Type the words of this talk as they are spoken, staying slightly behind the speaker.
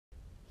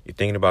You're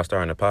thinking about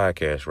starting a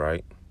podcast,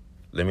 right?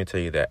 Let me tell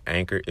you that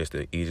Anchor is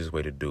the easiest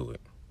way to do it.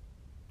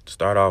 To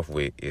start off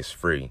with, it's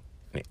free,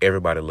 and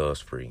everybody loves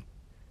free.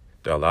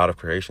 There are a lot of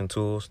creation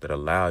tools that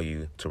allow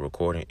you to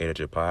record and edit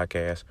your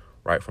podcast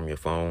right from your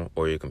phone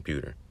or your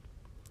computer.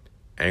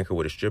 Anchor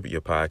will distribute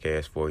your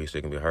podcast for you so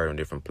it can be heard on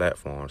different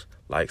platforms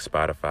like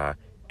Spotify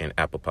and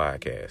Apple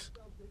Podcasts.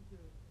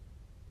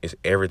 It's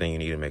everything you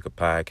need to make a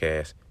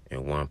podcast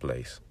in one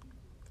place.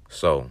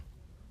 So,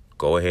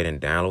 go ahead and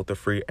download the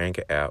free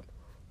Anchor app,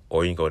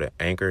 or you can go to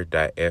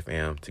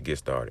anchor.fm to get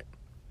started.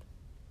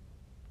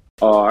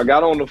 I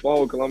got on the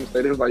phone with Columbus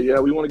State. They was like, yeah,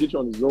 we want to get you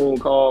on the Zoom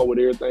call with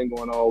everything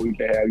going on. We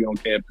can't have you on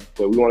campus,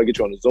 but we want to get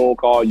you on the Zoom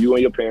call, you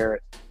and your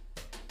parents.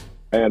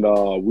 And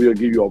we'll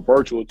give you a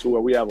virtual tour.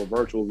 We have a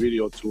virtual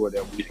video tour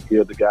that we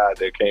give the guys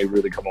that can't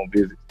really come on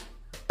visit.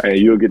 And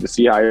you'll get to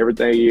see how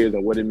everything is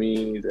and what it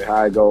means and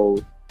how it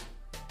goes.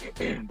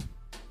 We'll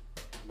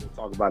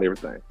talk about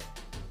everything.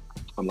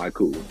 I'm like,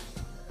 cool.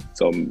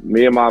 So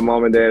me and my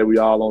mom and dad, we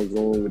all on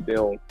Zoom with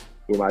them,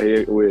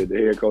 with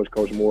the head coach,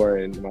 Coach Moore,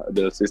 and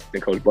the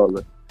assistant, Coach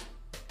Butler.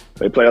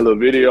 They play a little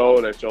video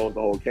that shows the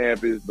whole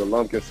campus, the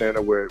Lumpkin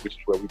Center, which is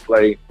where we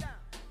play.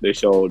 They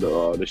show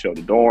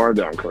the dorm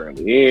that I'm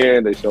currently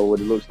in. They show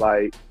what it looks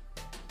like.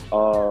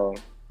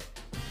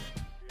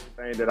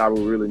 Everything that I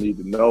would really need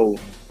to know,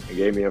 and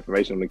gave me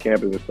information on the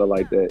campus and stuff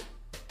like that.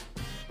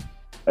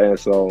 And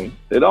so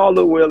it all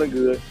looked well and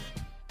good.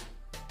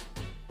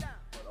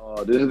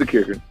 But, this is the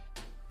kicker.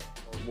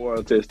 Coach Moore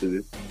will attest to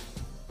this.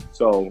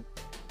 So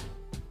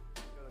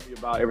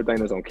about everything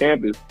that's on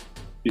campus.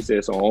 He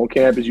said, so on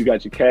campus, you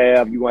got your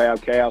cab, you gonna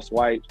have cab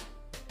swipes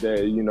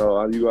that, you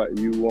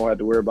won't have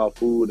to worry about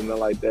food and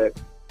nothing like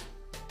that.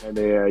 And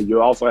then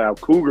you also have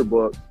Cougar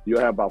Bucks.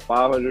 You'll have about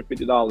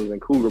 $550 in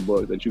Cougar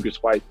Bucks that you can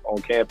swipe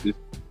on campus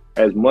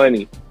as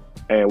money.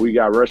 And we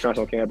got restaurants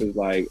on campus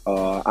like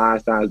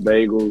Einstein's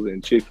Bagels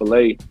and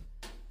Chick-fil-A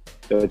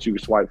that you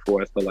can swipe for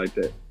and stuff like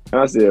that.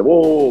 And I said,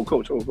 whoa,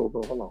 Coach, hold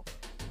on.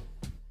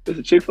 There's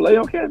a Chick-fil-A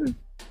on campus?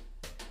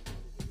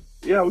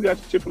 Yeah, we got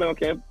Chick-fil-A on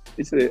campus.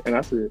 He said, and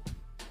I said,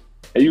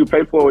 and you can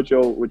pay for it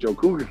with your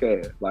Cougar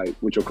card, like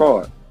with your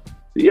card. So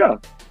yeah.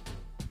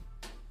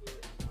 You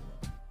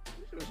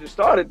should have just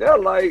started there,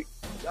 like,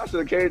 y'all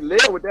should have came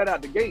led with that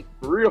out the gate.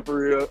 For real.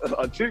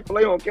 A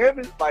Chick-fil-A on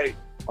campus, like,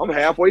 I'm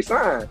halfway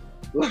signed.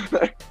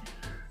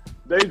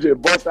 They just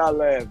bust out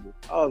laughing.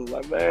 I was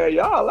like, man,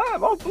 y'all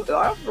laugh. I'm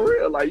for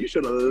real. Like, you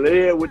should have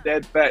led with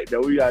that fact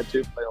that we got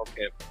Chick-fil-A on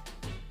campus.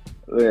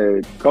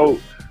 Man,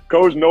 Coach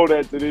know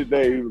that to this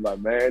day. He was like,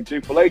 man,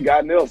 Chick-fil-A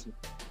got Nelson.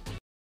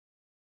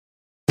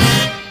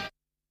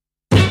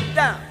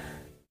 Down.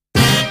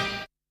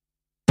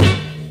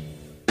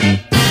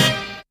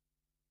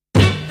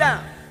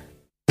 Down.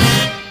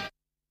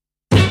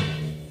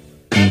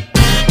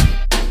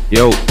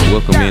 Yo,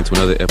 welcome into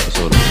another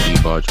episode of the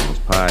D-Ball Jones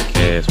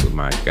podcast with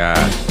my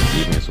guy,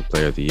 Defensive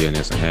Player of the Year,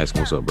 Nelson Haskins.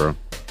 What's up, bro?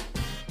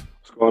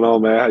 What's going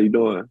on, man? How you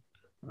doing?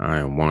 I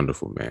am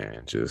wonderful,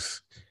 man.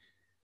 Just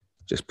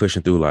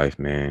pushing through life,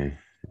 man.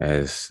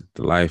 As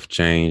the life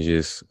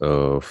changes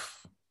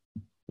of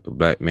the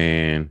black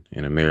man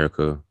in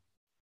America,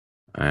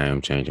 I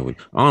am changing.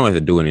 I don't like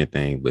to do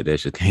anything, but that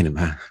just came to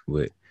mind.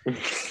 But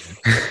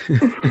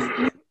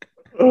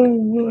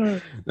oh,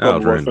 I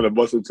was going to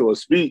bust into a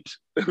speech.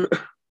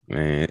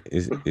 Man,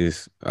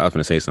 it's. I was going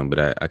to say something,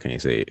 but I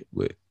can't say it.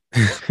 But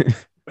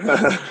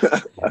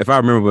if I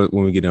remember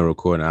when we get done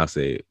recording, I'll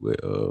say it. But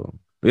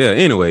yeah.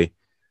 Anyway,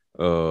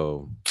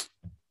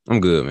 I'm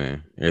good,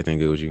 man. Everything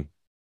good with you?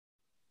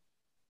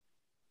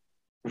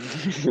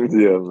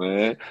 Yeah,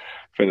 man.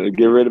 Finna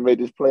get ready to make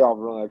this playoff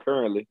run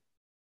currently.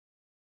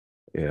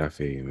 Yeah, I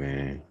feel you,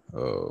 man.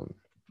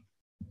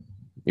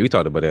 We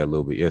talked about that a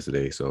little bit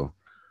yesterday, so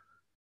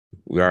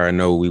we already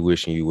know we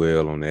wishing you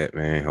well on that,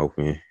 man.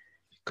 Hoping you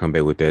come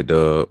back with that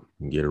dub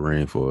and get a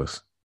ring for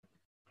us.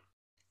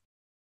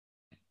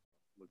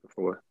 Looking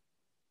for it.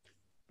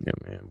 Yeah,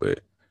 man. But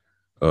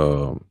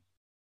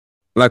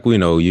like we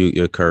know,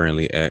 you're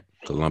currently at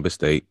Columbus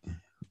State,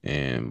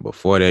 and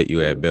before that,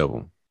 you at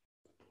Bevel.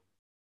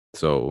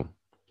 So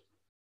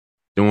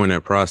during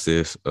that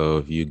process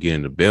of you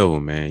getting to Bevel,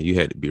 man, you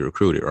had to be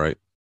recruited, right?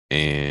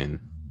 And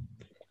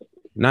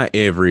not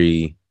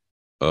every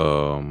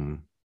player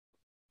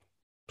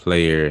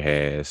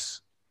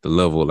has the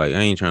level. Like, I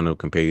ain't trying to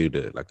compare you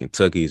to like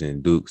Kentucky's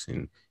and Dukes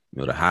and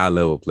the high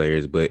level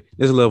players, but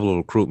there's a level of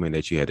recruitment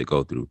that you had to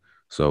go through.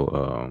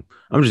 So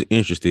I'm just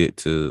interested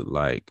to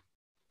like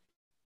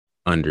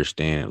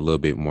understand a little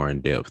bit more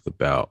in depth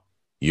about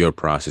your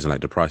process and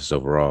like the process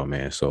overall,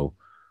 man. So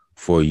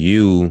for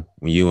you,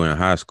 when you were in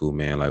high school,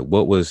 man, like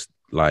what was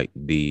like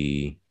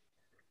that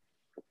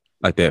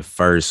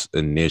first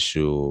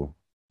initial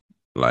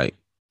like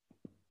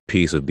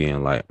piece of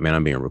being like, man,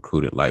 I'm being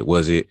recruited? Like,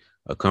 was it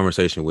a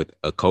conversation with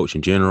a coach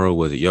in general?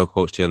 Was it your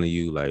coach telling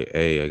you like,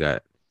 hey, I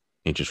got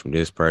interest from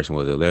this person?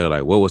 Was it later?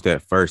 Like, what was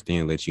that first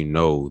thing that you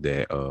know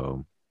that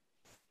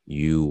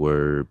you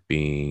were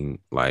being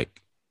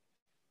like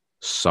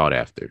sought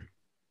after?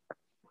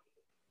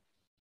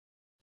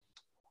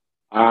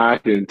 I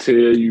can tell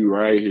you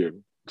right here.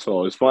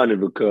 So it's funny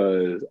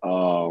because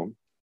I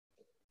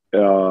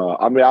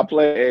mean I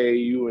played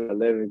AAU in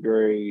 11th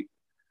grade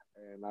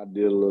and I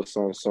did a little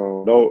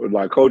something. No,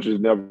 like coaches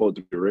never spoke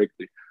to me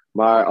directly.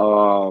 My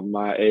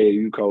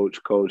AAU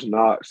coach, Coach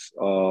Knox,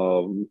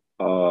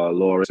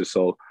 Lawrence,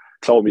 so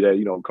told me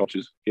that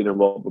coaches get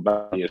involved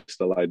about me and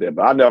stuff like that.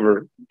 But I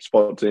never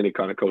spoke to any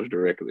kind of coach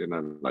directly and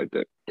nothing like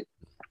that.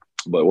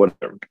 But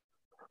whatever.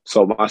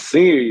 So my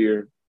senior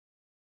year,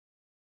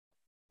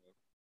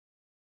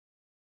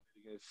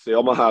 against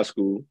Selma High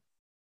School,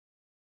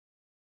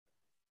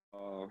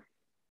 there's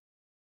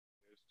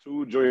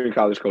two junior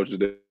college coaches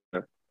there.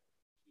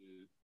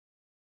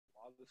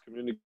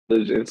 Community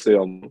college in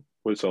Selma,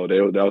 so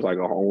that was like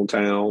a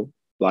hometown.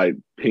 Like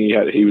he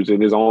was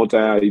in his own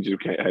town. He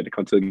just had to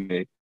come to the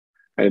game.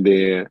 And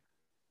then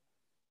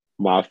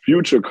my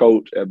future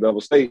coach at Bevel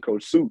State,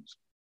 Coach Suits,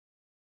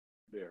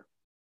 there.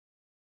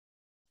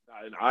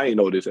 I didn't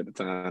know this at the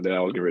time that I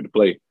was getting ready to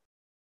play.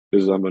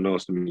 This is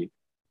unbeknownst to me.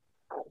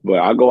 But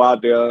I go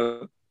out there,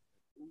 one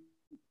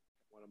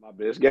of my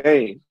best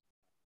games.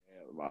 I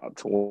had about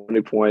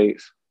 20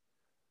 points.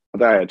 I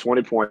think I had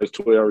 20 points,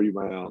 12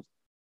 rebounds.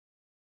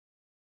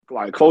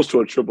 Like close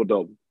to a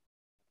triple-double.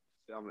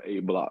 7 to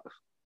 8 blocks.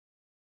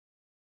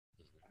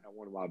 I had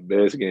one of my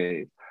best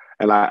games.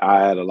 And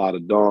I had a lot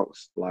of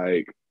dunks,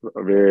 like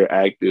very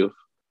active.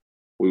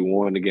 We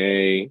won the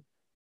game.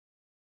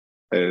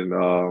 And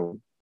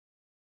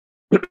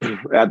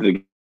after the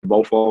game,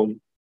 both of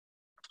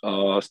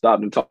them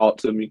stopped and talked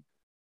to me.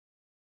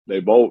 They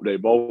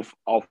both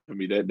offered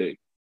me that day.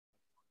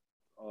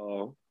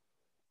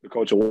 The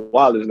coach of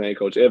Wilder's name,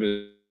 Coach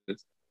Evans,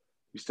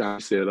 he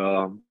said,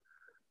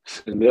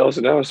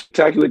 Nelson, that was a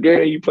spectacular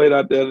game you played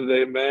out there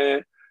today,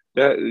 man.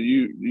 That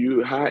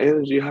you high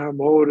energy, high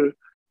motor.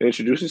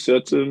 Introduced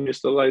himself to me and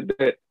stuff like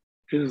that.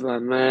 He was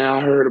like, man,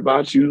 I heard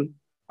about you.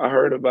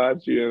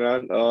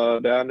 And I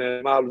down there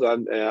in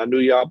Mountains, I knew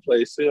y'all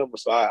played Selma,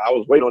 so I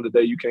was waiting on the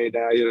day you came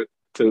down here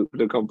to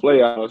come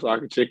play out so I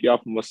could check you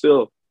out for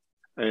myself.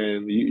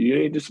 And you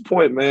ain't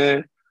disappoint,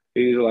 man.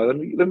 He's like,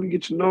 let me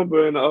get your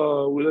number and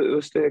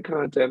let's stay in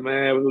contact,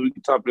 man. We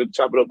can chop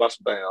it up by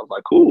some bang. I was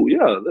like, cool,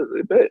 yeah,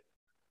 let's bet.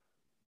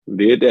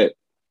 Did that.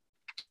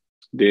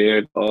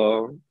 Then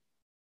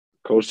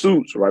Coach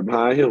Suits right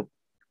behind him.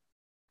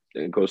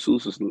 And Coach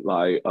Suits was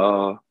like,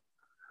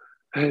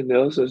 hey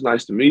Nelson, it's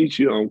nice to meet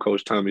you. I'm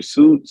Coach Tommy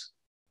Suits.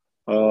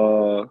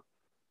 You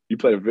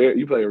played a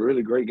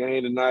really great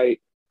game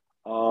tonight.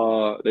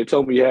 They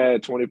told me you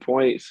had 20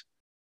 points,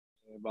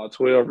 about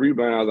 12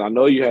 rebounds. I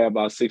know you had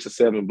about 6 or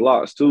 7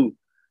 blocks too.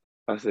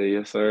 I said,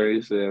 yes, sir.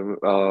 He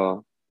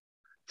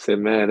said,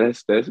 man,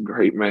 that's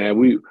great, man.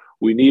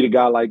 We need a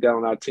guy like that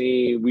on our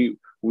team. We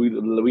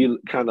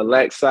kind of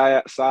lacked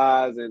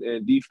size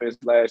and defense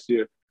last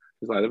year.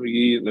 He's like, let me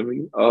give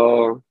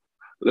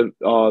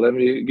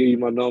you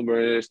my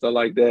number and stuff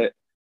like that,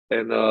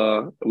 and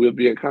we'll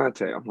be in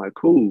contact. I'm like,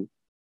 cool,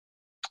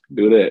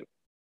 do that.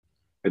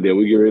 And then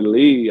we get ready to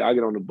leave. I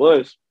get on the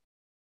bus.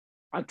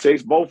 I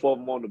text both of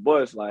them on the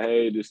bus, like,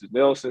 hey, this is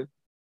Nelson.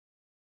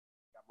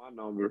 Got my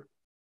number.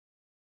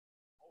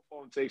 Both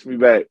of them text me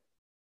back.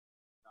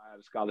 I had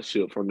a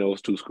scholarship from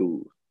those two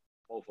schools,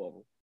 both of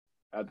them,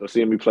 after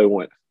seeing me play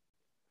once.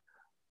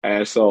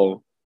 And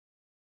so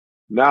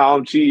now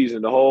I'm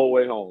cheesing the whole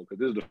way home because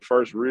this is the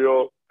first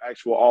real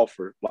actual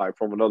offer, like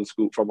from another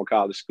school, from a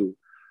college school.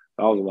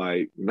 I was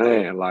like,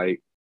 man,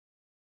 like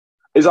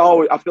I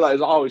feel like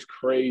it's always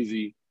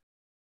crazy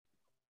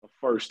the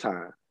first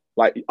time.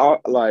 I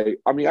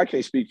mean, I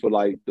can't speak for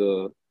like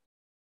the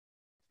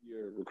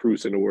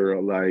recruits in the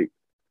world, like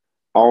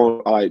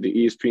on like the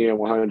ESPN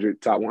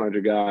 100 top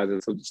 100 guys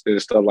and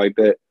stuff like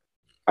that.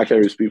 I can't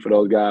really speak for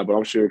those guys, but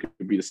I'm sure it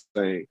could be the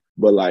same.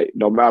 But like,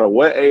 no matter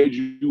what age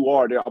you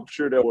are, there, I'm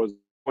sure there was a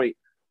point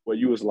where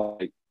you was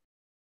like,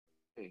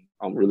 hey,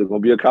 I'm really gonna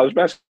be a college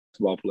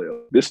basketball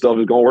player. This stuff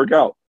is gonna work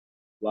out.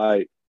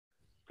 Like,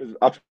 because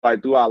I feel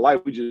like through our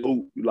life we just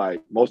hoop.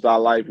 Like most of our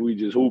life we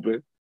just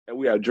hooping, and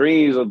we have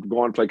dreams of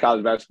going to play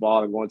college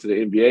basketball and going to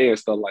the NBA and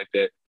stuff like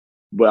that.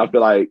 But I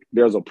feel like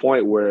there's a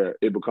point where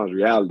it becomes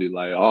reality.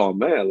 Like, oh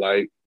man,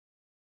 like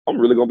I'm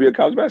really gonna be a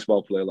college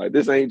basketball player. Like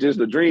this ain't just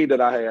a dream that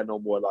I had no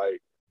more.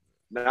 Like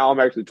now I'm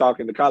actually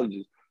talking to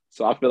colleges.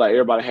 So I feel like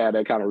everybody had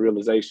that kind of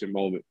realization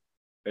moment.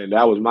 And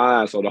that was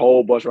mine. So the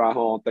whole bus ride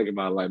home thinking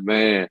about it, like,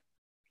 man,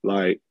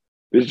 like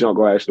this junk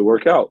gonna actually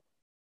work out.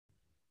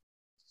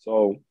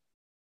 So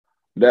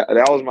that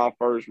was my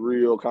first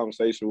real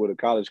conversation with a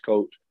college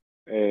coach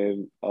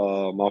and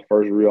my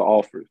first real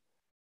offers.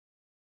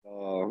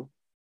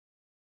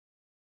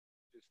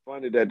 It's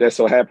funny that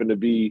so happened to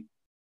be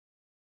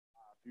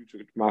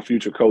my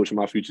future coach and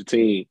my future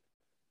team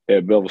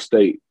at Bevel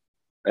State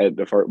at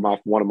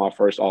one of my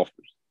first offers.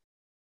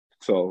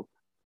 So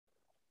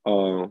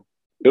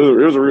it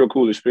was a real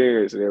cool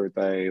experience and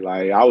everything.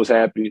 Like I was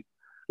happy.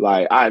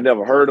 Like I had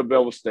never heard of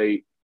Bevel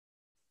State,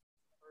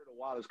 heard of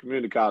Wallace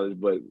Community College,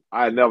 but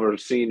I had never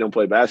seen them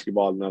play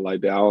basketball and nothing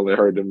like that. I only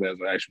heard them as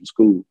an actual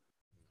school.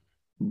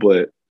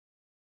 But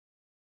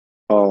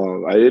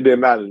it didn't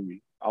matter to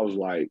me. I was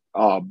like,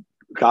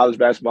 college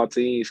basketball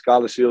team,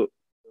 scholarship,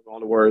 those are all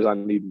the words I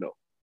need to know.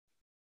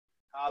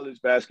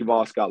 College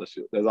basketball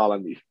scholarship. That's all I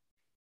need.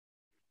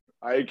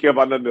 I ain't care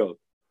about nothing else.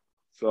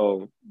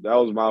 So that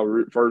was my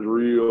first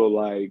real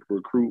like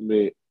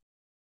recruitment,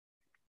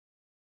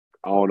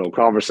 I don't know,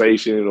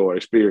 conversation or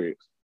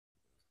experience.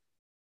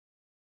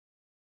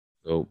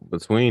 So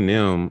between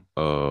them,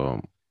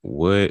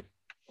 what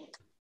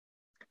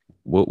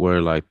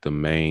were like the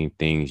main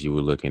things you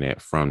were looking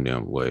at from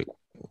them? What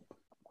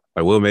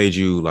made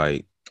you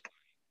like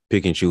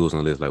pick and choose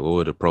on the list? Like, what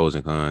were the pros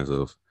and cons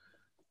of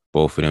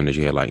both of them that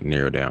you had like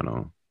narrowed down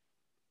on?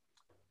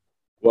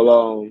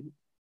 Well,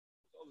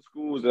 the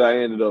schools that I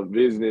ended up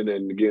visiting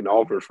and getting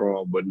offers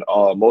from, but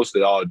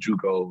mostly all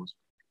JUCOs.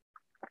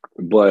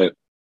 But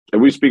if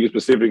we speaking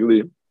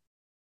specifically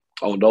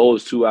on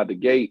those two out the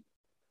gate,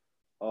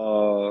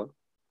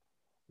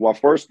 my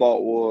first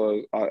thought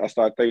was I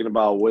started thinking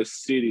about what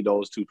city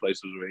those two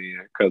places were in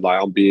because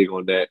like I'm big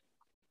on that.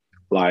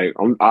 Like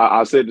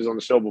I said this on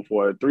the show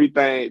before. Three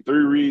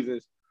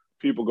reasons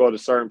people go to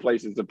certain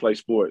places to play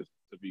sports: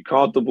 to be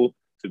comfortable,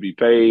 to be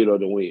paid, or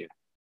to win.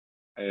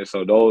 And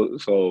so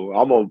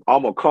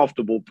I'm a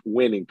comfortable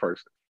winning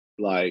person.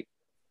 Like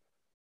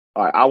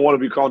I want to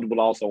be comfortable,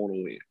 I also want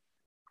to win.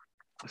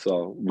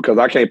 So because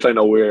I can't play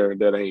nowhere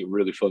that ain't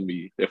really for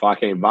me. If I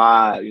can't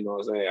buy, you know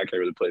what I'm saying, I can't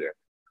really play there.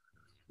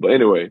 But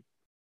anyway,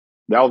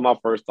 that was my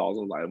first thoughts.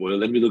 I was like, well,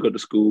 let me look at the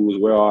schools.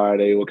 Where are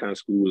they? What kind of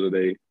schools are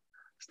they?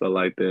 Stuff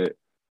like that.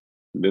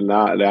 Then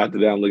after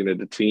that, I'm looking at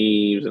the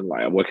teams and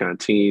like what kind of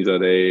teams are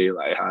they?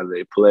 Like how do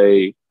they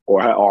play?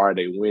 Or how are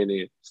they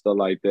winning? Stuff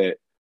like that.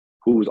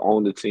 Who's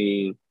on the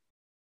team?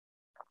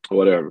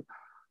 Whatever.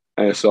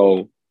 And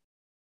so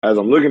as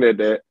I'm looking at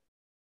that,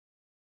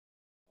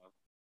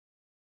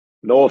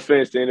 no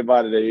offense to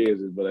anybody that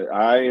is, but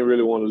I ain't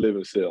really want to live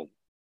in Selma.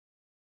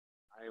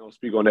 I ain't gonna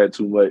speak on that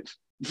too much.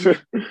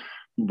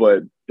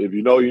 But if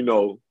you know, you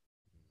know.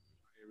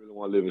 I ain't really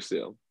want to live in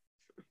Selma.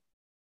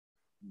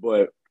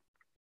 But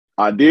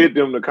I did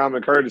them the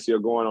common courtesy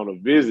of going on a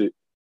visit,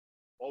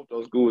 both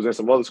those schools and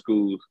some other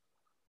schools.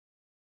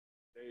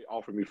 They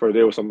offered me first.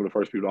 They were some of the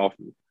first people to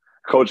offer me.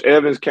 Coach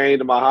Evans came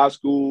to my high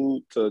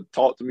school to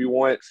talk to me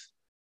once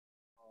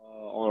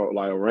on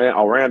like a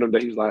random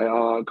day. He's like,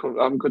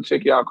 I'm gonna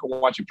check you out, come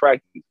watch you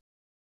practice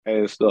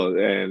and stuff.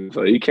 And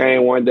so he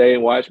came one day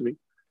and watched me.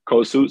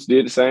 Coach Suits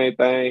did the same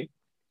thing.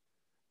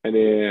 And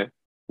then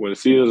when the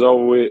season was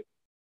over with,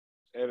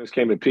 Evans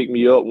came and picked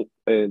me up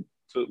and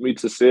took me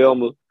to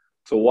Selma,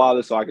 to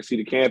Wallace, so I could see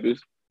the campus.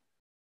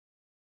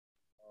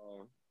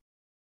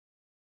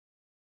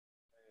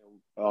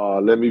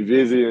 Let me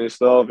visit and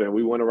stuff, and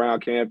we went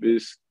around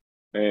campus.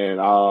 And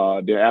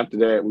then after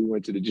that, we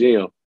went to the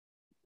gym.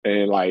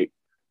 And, like,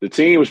 the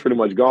team was pretty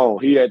much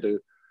gone. He had to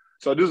 –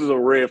 so this is a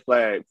red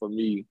flag for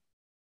me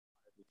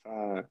at the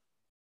time.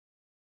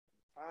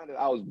 The time that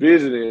I was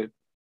visiting,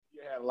 he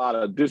had a lot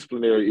of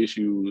disciplinary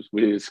issues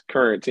with his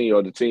current team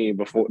or the team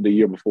before the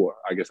year before,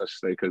 I guess I should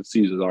say, because the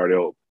season's already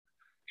over.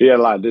 He had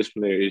a lot of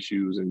disciplinary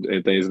issues and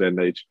things of that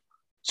nature.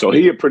 So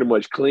he had pretty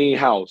much clean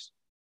house.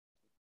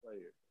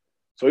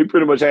 So he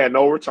pretty much had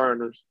no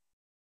returners.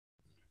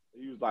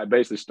 He was like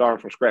basically starting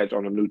from scratch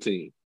on a new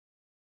team.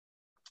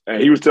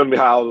 And he was telling me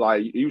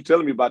he was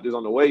telling me about this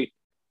on the way.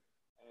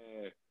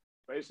 And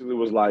basically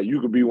was like, you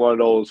could be one of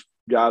those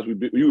guys,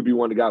 you would be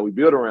one of the guys we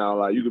build around.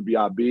 Like you could be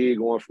our big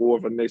going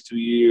forward for the next 2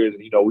 years.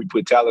 And, we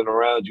put talent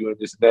around you and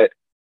this and that,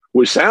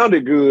 which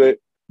sounded good.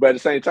 But at the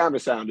same time,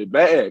 it sounded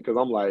bad because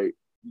I'm like,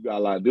 you got a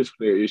lot of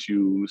disciplinary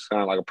issues,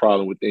 kind of like a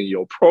problem within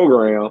your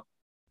program,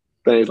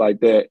 things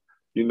like that.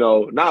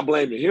 Not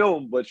blaming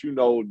him, but,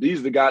 these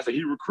are the guys that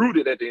he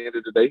recruited at the end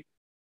of the day.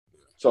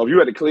 So if you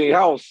had a clean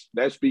house,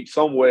 that speaks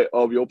somewhat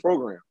of your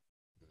program.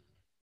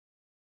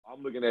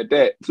 I'm looking at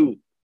that too.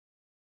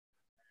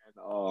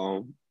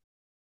 And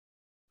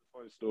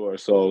funny story.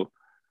 So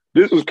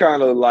this was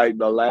kind of like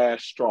the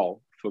last straw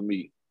for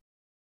me.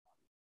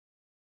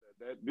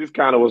 This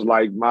kind of was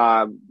like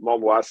my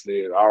moment where I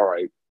said, all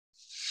right,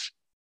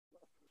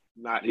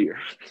 not here.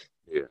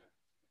 Yeah.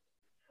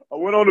 I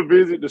went on a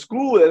visit. The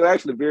school is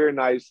actually very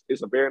nice.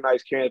 It's a very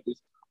nice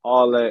campus,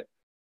 all that.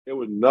 There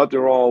was nothing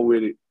wrong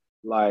with it.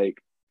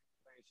 Like,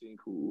 it seemed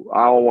cool.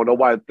 I don't want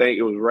nobody to think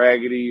it was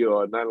raggedy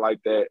or nothing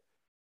like that.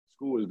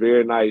 School was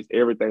very nice.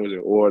 Everything was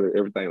in order.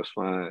 Everything was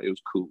fine. It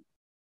was cool.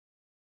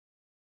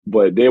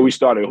 But then we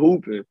started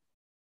hooping.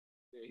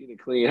 He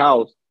didn't clean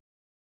house.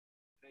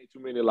 Ain't too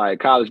many like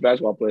college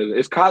basketball players.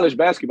 It's college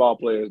basketball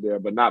players there,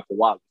 but not for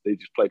Wallace. They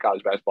just play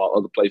college basketball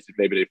other places.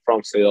 Maybe they're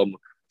from Selma,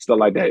 stuff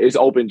like that. It's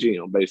open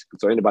gym, basically,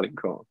 so anybody can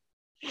come.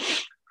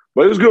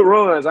 But it was good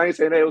runs. I ain't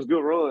saying that it was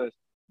good runs.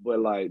 But,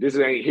 like,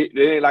 it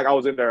ain't like I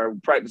was in there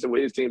practicing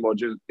with his team or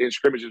just in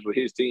scrimmages with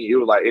his team. It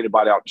was like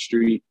anybody out the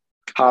street,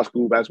 high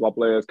school basketball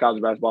players,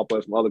 college basketball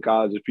players from other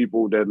colleges,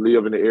 people that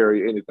live in the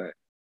area, anything.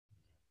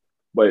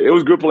 But it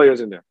was good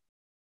players in there.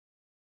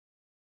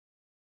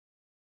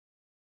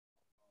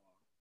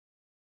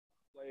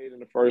 Played in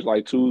the first,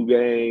 2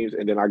 games,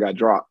 and then I got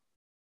dropped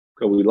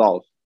because we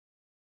lost.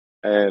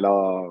 And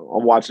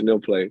I'm watching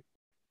them play.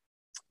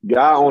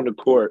 Guy on the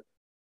court,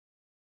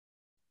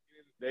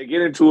 they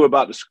get into it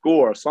about the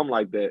score or something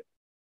like that.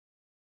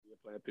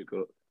 Playing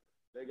pickup.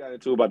 They got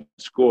into it about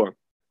the score.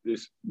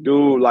 This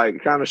dude,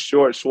 like, kind of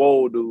short,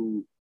 swole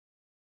dude,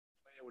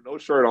 playing with no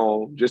shirt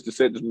on, just to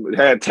set this,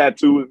 had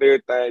tattoos and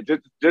everything,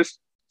 just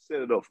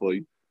set it up for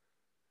you.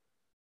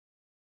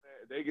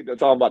 They get to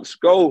talking about the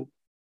score.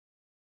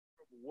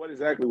 What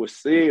exactly was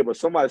said, but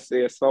somebody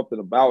said something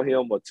about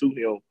him or to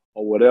him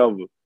or whatever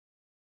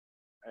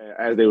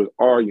as they was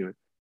arguing.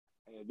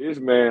 And this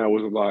man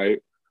was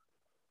like,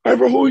 hey,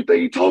 bro, who you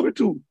think you talking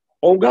to?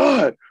 On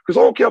God, because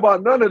I don't care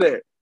about none of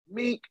that.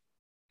 Meek,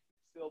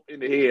 self in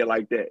the head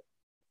like that.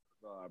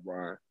 God,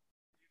 Brian.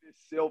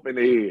 Self in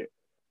the head.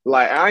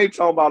 Like, I ain't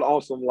talking about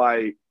on some,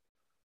 like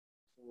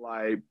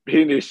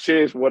hitting his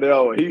chest,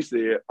 whatever. He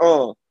said,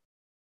 nowhere.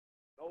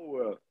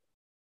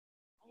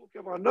 I don't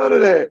care about none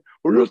of that.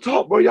 But real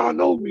talk, bro, y'all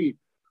know me.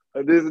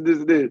 And this and this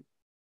and this.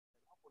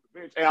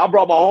 And I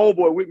brought my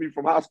homeboy with me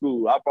from high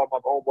school. I brought my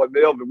homeboy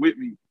Melvin with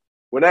me.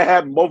 When that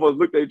happened, both of us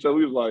looked at each other.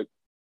 We was like,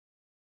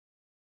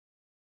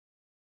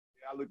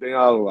 I looked at him,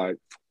 I was like,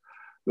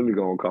 let me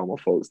go and call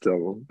my folks, tell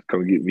them to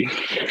come get me.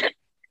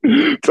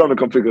 Tell them to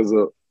come pick us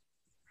up.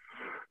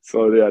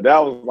 So yeah, that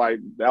was like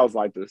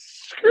the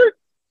skirt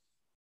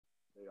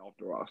off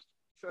the roster.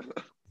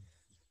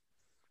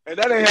 And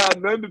that ain't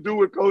had nothing to do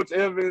with Coach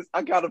Evans.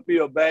 I kind of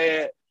feel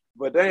bad,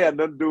 but that had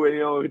nothing to do with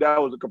him.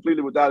 That was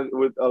completely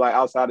like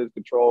outside his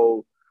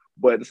control.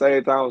 But at the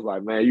same time, I was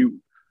like, man,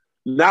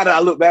 now that I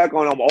look back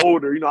on it, I'm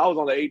older. I was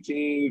only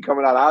 18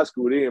 coming out of high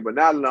school then, but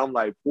now that I'm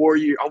like 4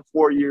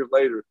 years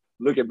later,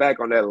 looking back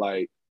on that,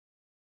 like,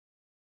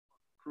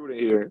 recruiting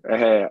here that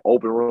had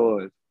open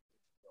runs.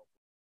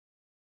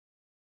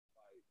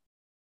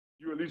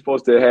 You at least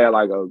supposed to have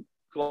like a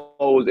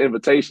closed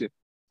invitation,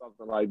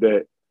 something like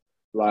that.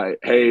 Like,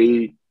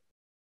 hey,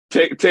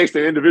 text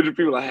the individual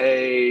people like,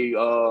 hey,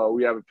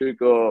 we have a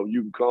pickup.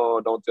 You can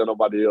come. Don't tell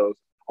nobody else.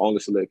 Only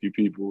select few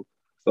people.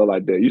 Stuff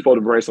like that. You're supposed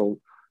to bring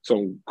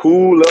some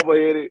cool,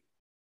 level-headed,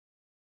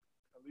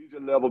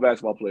 collegiate level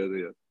basketball players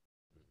here.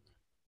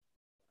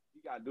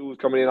 You got dudes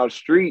coming in off the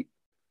street.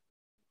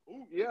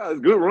 Ooh, yeah, it's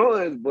good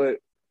runs, but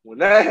when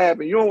that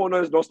happens, you don't want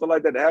no stuff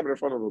like that to happen in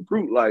front of a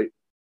recruit. Like,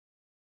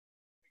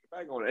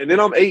 back on it. And then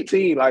I'm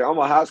 18, like I'm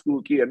a high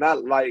school kid.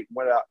 Not like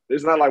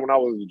it's not like when I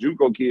was a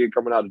JUCO kid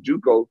coming out of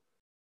JUCO,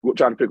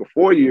 trying to pick a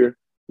 4-year,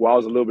 where I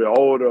was a little bit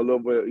older, a little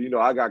bit,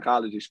 I got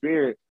college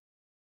experience.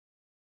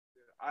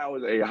 I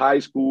was a high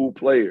school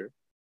player.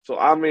 So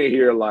I'm in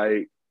here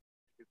like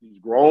these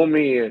grown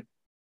men,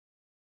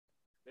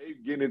 they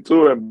getting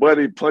into it and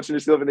Buddy punching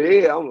himself in the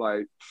head. I'm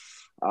like,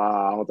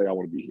 I don't think I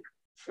want to be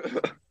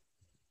here.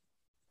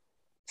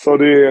 So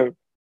then,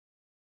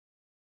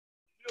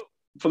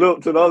 so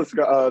on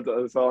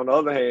the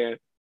other hand,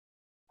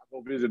 I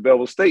go visit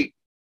Bevel State.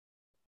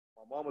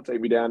 My mama take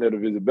me down there to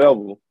visit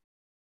Bevel.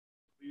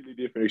 Completely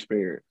different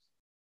experience.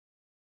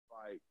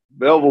 Like,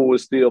 Bevel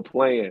was still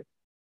playing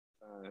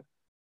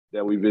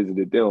that we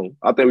visited them.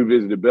 I think we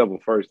visited Bevel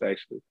first,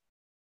 actually.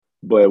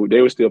 But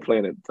they were still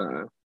playing at the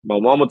time. My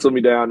mama took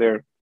me down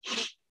there,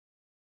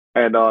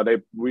 and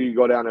we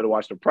go down there to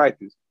watch them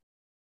practice.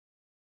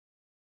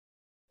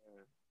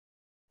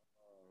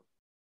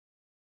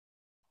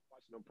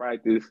 Watching them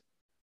practice,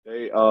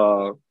 they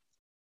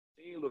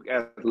look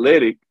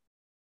athletic.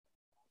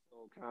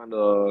 So kind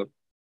of,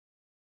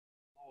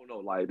 I don't know,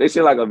 like they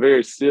seem like a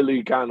very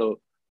silly kind of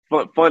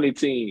funny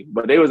team,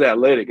 but they was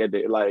athletic at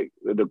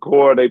the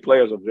core of their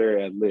players are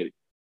very athletic.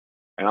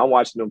 And I'm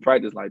watching them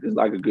practice like this is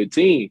like a good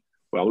team.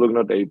 But I'm looking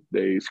up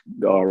they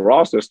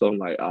roster stuff. I'm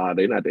like,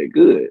 they're not that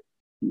good.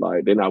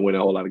 Like, they're not winning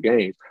a whole lot of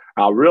games.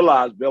 I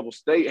realized Bevel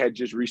State had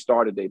just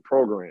restarted their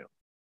program.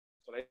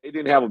 So they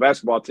didn't have a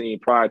basketball team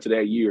prior to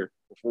that year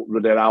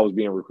that I was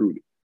being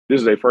recruited.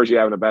 This is their first year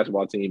having a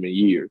basketball team in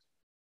years.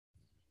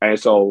 And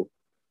so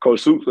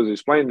Coach Soups was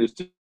explaining this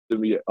to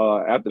me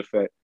after the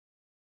fact.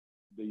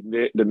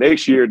 The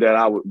next year that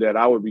I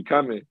would be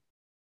coming,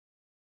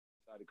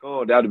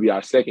 that would be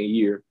our second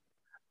year.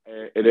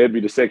 And it'd be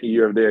the second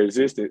year of their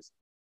existence.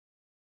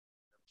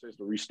 Since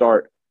the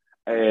restart.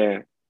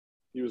 And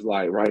he was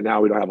like, right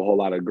now we don't have a whole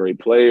lot of great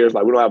players.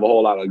 Like, we don't have a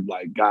whole lot of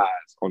like guys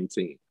on the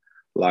team.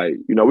 Like,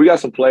 we got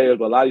some players,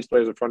 but a lot of these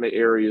players are from the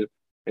area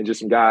and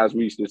just some guys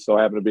we just so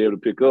happen to be able to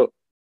pick up.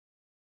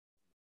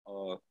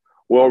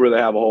 We don't really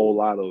have a whole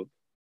lot of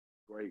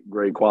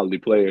great quality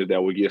players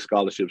that would get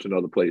scholarships in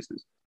other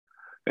places.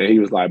 And he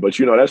was like, but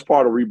that's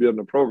part of rebuilding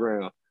the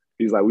program.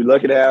 He's like, we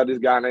lucky to have this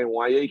guy named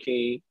Y.A.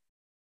 King,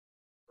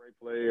 great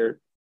player,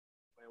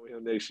 playing with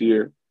him next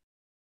year.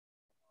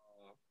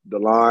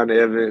 DeLon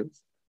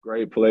Evans,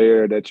 great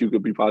player that you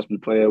could be possibly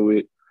playing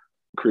with.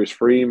 Chris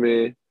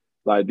Freeman.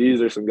 Like,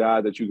 these are some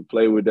guys that you could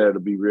play with that will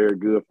be very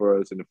good for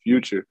us in the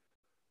future.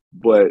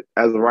 But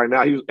as of right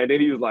now, he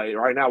was like,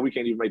 right now we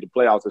can't even make the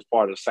playoffs as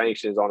part of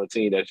sanctions on a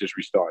team that's just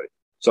restarted.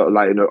 So,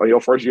 like, in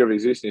your first year of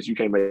existence, you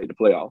can't make the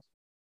playoffs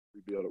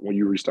when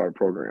you restart a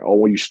program or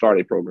when you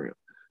start a program.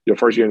 Your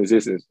first year in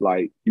existence,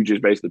 like, you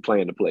just basically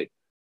playing to play.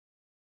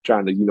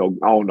 Trying to,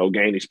 I don't know,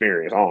 gain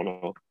experience. I don't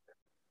know.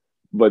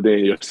 but then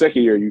your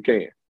second year you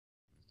can.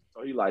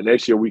 So he like,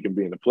 next year we can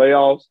be in the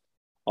playoffs,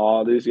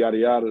 all this, yada,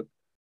 yada.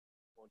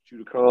 I want you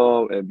to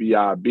come and be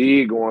our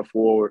big going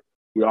forward.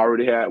 We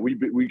already had,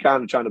 we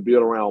kind of trying to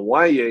build around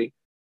Wanye.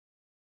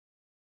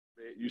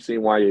 You've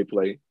seen Wanye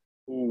play,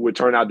 who would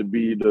turn out to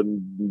be the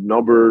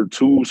number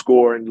 2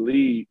 scorer in the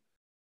league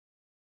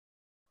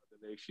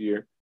the next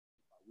year.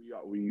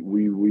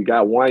 We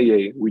got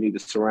Wanye. We need to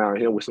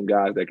surround him with some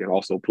guys that can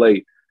also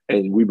play.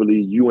 And we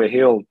believe you and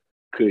him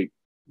could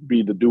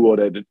be the duo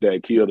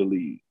that kill the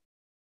league.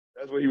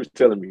 That's what he was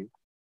telling me.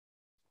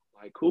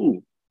 Like,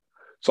 cool.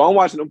 So I'm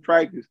watching them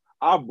practice.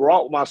 I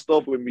brought my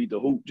stuff with me to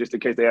hoop just in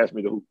case they ask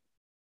me to hoop.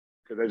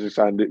 Because they're just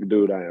trying to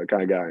do that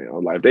kind of guy. You know?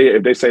 Like,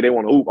 if they say they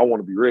want to hoop, I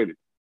want to be ready.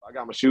 I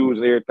got my shoes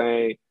and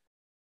everything.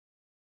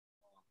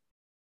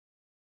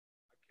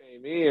 I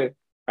came in.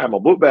 I had my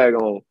book bag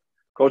on.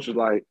 Coach was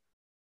like,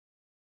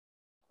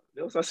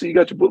 Nils, I see you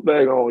got your book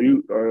bag on.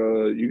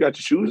 You got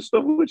your shoes and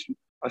stuff with you?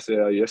 I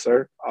said, yes,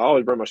 sir. I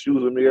always bring my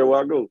shoes with me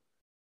everywhere I go.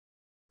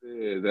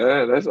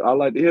 Yeah, I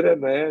like to hear that,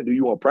 man. Do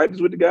you want to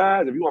practice with the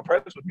guys? If you want to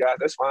practice with the guys,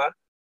 that's fine.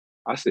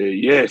 I said,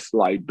 yes,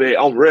 like, bet.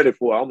 I'm ready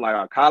for it. I'm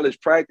like, college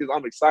practice,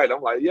 I'm excited.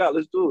 I'm like, yeah,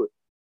 let's do it.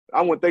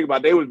 I wasn't thinking about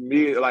it. They was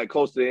like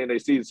close to the end of their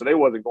season, so they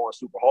wasn't going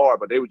super hard,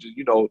 but they were just,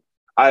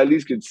 I at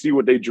least could see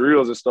what their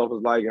drills and stuff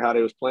was like and how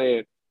they was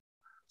playing.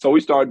 So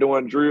we started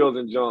doing drills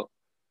and jump.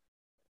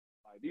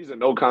 Like, these are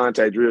no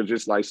contact drills,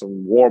 just like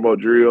some warm-up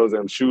drills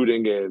and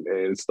shooting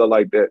and stuff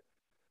like that.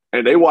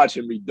 And they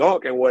watching me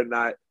dunk and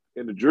whatnot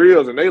in the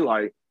drills, and they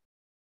like,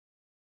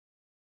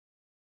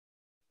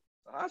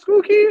 high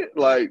school kid?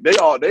 Like, they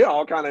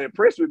all kind of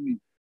impressed with me.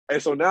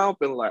 And so now I'm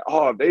feeling like,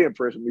 oh, if they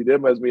impressed with me, that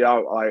must be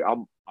out. Like,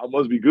 I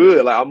must be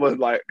good. Like, I must,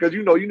 like, because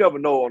you never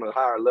know on a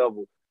higher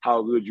level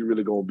how good you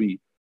really gonna be.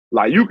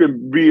 Like, you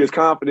can be as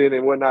confident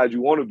and whatnot as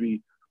you want to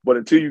be, but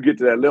until you get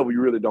to that level,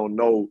 you really don't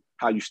know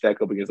how you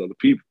stack up against other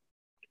people.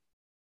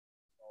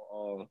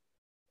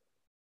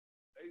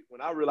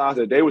 When I realized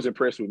that they was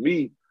impressed with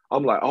me,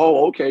 I'm like,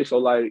 oh, okay, so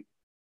like,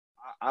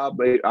 I'll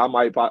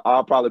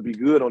probably be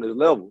good on this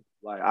level.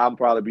 Like, I'll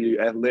probably be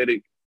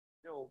athletic.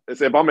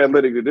 If I'm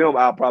athletic to them,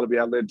 I'll probably be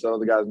athletic to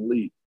other guys in the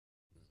league.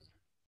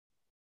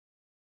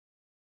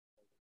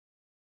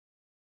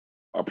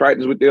 I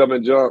practice with them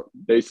and jump.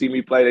 They see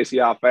me play. They see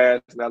how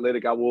fast and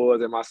athletic I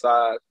was and my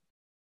size.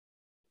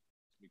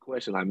 The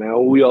question, like, man,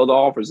 who your other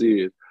offers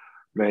is?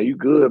 Man, you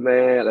good,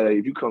 man. Like,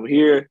 if you come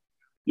here,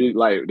 you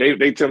like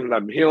they tell me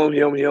like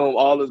him,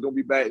 all is gonna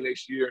be back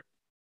next year.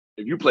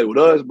 If you play with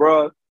us,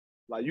 bro,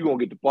 like, you gonna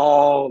get the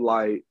ball.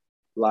 Like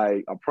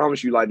I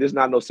promise you, like, this is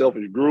not no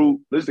selfish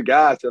group. This is the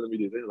guys telling me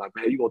this. They're like,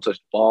 man, you gonna touch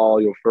the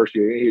ball your first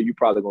year in here. You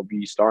probably gonna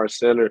be star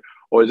center,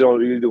 or it's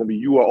either gonna be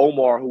you or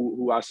Omar,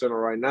 who I center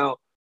right now.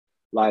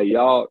 Like,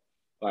 y'all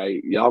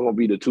gonna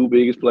be the 2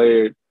 biggest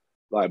players.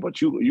 Like,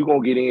 but you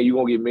gonna get in, you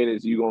gonna get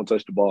minutes, you gonna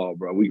touch the ball,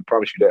 bro. We can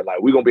promise you that.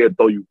 Like, we gonna be able to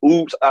throw you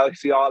oops. I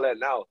see all that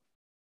now.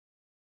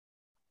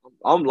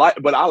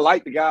 But I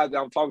like the guys that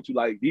I'm talking to.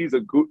 Like, these are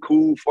good,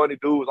 cool, funny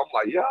dudes. I'm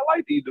like, yeah, I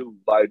like these dudes.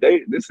 Like,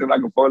 this seems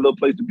like a fun little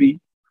place to be.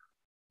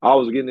 I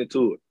was getting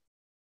into it.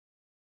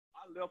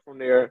 I left from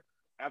there.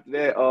 After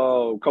that,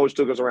 coach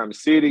took us around the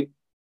city,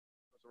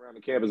 around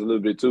the campus a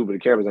little bit too, but the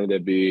campus ain't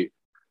that big.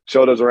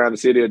 Showed us around the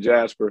city of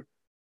Jasper.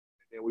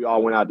 And we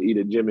all went out to eat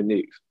at Jim and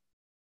Nick's.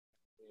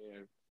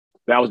 And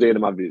that was the end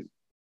of my visit.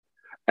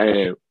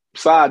 And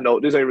side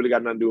note, this ain't really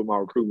got nothing to do with my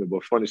recruitment,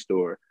 but funny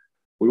story.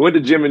 We went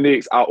to Jim and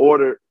Nick's. I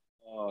ordered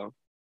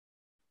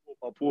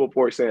a pulled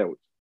pork sandwich.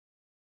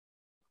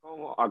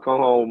 I come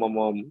home with my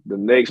mom the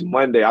next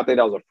Monday. I think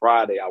that was a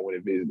Friday I went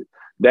and visited.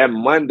 That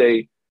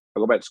Monday, I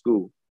go back to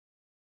school.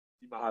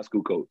 See my high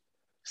school coach.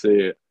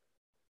 Said,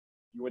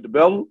 you went to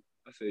Belleville?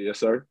 I said, yes,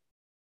 sir.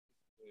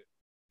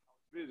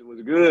 Was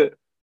it good?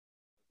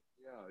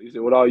 Yeah. He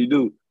said, what all you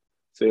do?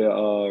 I said,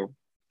 I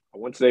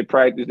went to their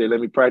practice. They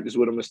let me practice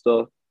with them and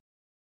stuff.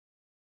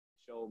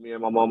 Showed me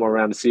and my mama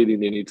around the city,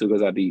 and then he took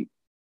us out to eat.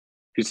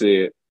 He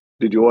said,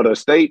 did you order a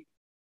steak?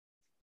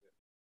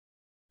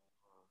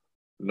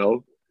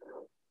 No.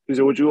 He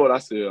said, what you order? I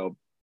said, a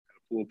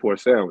pulled pork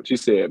sandwich. He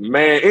said,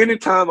 man,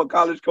 anytime a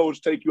college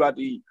coach take you out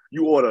to eat,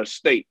 you order a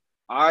steak.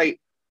 All right?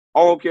 I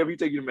don't care if he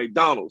take you to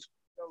McDonald's.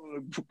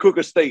 Cook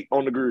a steak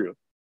on the grill.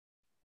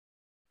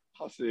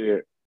 I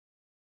said,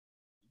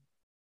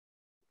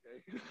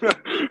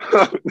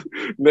 okay.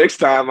 Next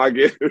time, I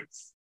guess.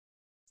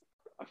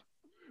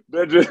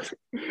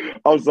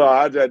 I'm sorry,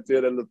 I just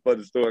tell that little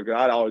funny story because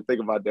I always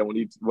think about that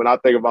when I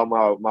think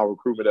about my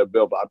recruitment at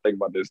Belfast, I think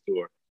about this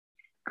story.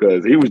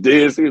 Because he was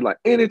dead. So he was like,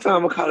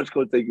 anytime a college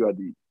coach take you out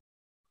to eat,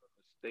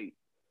 state.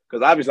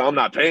 Because obviously I'm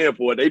not paying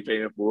for it, they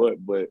paying for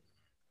it, but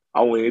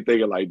I wasn't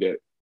thinking like that.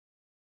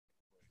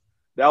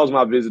 That was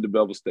my visit to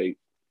Belfast State.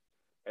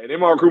 And in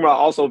my recruitment, I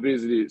also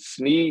visited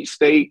Snead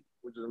State,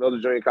 which is another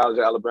junior college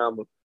in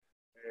Alabama.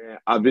 And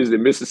I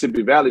visited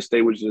Mississippi Valley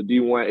State, which is a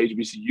D1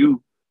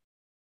 HBCU.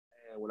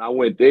 And when I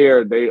went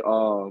there, they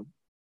wanted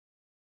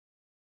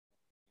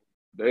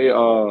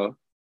to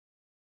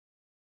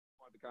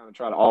kind of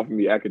try to offer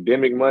me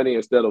academic money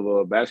instead of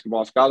a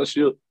basketball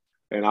scholarship.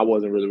 and I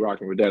wasn't really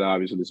rocking with that,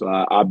 obviously. So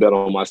I bet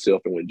on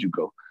myself and went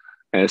JUCO.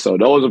 And so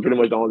those are pretty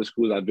much the only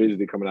schools I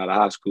visited coming out of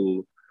high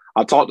school.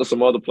 I talked to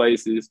some other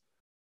places.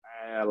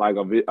 I had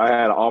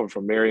an offer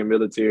from Marion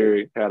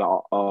Military, had an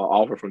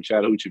offer from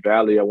Chattahoochee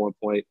Valley at one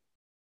point.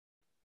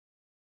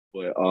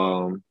 But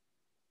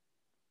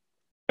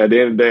at the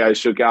end of the day, I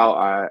shook out.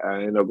 I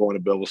ended up going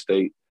to Bevel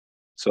State.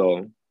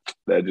 So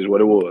that's just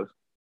what it was.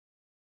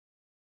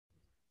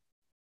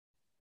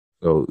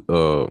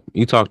 So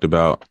you talked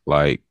about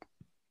like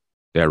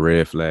that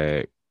red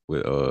flag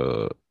with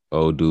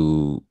old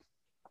dude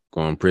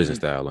going prison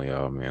style on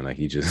y'all, man. Like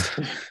he just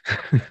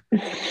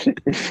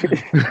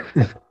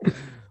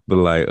but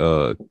like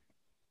can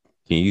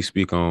you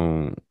speak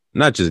on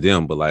not just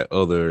them, but like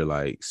other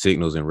like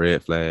signals and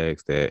red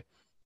flags that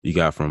you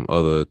got from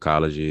other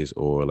colleges,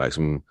 or like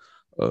some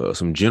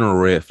general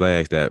red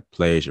flags that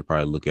players should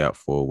probably look out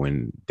for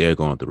when they're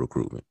going through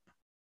recruitment?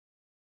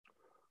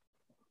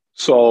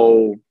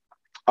 So,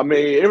 I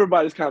mean,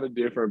 everybody's kind of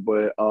different,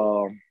 but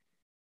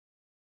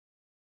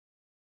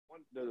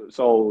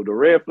so the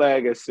red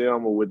flag at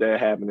Selma with that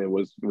happening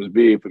was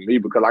big for me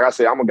because, like I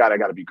said, I'm a guy that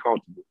got to be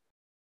comfortable.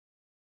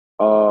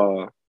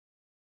 So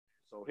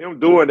him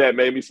doing that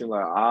made me seem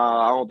like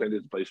I don't think this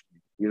is a place for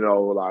me. You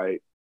know,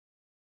 like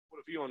what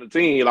if he on the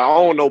team? Like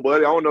I don't know,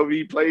 buddy. I don't know if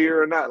he play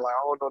here or not. Like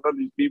I don't know none of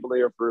these people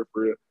here for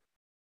real.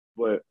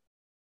 But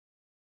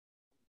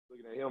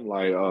looking at him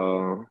like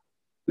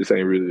this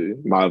ain't really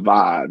my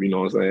vibe. You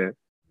know what I'm saying?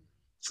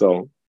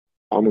 So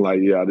I'm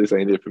like, yeah, this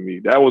ain't it for me.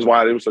 That was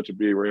why it was such a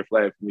big red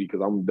flag for me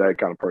because I'm that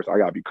kind of person. I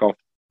gotta be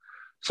comfortable.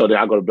 So then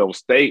I go to Bevel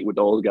State with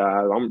those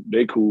guys.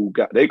 They cool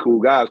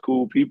guys,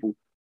 cool people.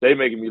 They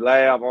making me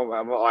laugh.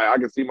 I'm like, I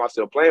can see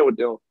myself playing with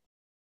them.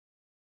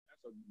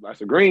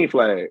 That's a green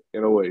flag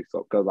in a way.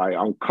 So because like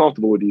I'm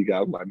comfortable with these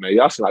guys. I'm like, man,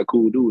 y'all seem like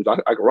cool dudes. I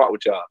can rock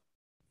with y'all.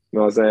 You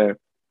know what I'm saying?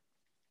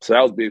 So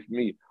that was big for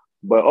me.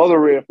 But other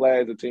red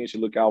flags the team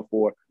should look out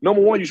for.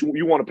 Number one,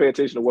 you want to pay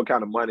attention to what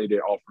kind of money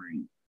they're offering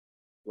you.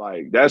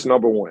 Like that's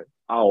number one.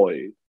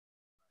 Always.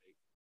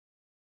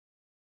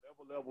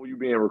 Level you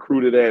being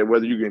recruited at,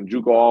 whether you getting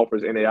JUCO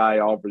offers, NAI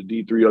offers,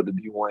 D3 or the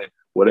D1,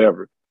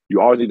 whatever. You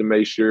always need to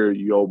make sure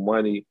your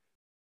money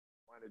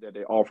that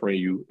they're offering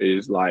you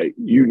is like,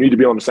 you need to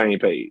be on the same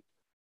page.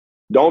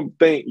 Don't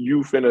think you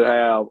finna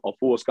have a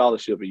full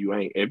scholarship and you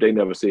ain't, if they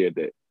never said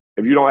that.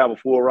 If you don't have a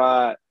full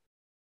ride,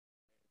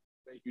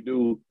 think you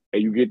do,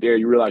 and you get there,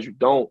 you realize you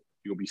don't,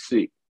 you'll be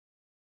sick.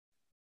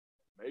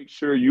 Make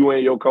sure you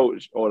and your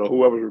coach or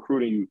whoever's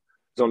recruiting you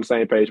is on the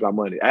same page about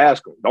money.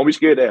 Ask them. Don't be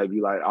scared to ask.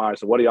 Be like, all right,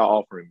 so what are y'all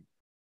offering me?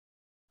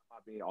 I'm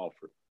not being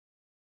offered.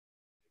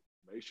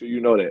 Make sure you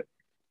know that.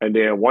 And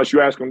then once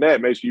you ask them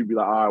that, make sure you be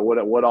like, all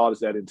right, what all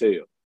does that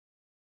entail?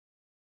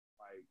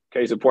 Like,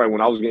 case in point, when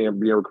I was being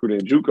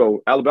recruited in JUCO,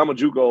 Alabama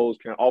JUCOs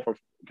can offer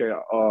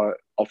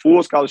a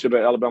full scholarship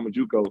at Alabama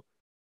JUCO.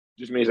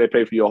 Just means they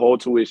pay for your whole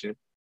tuition.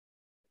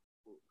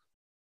 That's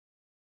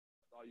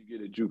all you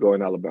get at JUCO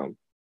in Alabama.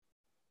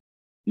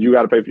 You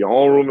got to pay for your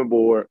own room and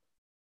board.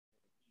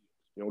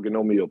 You don't get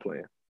no meal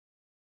plan.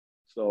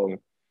 So,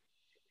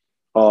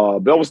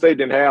 Bevel State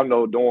didn't have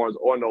no dorms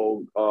or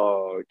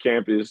no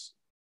campus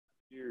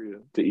area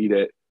to eat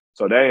at.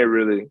 So they ain't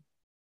really,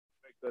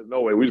 there's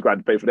no way. We just got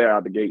to pay for that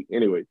out the gate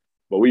anyway.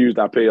 But we used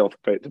our pay to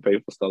pay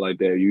for stuff like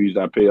that. You used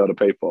our pay to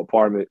pay for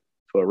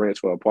rents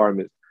for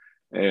apartments.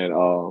 And,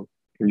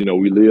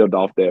 we lived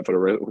off that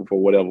for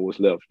whatever was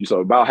left. So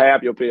about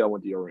half your pay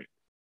went to your rent.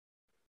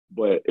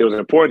 But it was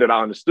important that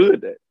I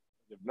understood that.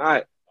 If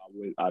not,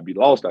 I'd be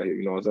lost out here.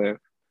 You know what I'm saying?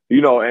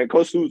 And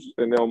Coach Suits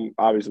and them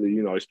obviously,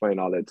 explain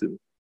all that too.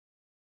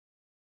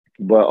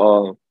 But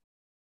sure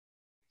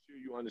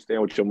you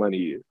understand what your money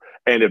is.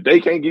 And if they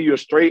can't give you a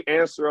straight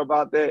answer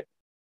about that,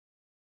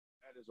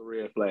 that is a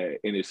red flag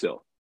in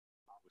itself,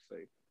 I would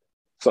say.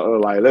 So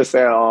like let's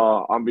say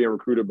I'm being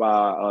recruited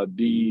by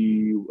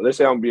let's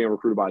say I'm being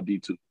recruited by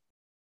D2.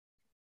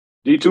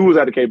 D2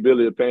 has the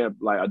capability of paying,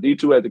 like a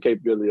D2 has the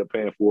capability of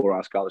paying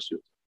full-ride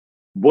scholarships.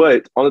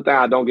 But only thing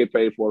I don't get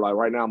paid for, like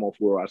right now I'm on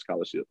full-ride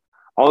scholarship.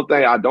 Only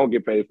thing I don't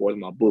get paid for is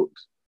my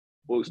books.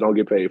 Books don't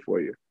get paid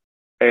for you.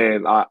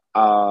 And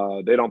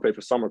they don't pay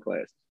for summer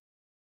classes.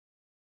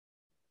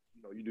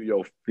 You do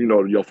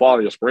your fall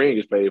and your spring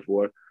is paid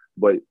for,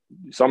 but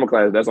summer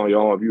class, that's on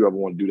your own. If you ever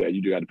want to do that,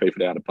 you do got to pay for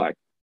that out of pocket.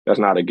 That's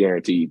not a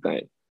guaranteed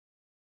thing.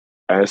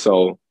 And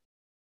so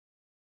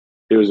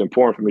it was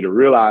important for me to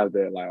realize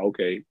that, like,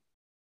 okay,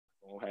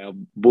 I don't have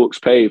books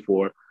paid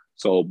for,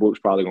 so books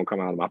probably gonna come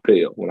out of my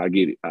pay when I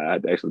get it. I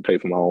have to actually pay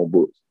for my own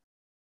books,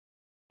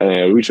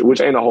 and which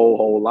ain't a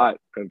whole lot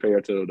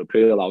compared to the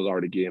pay I was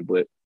already getting.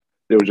 But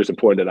it was just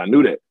important that I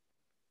knew that,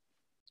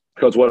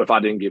 because what if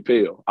I didn't get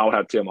paid? I would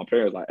have to tell my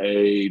parents, like,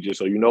 hey, just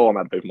so you know, I'm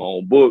gonna have to pay for my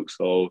own books,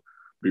 so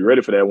be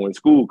ready for that when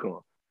school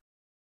comes.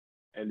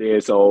 And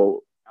then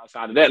so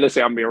outside of that, let's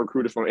say I'm being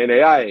recruited from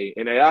NAIA.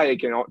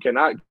 NAIA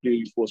cannot give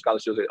you full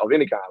scholarships of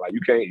any kind. Like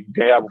you can't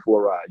have a full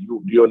ride.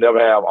 You'll never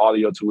have all of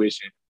your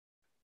tuition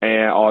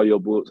and all your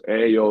books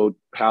and your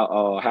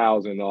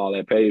housing and all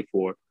that paid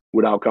for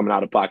without coming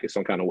out of pocket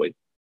some kind of way.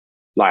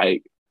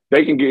 Like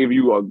they can give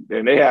you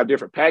and they have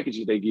different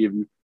packages they give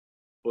you,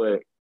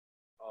 but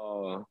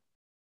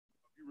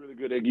if you're really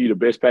good, they give you the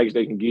best package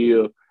they can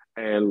give,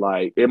 and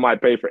like it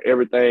might pay for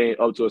everything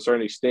up to a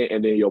certain extent,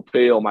 and then your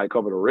Pell might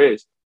cover the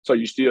rest. So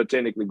you're still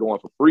technically going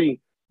for free,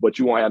 but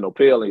you won't have no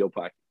Pell in your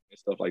pocket and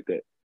stuff like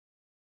that.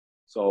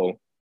 So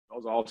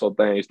those are also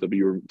things to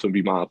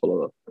be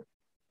mindful of.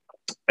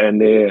 And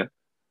then,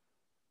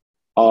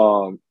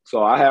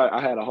 so I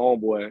had a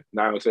homeboy.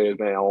 Not gonna say his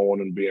name. I don't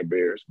want him to be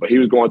embarrassed, but he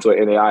was going to an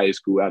NAIA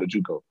school out of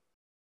JUCO,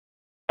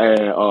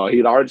 and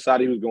he'd already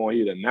decided he was going.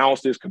 He'd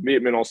announced his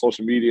commitment on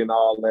social media and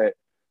all that.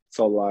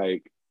 So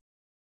like,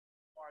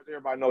 as far as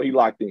everybody know, he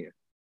locked in.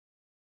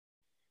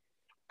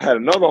 I had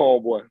another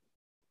homeboy,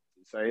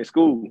 same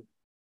school.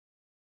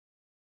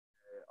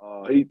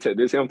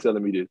 This him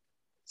telling me this.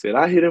 Said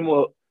I hit him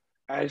up,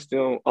 asked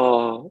him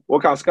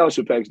what kind of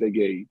scholarship package they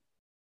gave.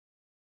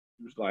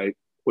 He was like,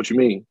 "What you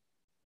mean?"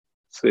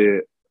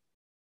 Said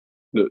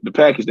the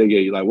package they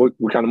gave you, like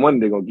what kind of money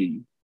they gonna give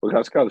you, what kind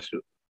of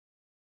scholarship.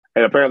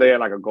 And apparently they had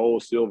like a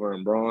gold, silver,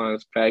 and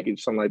bronze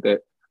package, something like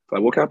that.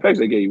 Like, what kind of package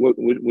they gave you?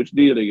 Which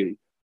deal they gave you?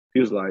 He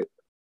was like,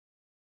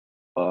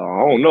 I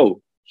don't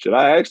know. Should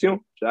I ask him?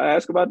 Should I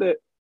ask about that?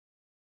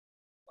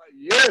 Like,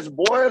 yes,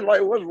 boy.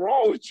 Like, what's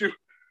wrong with you?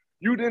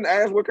 You didn't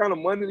ask what kind of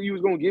money you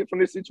was gonna get from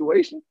this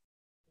situation.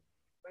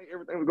 I think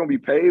everything was gonna be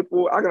paid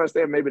for. I can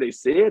understand maybe they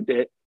said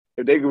that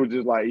if they were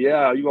just like,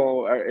 yeah,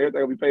 everything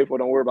will be paid for.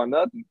 Don't worry about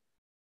nothing.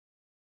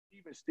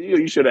 Even still,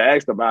 you should have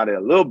asked about it a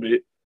little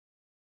bit.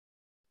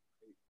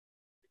 They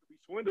could be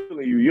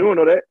swindling you. You don't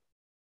know that.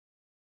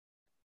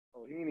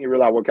 Oh, he didn't even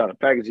realize what kind of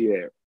package he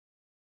had.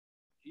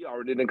 He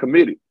already didn't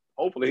commit it.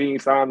 Hopefully, he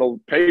ain't signed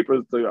no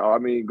papers to,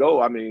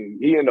 go.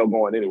 He ended up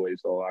going anyway,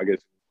 so I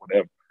guess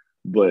whatever.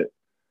 But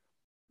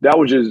that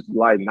was just,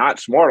 like, not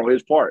smart on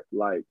his part.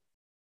 Like,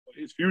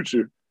 his future,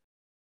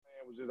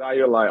 man, was just out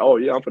here like, oh,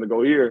 yeah, I'm going to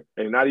go here,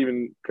 and not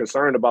even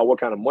concerned about what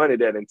kind of money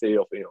that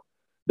entailed for him.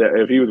 That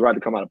if he was about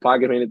to come out of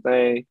pocket for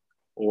anything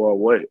or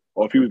what,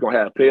 or if he was going to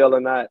have a Pell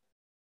or not.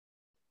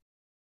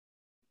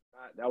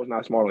 That was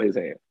not smart on his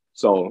hand.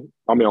 So,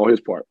 on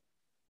his part.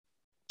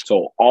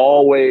 So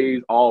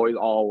always, always,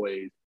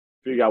 always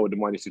figure out what the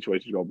money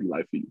situation is going to be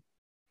like for you.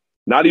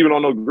 Not even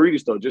on no greedy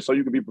stuff, just so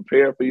you can be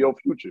prepared for your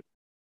future.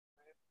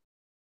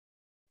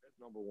 That's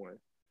number one.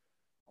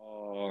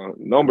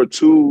 Number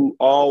two,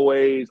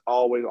 always,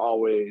 always,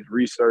 always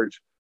research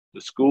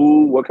the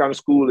school, what kind of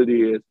school it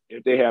is,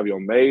 if they have your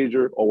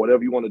major or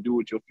whatever you want to do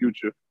with your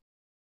future.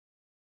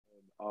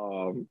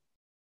 Make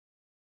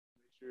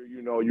sure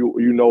you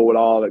know what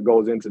all that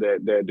goes into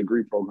that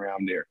degree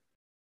program there.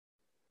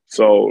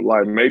 So,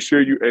 like, make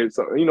sure a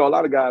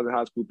lot of guys in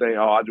high school think,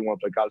 I just want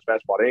to play college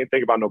basketball. They ain't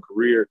think about no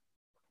career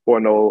or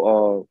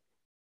no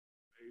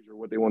major,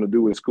 what they want to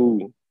do in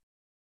school.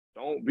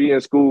 Don't be in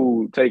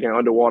school taking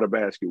underwater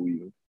basket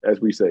weaving,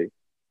 as we say.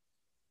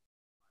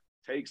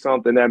 Take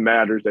something that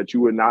matters that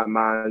you would not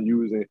mind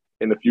using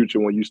in the future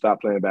when you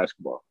stop playing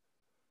basketball.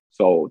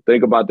 So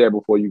think about that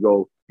before you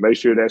go. Make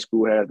sure that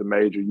school has the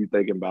major you're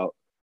thinking about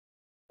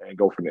and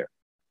go from there.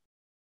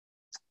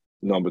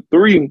 Number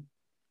three,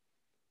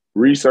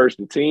 research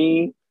the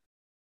team,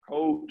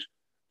 coach,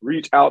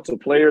 reach out to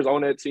players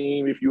on that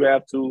team if you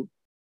have to,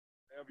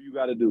 whatever you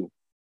got to do.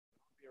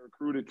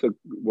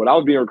 I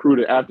was being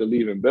recruited after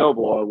leaving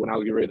Belleville, when I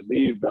was getting ready to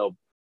leave Belleville.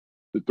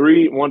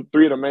 Three of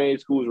the main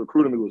schools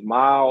recruiting me was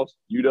Miles,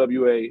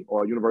 UWA,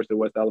 or University of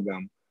West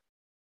Alabama,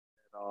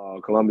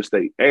 Columbus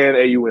State, and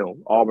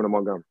AUM, Auburn and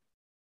Montgomery.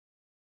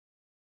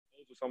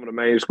 Those were some of the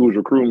main schools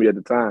recruiting me at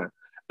the time.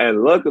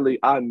 And luckily,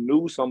 I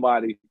knew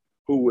somebody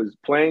who was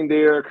playing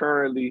there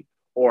currently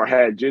or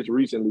had just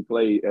recently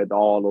played at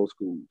all those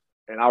schools.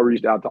 And I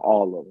reached out to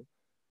all of them.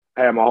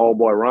 I had my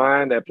homeboy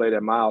Ryan that played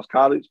at Miles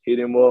College, hit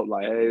him up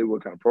like, hey,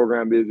 what kind of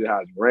program is it?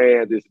 How's it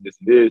ran? This and this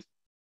and this.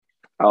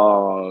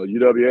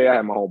 UWA, I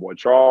had my homeboy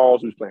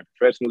Charles, who's playing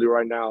professionally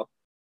right now.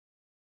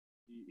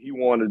 He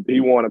won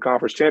a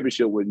conference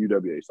championship with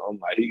UWA. So I'm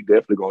like, he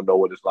definitely going to know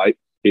what it's like.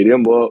 Hit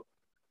him up.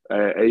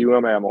 At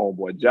AUM, I had my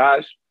homeboy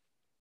Josh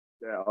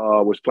that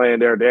was playing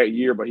there that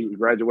year, but he was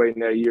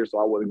graduating that year,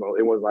 so it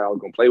wasn't like I was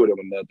going to play with him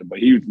or nothing. But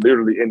he was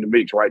literally in the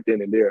mix right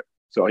then and there.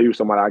 So he was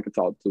somebody I could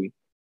talk to.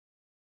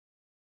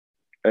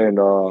 And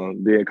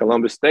then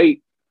Columbus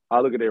State,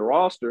 I look at their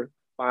roster,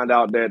 find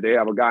out that they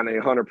have a guy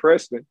named Hunter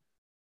Preston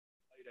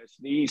at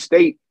Sneed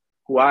State,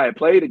 who I had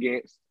played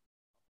against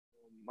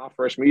my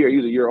freshman year. He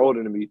was a year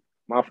older than me.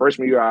 My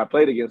freshman year, I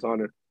played against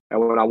Hunter. And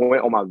when I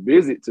went on my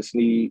visit to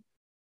Sneed,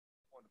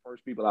 one of the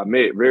first people I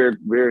met, very,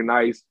 very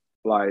nice,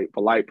 like,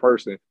 polite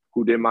person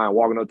who didn't mind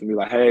walking up to me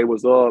like, hey,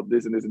 what's up?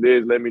 This and this and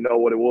this. Let me know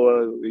what it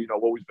was, what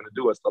we was going to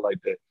do and stuff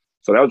like that.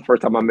 So that was the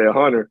first time I met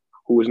Hunter,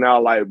 who is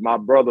now like my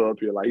brother up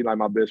here. Like, he's like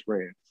my best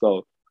friend.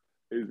 So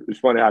it's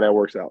funny how that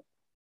works out.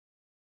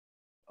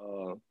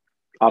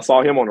 I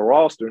saw him on the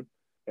roster,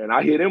 and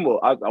I hit him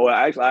up.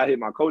 I hit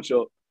my coach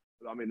up.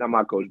 I mean, not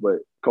my coach, but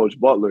Coach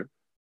Butler.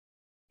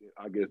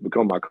 I guess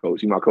become my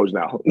coach. He's my coach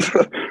now.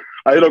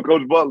 I hit up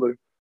Coach Butler,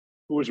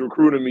 who was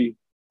recruiting me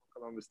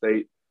from Columbus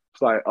State.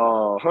 It's like,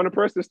 Hunter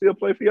Preston still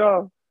play for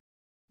y'all?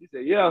 He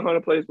said, yeah,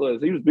 100 plays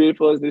plus. He was big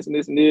plus this and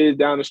this and this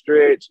down the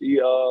stretch. He,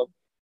 you know,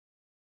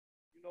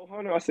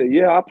 Hunter? I said,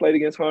 yeah, I played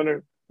against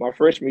Hunter my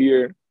freshman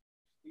year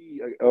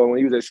when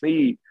he was at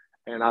Sneed,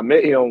 and I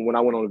met him when I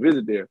went on a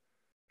visit there.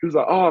 He was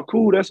like, oh,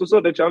 cool, that's what's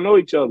up that y'all know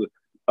each other.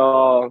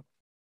 I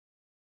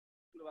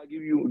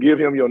give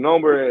him your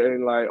number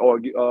and like, or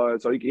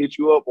so he can hit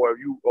you up, or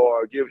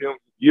give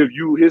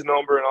you his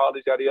number and all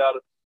this yada yada,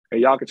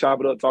 and y'all can chop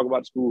it up, talk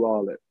about the school,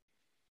 all that.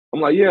 I'm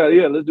like, yeah,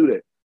 let's do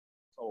that.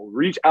 So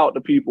reach out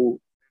to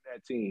people in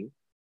that team.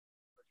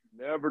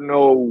 You never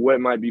know what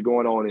might be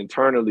going on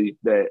internally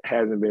that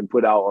hasn't been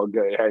put out or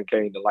hasn't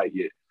came to light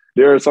yet.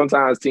 There are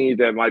sometimes teams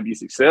that might be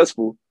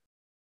successful,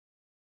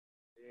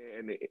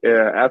 and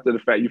after the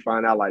fact, you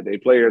find out like their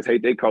players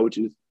hate their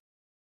coaches.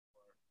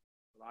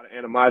 A lot of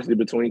animosity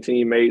between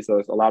teammates, so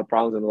it's a lot of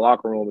problems in the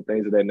locker room and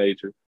things of that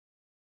nature.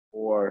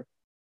 Or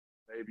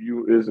maybe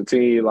it's a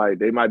team like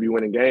they might be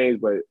winning games,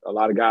 but a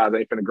lot of guys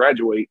ain't finna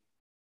graduate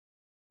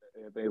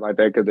and things like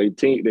that because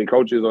their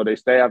coaches or their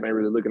staff ain't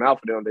really looking out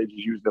for them. They just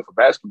use them for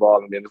basketball,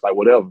 and then it's like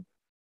whatever.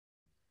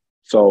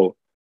 So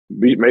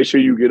make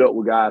sure you get up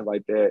with guys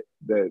like that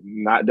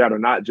that are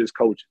not just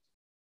coaches.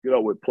 Get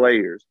up with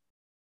players.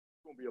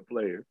 You're gonna be a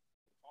player.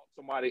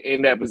 Somebody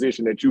in that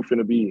position that you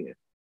finna be in.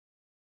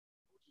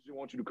 They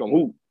want you to come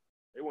hoop.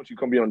 They want you to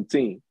come be on the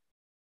team. And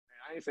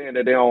I ain't saying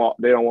that they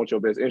don't want your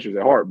best interest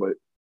at heart, but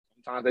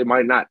sometimes they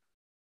might not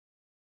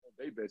want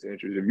their best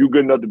interest. If you're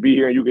good enough to be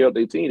here and you can help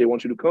their team, they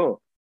want you to come.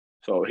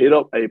 So hit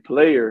up a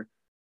player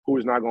who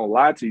is not going to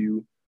lie to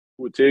you,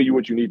 who will tell you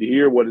what you need to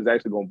hear, what it's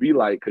actually going to be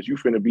like, because you're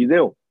finna be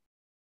them.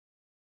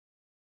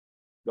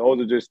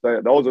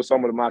 Those are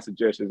some of my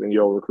suggestions in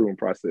your recruiting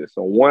process.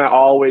 So one,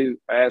 always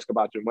ask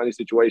about your money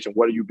situation.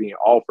 What are you being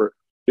offered?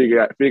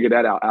 Figure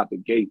that out the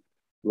gate.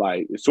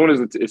 Like as soon as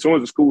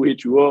the school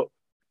hits you up,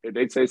 if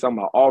they say something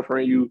about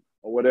offering you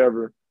or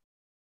whatever,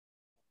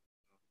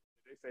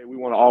 they say we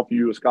want to offer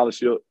you a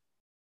scholarship,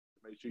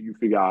 make sure you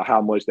figure out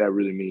how much that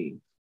really means.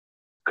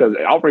 Because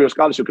offering you a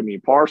scholarship can mean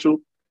partial.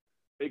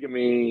 It can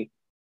mean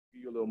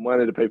give you a little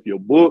money to pay for your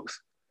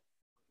books,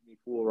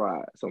 full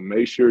ride. So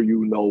make sure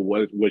you know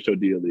what your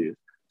deal is.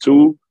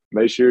 2,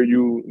 make sure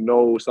you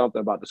know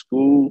something about the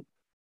school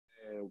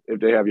and if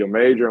they have your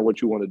major and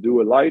what you want to do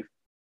in life.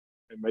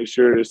 And make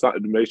sure it's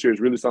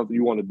really something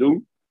you want to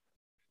do.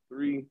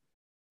 3,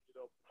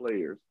 get up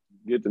players.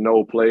 Get to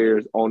know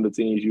players on the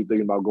teams you're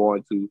thinking about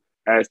going to.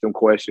 Ask them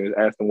questions.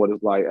 Ask them what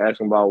it's like. Ask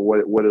them about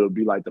what it'll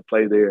be like to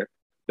play there.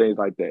 Things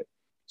like that.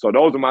 So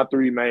those are my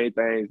 3 main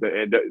things.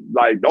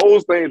 Like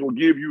those things will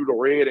give you the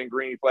red and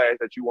green flags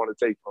that you want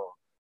to take from.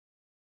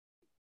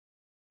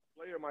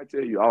 Player might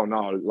tell you, "Oh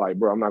no, like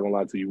bro, I'm not gonna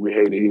lie to you. We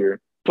hate it here."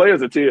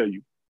 Players will tell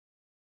you.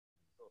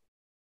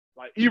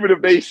 Like, even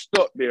if they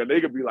stuck there,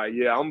 they could be like,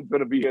 yeah, I'm going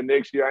to be here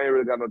next year. I ain't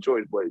really got no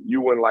choice, but you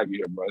wouldn't like it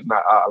here, bro. It's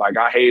not like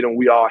I hate him.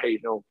 We all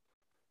hate him.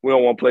 We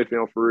don't want to play for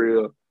him for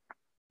real.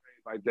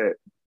 Things like that. I have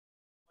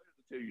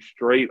to tell you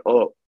straight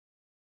up.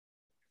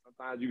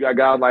 Sometimes you got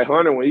guys like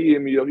Hunter, when he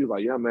hit me up, he's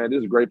like, yeah, man, this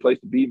is a great place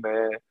to be,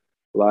 man.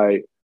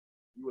 Like,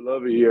 you would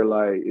love it here.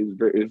 Like,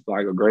 it's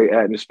like a great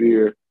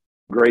atmosphere,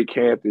 great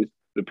campus.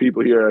 The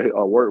people here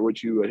work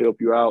with you or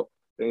help you out,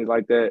 things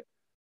like that.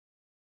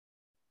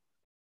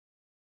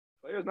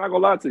 Players not gonna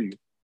lie to you.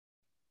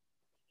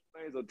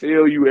 Things will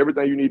tell you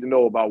everything you need to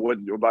know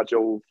about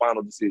your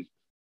final decision.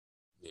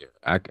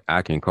 Yeah,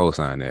 I can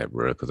co-sign that,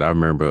 bro. Because I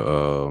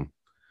remember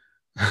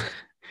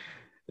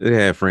they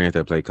had friends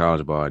that played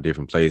college ball at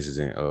different places,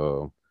 and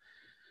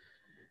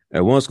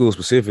at one school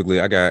specifically,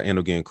 I ended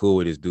up getting cool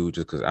with this dude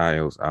just because I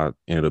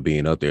ended up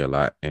being up there a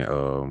lot, and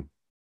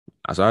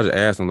so I just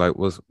asked him like,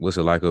 what's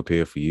it like up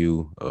here for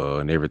you,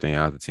 and everything.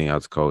 I was the team, I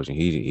was the coach, and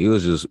he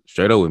was just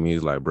straight up with me.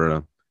 He's like,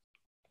 bro,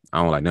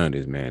 I don't like none of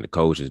this, man. The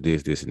coach is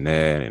this, and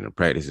that, and the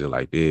practice is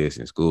like this,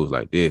 and school's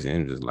like this.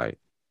 And I'm just like,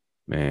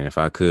 man, if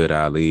I could,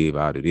 I'd leave,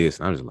 I'll do this.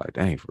 And I'm just like,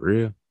 dang, for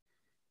real?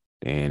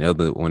 And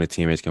when the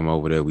teammates come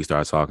over there, we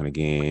start talking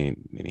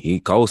again. And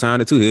he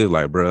co-signed it too. He was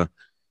like, bro,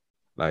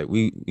 like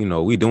we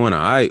doing all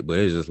right, but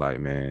it's just like,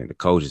 man, the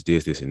coach is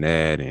this, and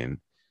that, and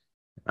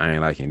I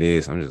ain't liking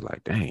this. I'm just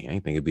like, dang, I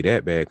ain't think it'd be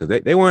that bad.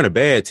 Because they weren't a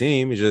bad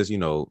team. It's just,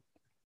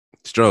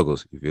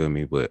 struggles, you feel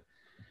me? But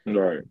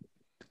right.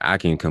 I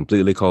can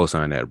completely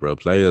co-sign that, bro.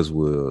 Players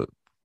will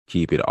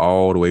keep it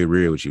all the way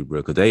real with you,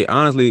 bro. Because they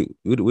honestly,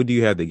 what do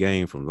you have to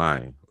gain from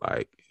lying?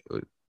 Like,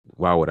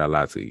 why would I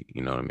lie to you?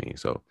 You know what I mean?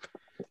 So,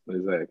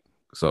 exactly.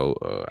 So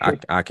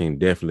I can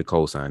definitely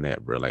co-sign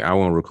that, bro. Like, I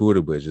want to recruit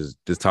it, but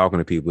just talking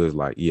to people is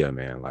like, yeah,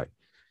 man. Like,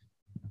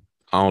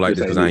 I don't like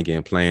this because I ain't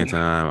getting playing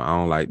time. I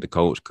don't like the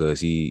coach because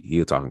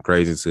he'll talking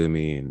crazy to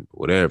me and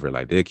whatever.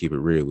 Like, they'll keep it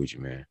real with you,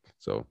 man.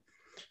 So,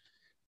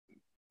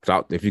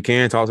 if you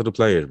can talk to the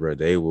players, bro,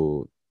 they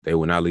will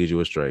not lead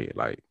you astray.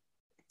 Like,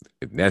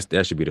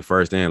 that should be the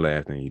first and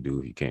last thing you do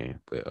if you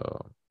can. But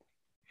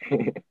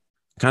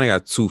kind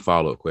of got 2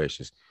 follow-up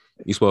questions.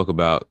 You spoke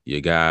about your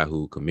guy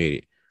who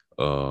committed.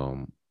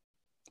 Can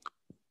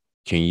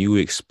you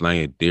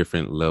explain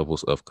different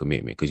levels of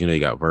commitment? Because you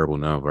got verbal,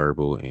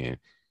 nonverbal, and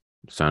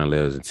signing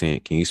letters of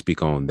intent. Can you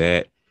speak on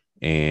that?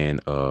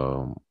 and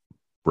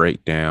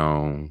break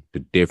down the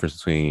difference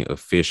between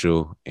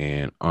official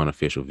and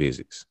unofficial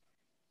visits?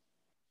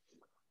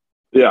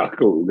 Yeah,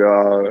 cool.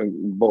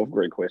 Both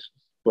great questions.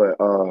 But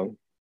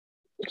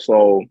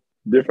so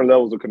different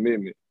levels of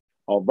commitment.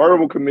 A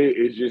verbal commit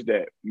is just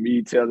that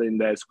me telling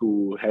that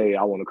school, hey,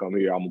 I want to come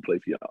here, I'm gonna play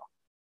for y'all.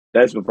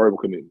 That's a verbal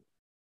commitment.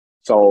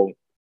 So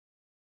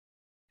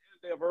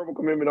a verbal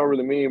commitment don't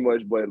really mean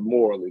much, but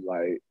morally,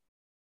 like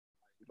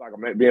it's like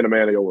being a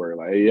man of your word.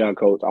 Like, hey, yeah,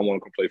 coach, I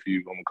want to come play for you.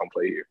 I'm gonna come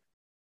play here.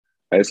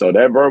 And so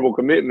that verbal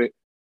commitment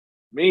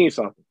means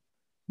something.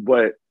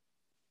 But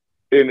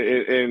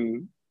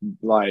in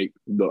like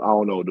I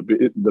don't know,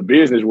 the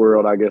business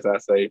world, I guess I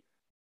say,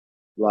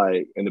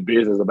 like in the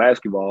business of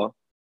basketball,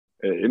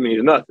 it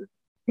means nothing.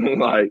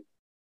 Like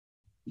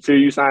until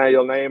you sign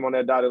your name on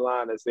that dotted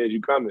line that says you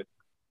coming, it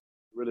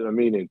really don't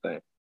mean anything.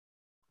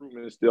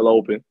 Recruitment is still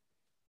open.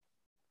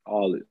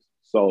 All this.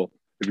 So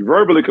if you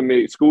verbally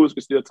commit, schools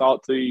can still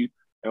talk to you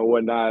and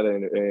whatnot,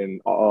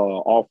 and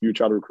offer you,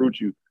 try to recruit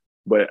you.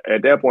 But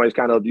at that point, it's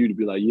kind of up to you to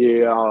be like,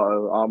 yeah,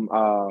 I'm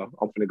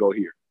gonna go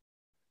here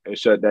and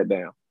shut that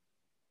down.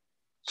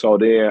 So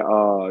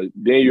then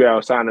you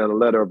have signing a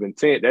letter of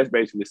intent. That's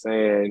basically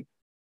saying,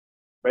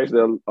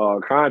 a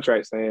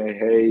contract saying,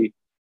 hey,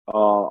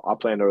 I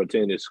plan to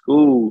attend this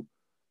school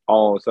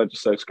on such and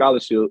such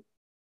scholarship.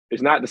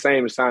 It's not the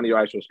same as signing your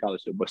actual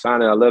scholarship, but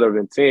signing a letter of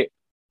intent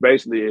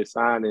basically is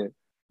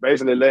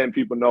basically letting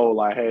people know,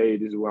 like, hey,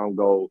 this is where I'm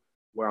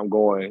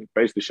going,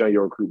 basically shutting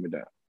your recruitment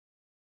down.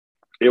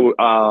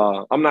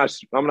 I'm not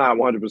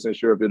 100%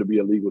 sure if it'll be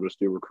illegal to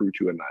still recruit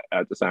you or not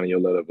after signing your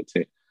letter of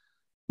intent,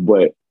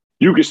 but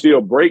you can still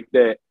break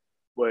that.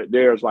 But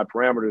there's like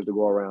parameters to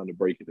go around to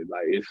break it.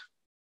 Like it's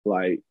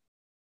like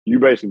you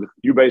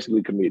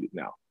basically committed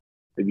now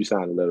if you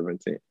sign a letter of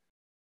intent,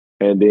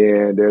 and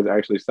then there's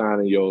actually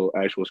signing your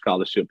actual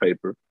scholarship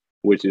paper,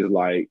 which is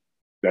like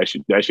that's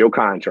your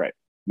contract.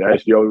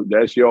 That's your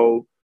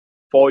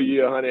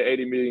 4-year,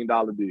 $180 million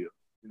deal. You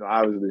know,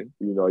 obviously,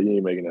 you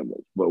ain't making that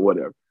much, but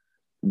whatever.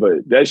 But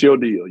that's your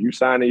deal. You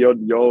signing your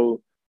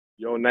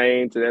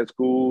name to that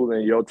school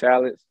and your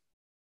talents,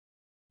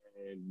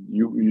 and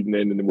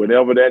and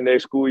whenever that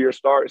next school year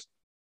starts,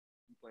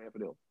 you playing for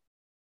them.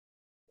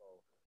 So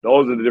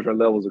those are the different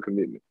levels of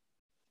commitment.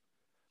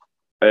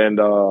 And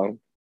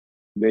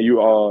then you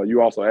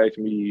also asked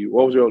me,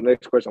 what was your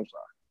next question? I'm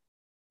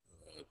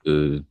sorry.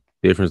 The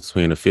difference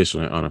between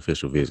official and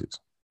unofficial visits.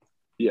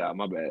 Yeah,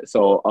 my bad.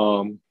 So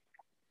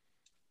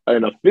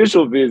an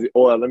official visit,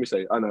 or let me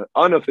say an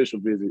unofficial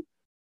visit,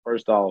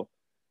 first off,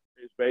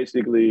 is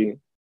basically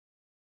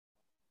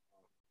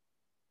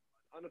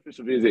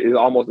unofficial visit is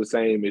almost the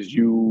same as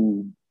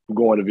you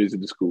going to visit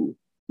the school.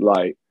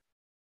 Like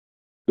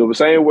the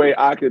same way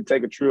I could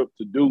take a trip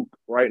to Duke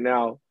right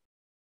now,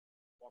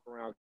 walk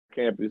around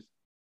campus,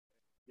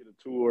 get a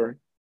tour,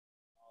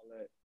 all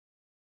that.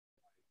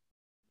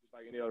 Just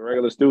like any other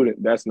regular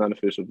student, that's an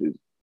unofficial visit.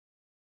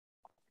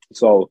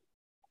 So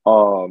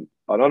an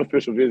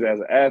unofficial visit as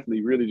an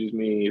athlete really just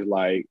means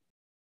like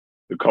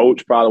the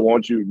coach probably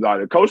wants you, like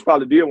the coach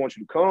probably did want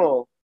you to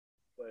come,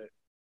 but it's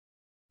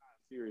not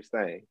a serious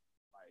thing.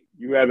 Like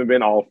you haven't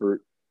been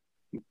offered,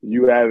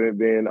 you haven't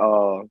been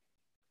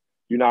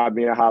you're not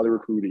being highly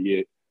recruited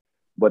yet,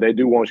 but they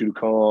do want you to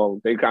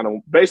come. They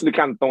basically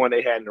throwing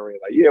their hat in the ring,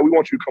 like, yeah, we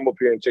want you to come up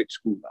here and check the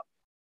school out.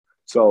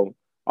 So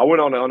I went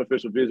on an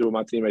unofficial visit with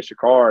my teammate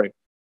Shakari,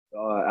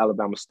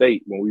 Alabama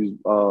State, when we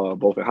was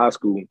both in high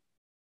school.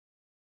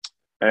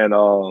 And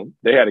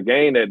they had a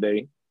game that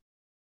day.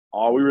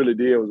 All we really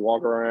did was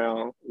walk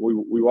around. We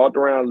walked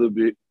around a little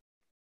bit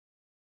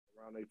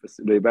around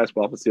their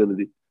basketball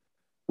facility.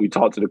 We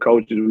talked to the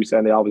coaches. We sat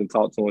in the office and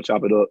talked to them,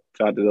 chopped it up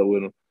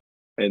with them.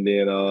 And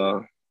then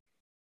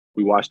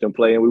we watched them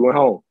play and we went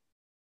home.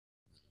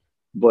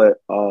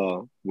 But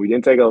we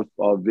didn't take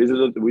a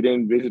visit. We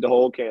didn't visit the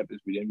whole campus.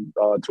 We didn't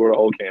tour the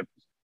whole campus.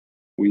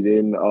 We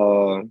didn't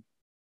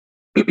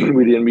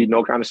we didn't meet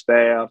no kind of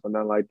staff or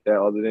nothing like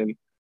that other than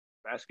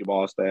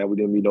basketball staff. We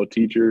didn't meet no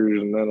teachers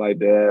and nothing like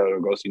that, or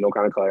go see no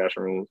kind of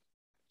classrooms.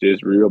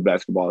 Just real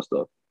basketball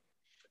stuff.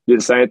 Did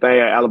the same thing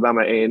at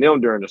Alabama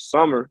A&M during the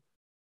summer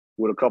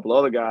with a couple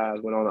other guys.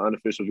 Went on an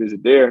unofficial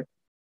visit there,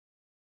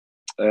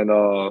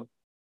 and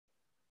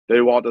they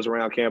walked us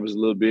around campus a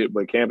little bit,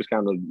 but campus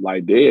kind of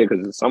like dead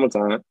because it's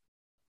summertime.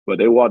 But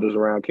they walked us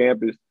around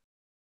campus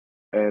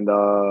and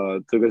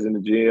took us in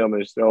the gym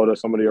and showed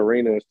us some of the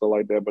arena and stuff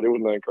like that. But it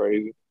was nothing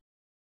crazy,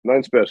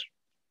 nothing special.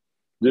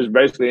 Just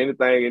basically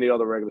anything any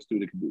other regular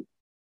student can do.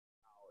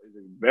 Is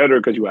it better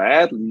because you're an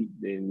athlete?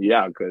 Then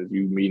yeah, because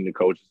you meeting the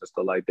coaches and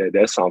stuff like that.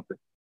 That's something.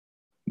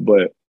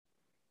 But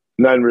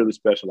nothing really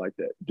special like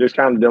that. Just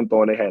kind of them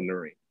throwing their hat in the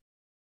ring.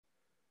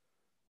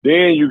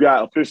 Then you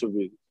got official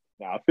visits.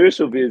 Now,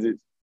 official visits,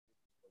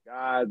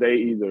 guys, they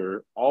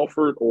either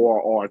offered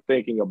or are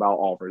thinking about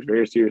offers,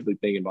 very seriously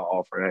thinking about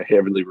offering and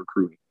heavily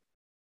recruiting.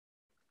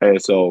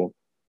 And so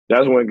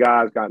that's when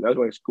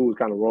schools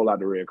kind of roll out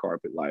the red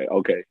carpet. Like,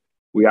 okay,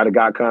 we got a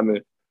guy coming.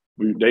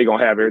 They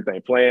gonna have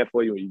everything planned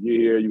for you when you get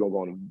here. You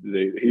gonna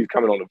he's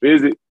coming on a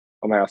visit.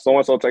 I'm gonna have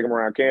so-and-so take him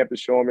around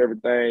campus, show him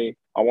everything.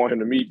 I want him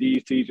to meet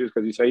these teachers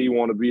because he say he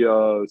want to be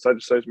a such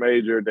and such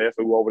major. That's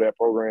who over that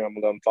program. I'm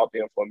gonna let him talk to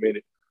him for a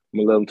minute. I'm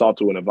gonna let him talk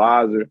to an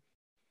advisor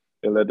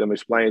and let them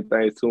explain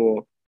things to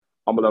him.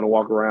 I'm gonna let him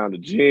walk around the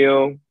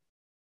gym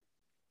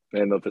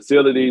and the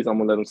facilities. I'm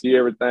gonna let him see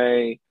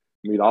everything,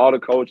 meet all the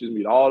coaches,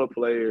 meet all the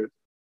players,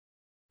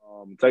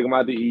 take them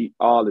out to eat.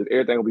 All this,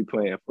 everything will be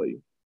planned for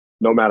you,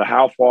 no matter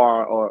how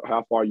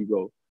far you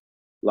go.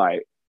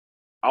 Like,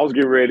 I was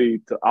getting ready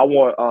to. I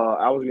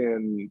was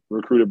getting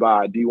recruited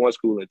by a D1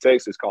 school in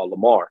Texas called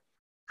Lamar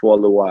for a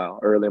little while,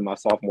 early in my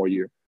sophomore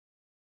year,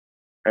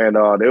 and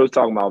they was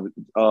talking about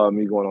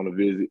me going on a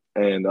visit,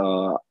 and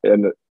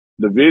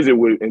the visit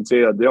would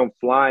entail them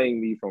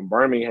flying me from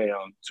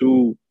Birmingham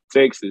to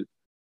Texas,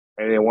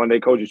 and then one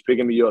day coaches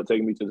picking me up,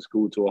 taking me to the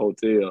school to a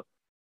hotel,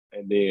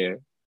 and then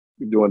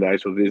doing the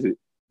actual visit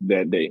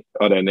that day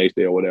or that next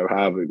day or whatever,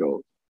 however it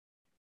goes.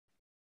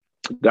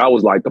 That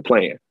was like the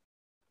plan.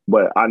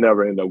 But I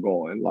never ended up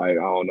going. Like,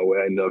 I don't know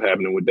what ended up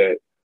happening with that.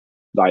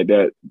 Like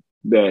that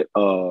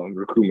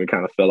recruitment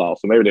kind of fell off.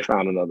 So maybe they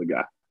found another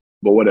guy.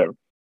 But whatever.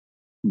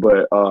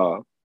 But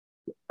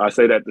I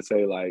say that to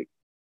say, like,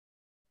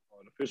 on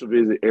an official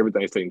visit,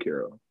 everything's taken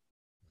care of.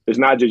 It's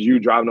not just you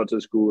driving up to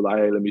the school, like,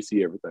 hey, let me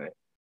see everything.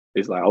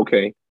 It's like,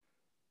 okay,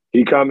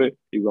 he coming,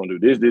 he's gonna do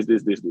this.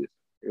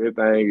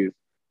 Everything is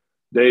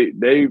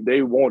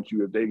they want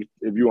you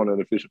if you want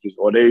an official visit,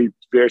 or they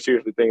very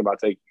seriously think about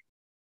taking you.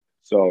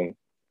 So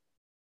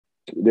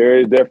there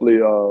is definitely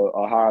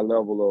a higher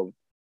level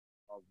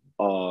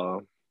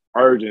of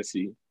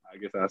urgency, I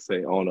guess I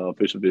say, on an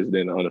official visit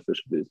than an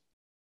unofficial visit.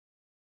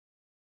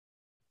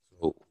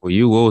 So for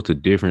you, what was the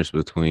difference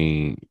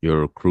between your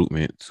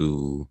recruitment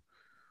to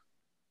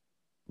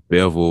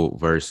Bevel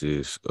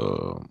versus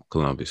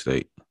Columbus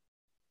State?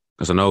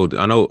 Because I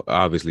know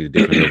obviously the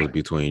different levels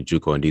between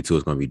JUCO and D2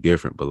 is going to be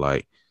different, but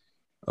like,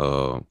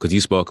 because you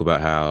spoke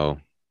about how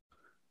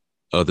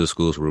other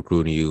schools were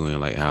recruiting you and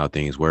like how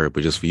things were,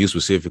 but just for you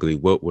specifically,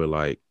 what were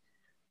like,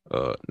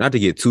 not to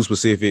get too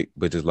specific,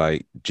 but just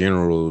like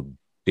general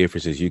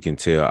differences you can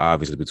tell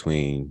obviously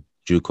between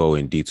JUCO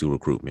and D2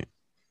 recruitment?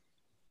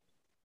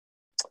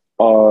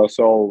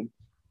 So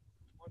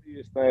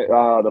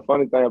the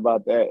funny thing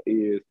about that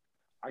is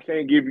I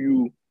can't give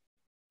you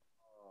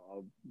a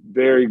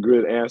very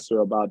good answer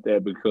about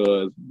that,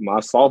 because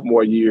my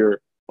sophomore year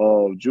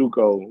of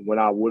JUCO, when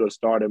I would have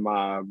started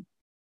my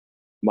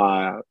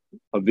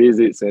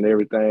visits and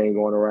everything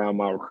going around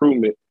my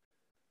recruitment,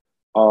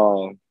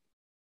 COVID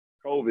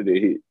had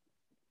hit.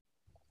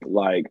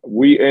 Like,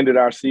 we ended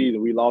our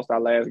season. We lost our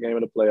last game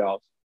of the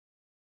playoffs.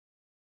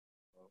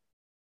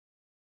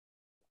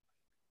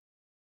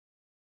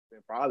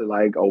 And probably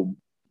like a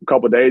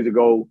couple of days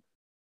ago,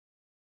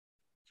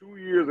 2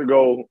 years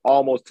ago,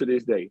 almost to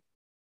this day.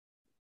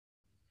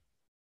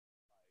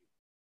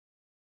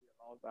 We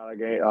lost our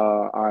game,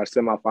 our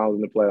semifinals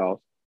in the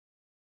playoffs.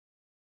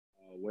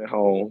 Went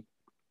home,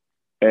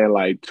 and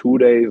like 2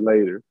 days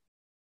later,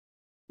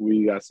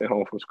 we got sent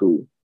home from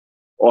school,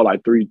 or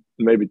like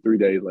maybe 3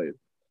 days later.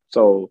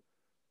 So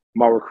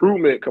my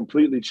recruitment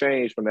completely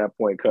changed from that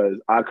point, because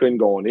I couldn't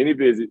go on any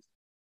visits.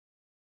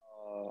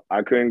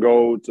 I couldn't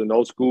go to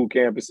no school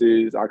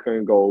campuses. I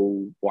couldn't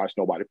go watch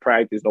nobody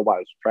practice.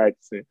 Nobody was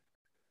practicing.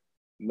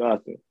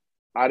 Nothing.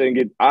 I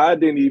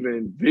didn't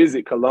even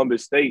visit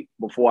Columbus State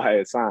before I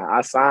had signed.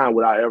 I signed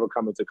without ever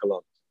coming to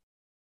Columbus.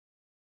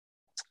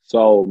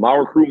 So my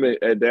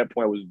recruitment at that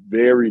point was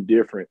very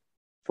different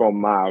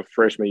from my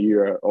freshman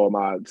year or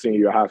my senior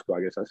year of high school,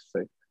 I guess I should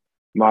say.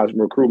 My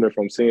recruitment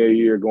from senior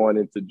year going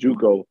into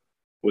JUCO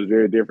was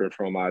very different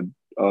from my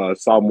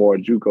sophomore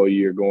JUCO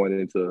year going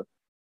into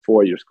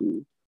four-year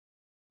school,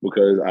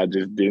 because I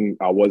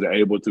wasn't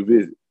able to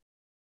visit.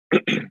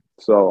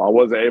 So I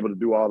wasn't able to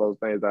do all those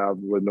things that I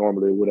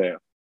would have.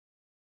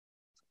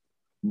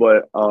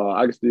 But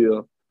I can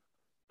still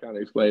kind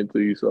of explain to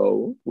you.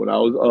 So when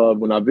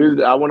I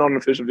visited, I went on an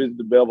official visit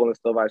to Bevel and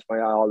stuff. I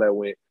explained how all that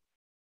went.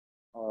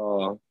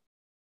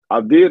 I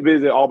did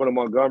visit Auburn and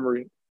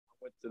Montgomery.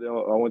 I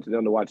went to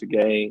them to watch a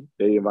game.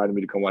 They invited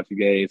me to come watch a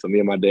game. So me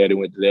and my daddy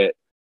went to that,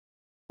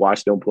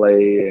 watched them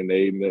play, and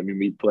they let me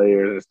meet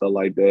players and stuff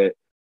like that.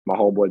 My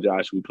homeboy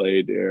Josh, we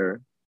played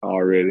there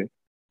already.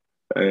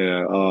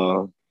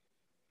 And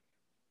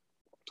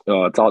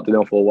talked to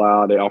them for a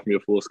while. They offered me a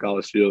full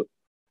scholarship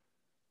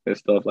and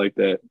stuff like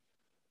that.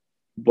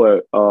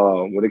 But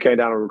when it came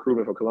down to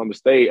recruitment for Columbus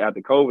State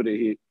after COVID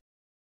hit,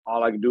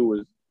 all I could do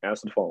was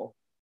answer the phone.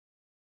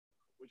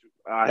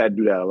 I had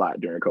to do that a lot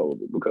during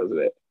COVID because of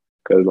that.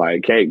 Because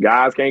like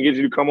guys can't get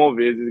you to come on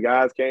visits.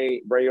 Guys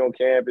can't bring you on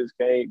campus,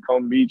 can't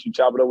come meet you,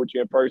 chop it up with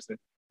you in person.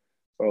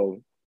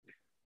 So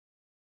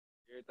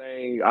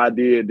everything I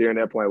did during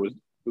that point was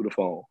through the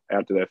phone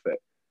after that fact.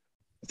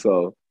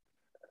 So,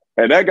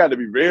 and that got to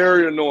be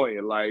very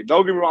annoying. Like,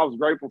 don't get me wrong, I was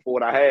grateful for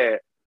what I had.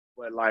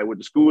 But like with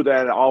the school that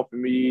had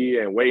offered me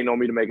and waiting on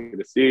me to make a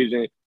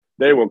decision,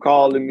 they were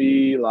calling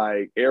me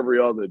like every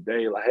other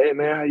day, like, hey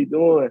man, how you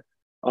doing?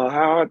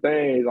 How are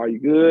things? Are you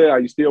good? Are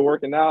you still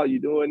working out? Are you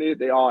doing it?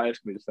 They all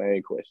ask me the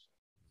same question.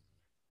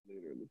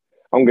 Literally.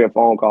 I'm getting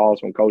phone calls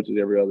from coaches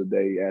every other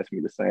day asking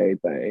me the same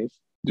things,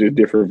 just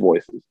different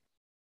voices.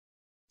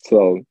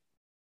 So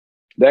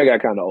that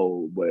got kind of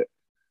old, but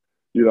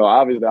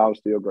obviously I was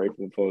still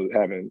grateful for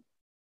having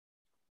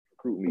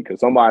recruit me because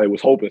somebody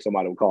was hoping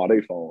somebody would call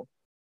their phone.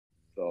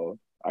 So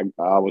I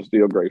was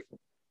still grateful.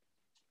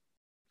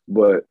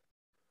 But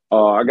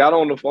I got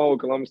on the phone with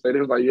Columbus State. They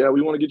was like, yeah,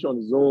 we want to get you on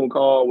the Zoom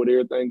call with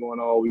everything going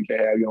on. We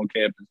can't have you on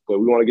campus, but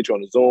we want to get you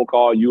on the Zoom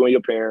call, you and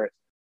your parents.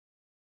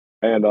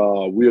 And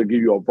we'll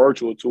give you a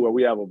virtual tour.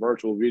 We have a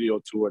virtual video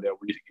tour that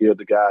we give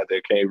the guys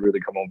that can't really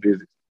come on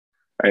visit.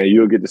 And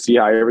you'll get to see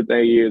how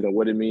everything is and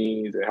what it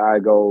means and how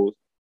it goes.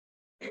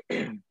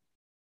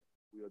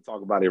 We'll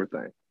talk about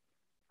everything.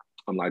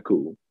 I'm like,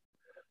 cool.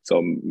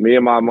 So me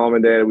and my mom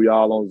and dad, we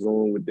all on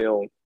Zoom with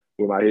them,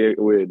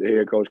 with the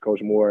head coach,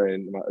 Coach Moore,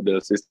 and the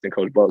assistant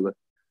coach Butler.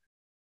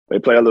 They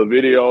play a little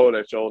video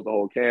that shows the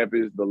whole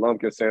campus, the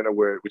Lumpkin Center,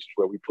 which is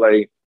where we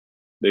play.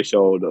 They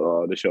show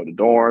the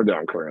dorm that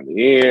I'm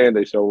currently in.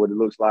 They show what it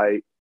looks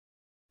like.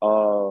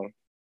 Everything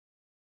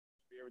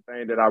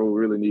that I would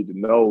really need to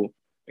know,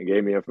 and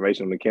gave me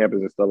information on the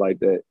campus and stuff like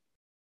that.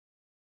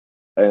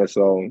 And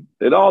so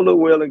it all looked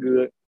well and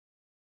good.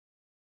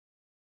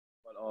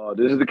 But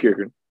this is the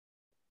kicker.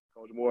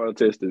 Coach Moore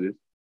attested it.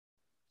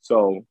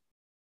 So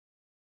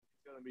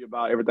it's going to be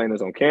about everything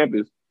that's on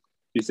campus.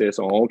 He said,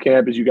 so on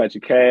campus, you got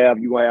your cab.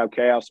 You going to have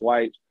cab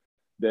swipes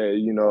that,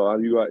 you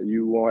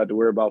won't have to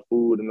worry about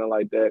food and nothing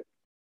like that.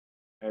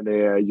 And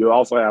then you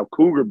also have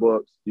Cougar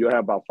Bucks. You'll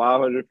have about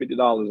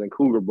 $550 in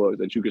Cougar Bucks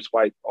that you can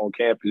swipe on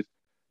campus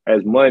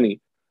as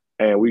money.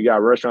 And we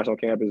got restaurants on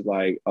campus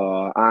like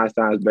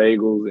Einstein's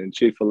Bagels and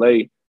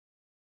Chick-fil-A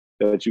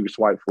that you can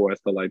swipe for and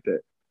stuff like that.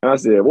 And I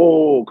said,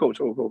 whoa, Coach,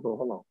 hold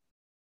on.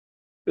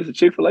 There's a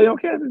Chick-fil-A on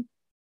campus?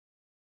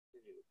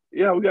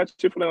 Yeah, we got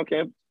Chick-fil-A on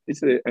campus. He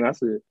said, and I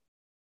said,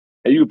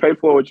 and you can pay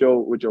for it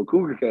with your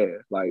Cougar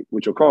cash, like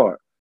with your card.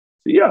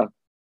 So yeah.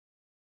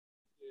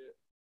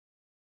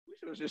 We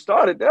should have just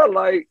started there.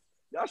 Like,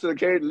 y'all should have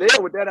came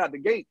led with that out the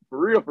gate. For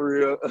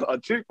real. A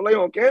Chick-fil-A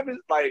on campus,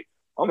 like,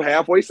 I'm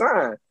halfway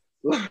signed.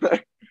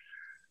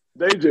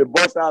 They just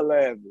bust out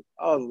laughing.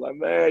 I was like,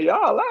 man,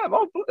 y'all laugh.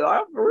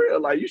 I'm for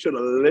real. Like, you should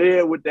have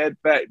led with that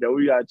fact that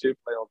we got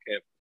Chick-fil-A on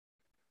campus.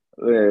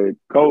 Man,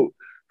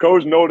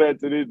 Coach know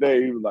that to this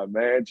day. He was like,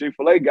 man,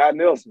 Chick-fil-A got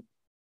Nelson.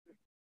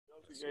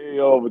 Nelson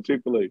came over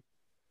Chick-fil-A.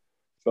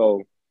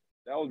 So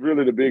that was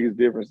really the biggest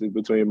differences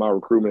between my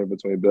recruitment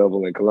between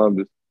Belleville and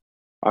Columbus.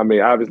 I mean,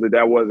 obviously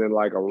that wasn't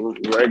like a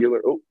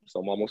regular. Oh,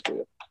 so I'm almost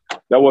there.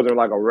 That wasn't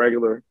like a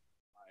regular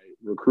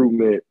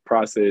recruitment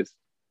process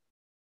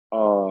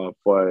for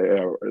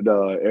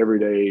the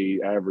everyday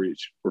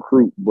average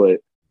recruit, but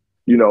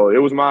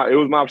it was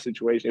my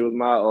situation. It was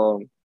my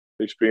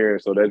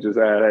experience, so that's just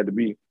how it had to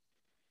be.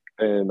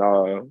 And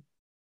I'm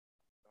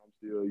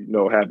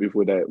still happy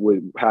with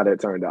how that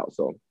turned out.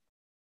 So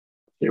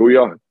here we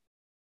are.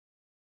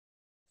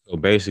 So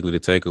basically, the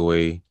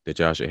takeaway that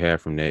y'all should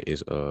have from that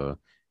is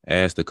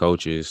ask the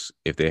coaches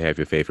if they have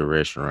your favorite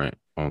restaurant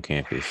on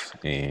campus,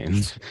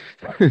 and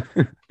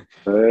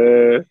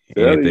and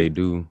if they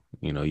do,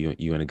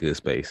 you in a good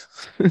space.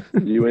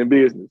 You in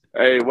business.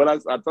 Hey, what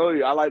I told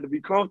you, I like to be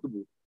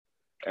comfortable.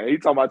 And he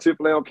talking about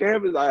Chick-fil-A on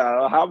campus.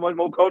 How much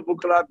more comfortable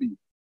could I be?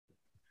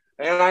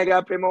 And I ain't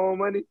got to pay my own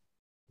money.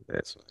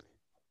 That's funny.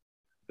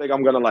 I think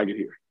I'm gonna like it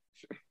here.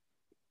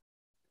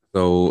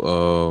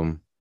 So,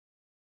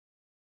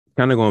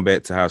 kind of going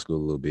back to high school a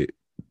little bit,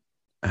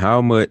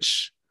 how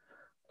much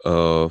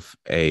of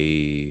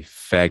a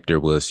factor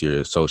was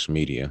your social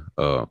media?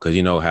 Because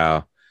you know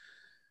how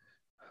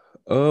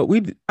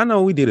I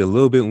know we did a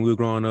little bit when we were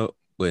growing up,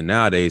 but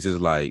nowadays it's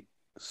like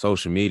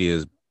social media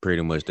is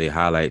pretty much they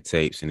highlight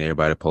tapes and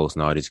everybody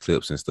posting all these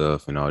clips and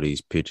stuff and all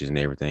these pictures and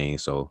everything.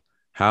 So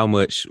how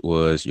much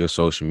was your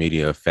social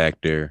media a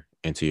factor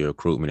into your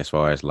recruitment as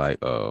far as like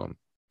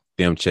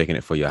them checking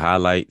it for your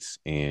highlights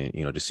and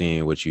just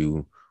seeing what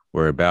you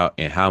were about,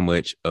 and how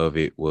much of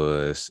it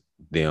was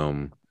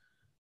them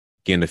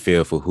getting a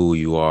feel for who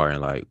you are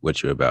and like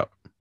what you're about?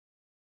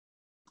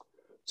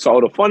 So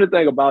the funny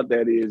thing about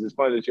that is, it's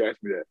funny that you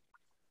asked me that.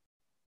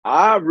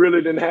 I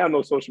really didn't have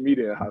no social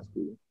media in high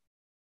school.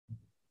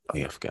 Oh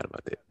yeah, I forgot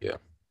about that. Yeah.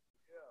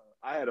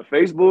 I had a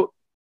Facebook,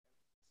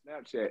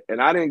 Snapchat,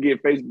 and I didn't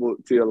get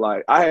Facebook till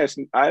I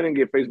didn't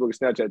get Facebook and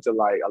Snapchat till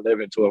like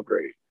 11th, 12th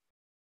grade.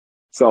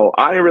 So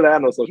I didn't really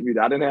have no social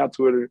media. I didn't have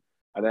Twitter.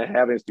 I didn't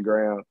have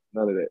Instagram,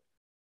 none of that.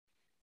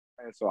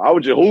 And so I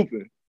was just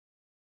hooping.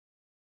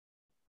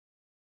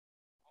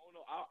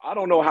 I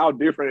don't know how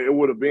different it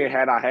would have been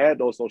had I had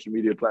those social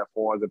media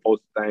platforms and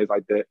posted things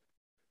like that.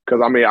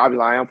 Because I mean,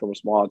 obviously, I am from a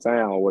small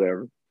town or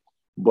whatever.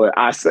 But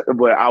I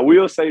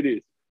will say this.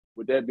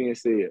 With that being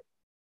said, you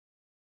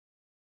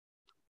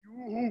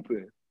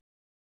hooping,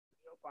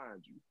 they'll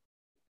find you.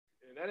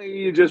 And that ain't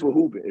even just with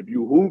hooping. If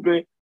you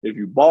hooping, if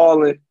you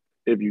balling,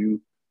 if you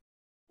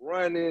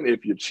running,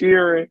 if you're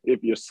cheering,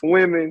 if you're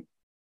swimming,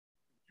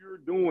 you're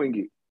doing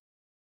it.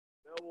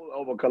 Level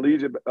of a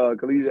collegiate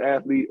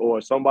athlete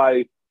or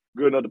somebody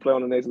good enough to play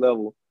on the next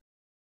level,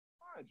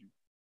 find you.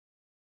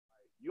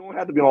 You don't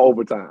have to be on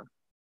overtime.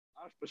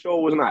 I for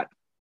sure was not.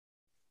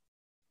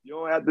 You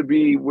don't have to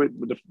be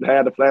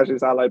have the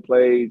flashiest highlight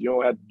plays. You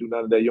don't have to do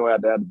none of that. You don't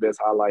have to have the best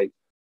highlights.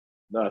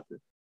 Nothing.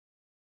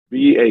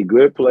 Be a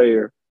good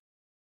player.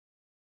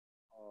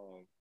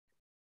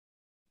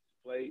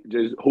 Play,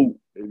 just hoop.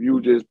 If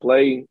you just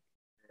play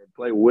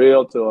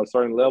well to a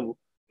certain level,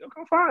 they'll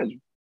come find you.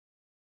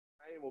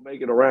 They will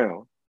make it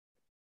around.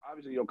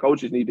 Obviously, your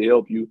coaches need to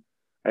help you.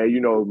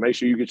 And, make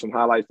sure you get some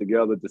highlights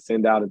together to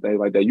send out and things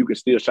like that. You can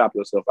still shop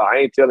yourself out. I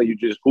ain't telling you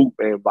just hoop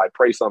and,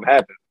 pray something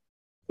happens.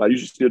 You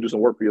should still do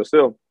some work for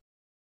yourself.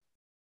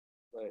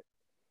 But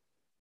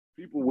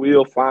people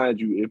will find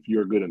you if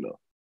you're good enough.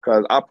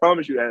 Because I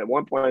promise you, at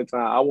one point in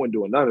time, I wasn't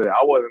doing none of that.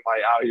 I wasn't,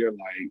 out here,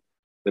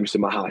 let me see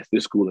my highlights,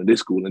 this school and this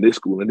school and this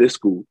school and this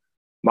school.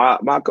 My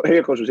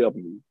head coach was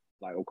helping me,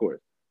 of course.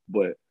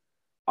 But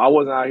I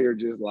wasn't out here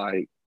just,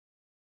 my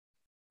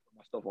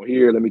stuff on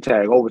here, let me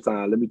tag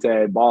overtime, let me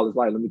tag ball is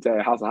light, let me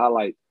tag house of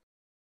highlights.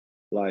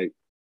 I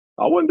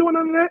wasn't doing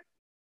none of that.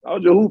 I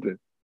was just hooping.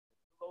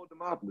 Low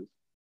Demopolis.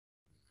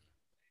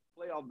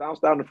 Playoff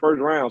bounced out in the first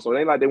round, so it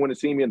ain't like they went to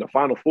see me in the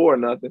Final Four or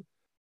nothing.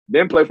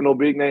 Didn't play for no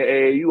big name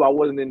AAU. I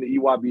wasn't in the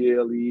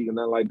EYBL league and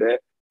nothing like that.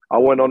 I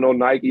wasn't on no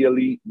Nike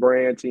Elite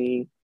brand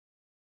team.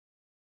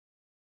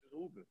 Just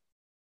hooping.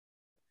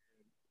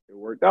 It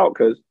worked out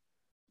because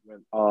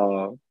when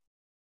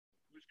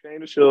push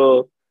came to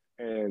shove,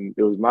 and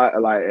it was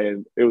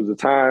and it was a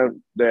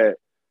time that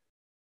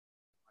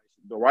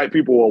the right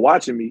people were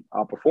watching me.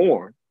 I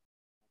performed,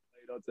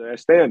 played up to that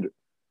standard.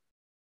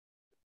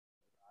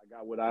 I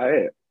got what I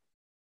had.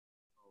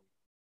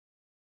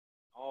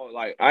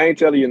 I ain't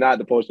telling you not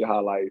to post your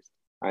highlights.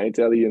 I ain't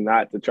telling you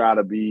not to try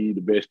to be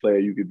the best player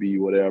you could be,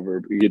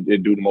 whatever.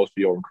 It do the most for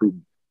your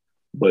recruitment,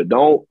 but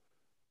don't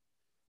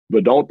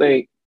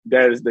think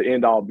that is the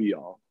end all be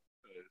all.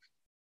 I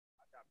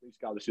got free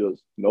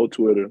scholarships, no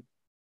Twitter,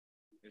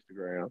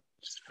 Instagram,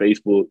 just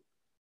Facebook,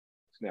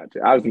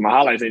 Snapchat. Obviously, my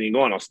highlights ain't even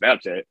going on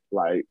Snapchat.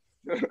 I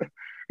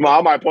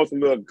might post a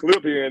little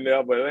clip here and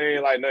there, but it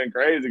ain't nothing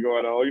crazy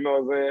going on. You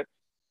know what I'm saying?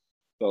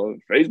 So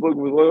Facebook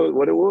was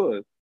what it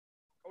was.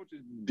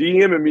 Coaches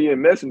DMing me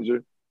in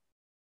Messenger.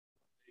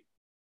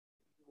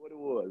 What it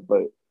was,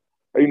 but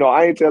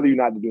I ain't telling you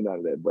not to do none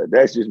of that. But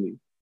that's just me.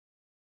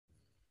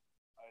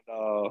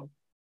 And,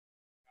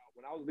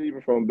 when I was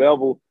leaving from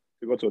Bevel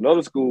to go to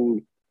another school,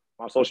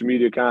 my social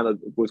media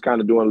was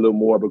doing a little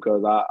more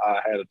because I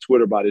had a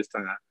Twitter by this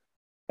time,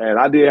 and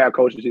I did have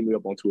coaches hit me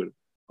up on Twitter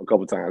a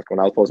couple times when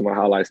I was posting my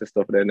highlights and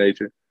stuff of that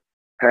nature.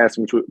 Had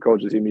some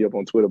coaches hit me up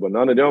on Twitter, but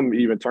none of them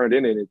even turned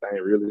in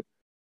anything really.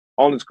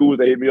 Only schools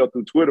that hit me up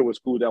through Twitter were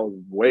schools that was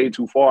way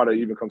too far to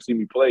even come see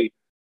me play,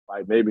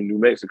 like maybe New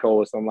Mexico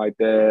or something like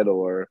that,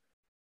 or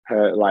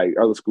had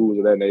other schools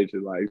of that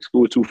nature,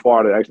 schools too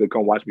far to actually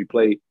come watch me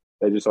play.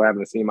 They just so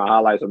happened to see my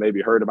highlights or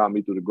maybe heard about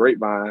me through the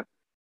grapevine,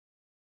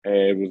 and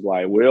it was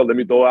well, let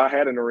me throw our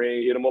hat in the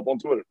ring, hit them up on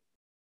Twitter.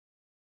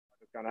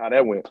 That's kind of how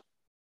that went.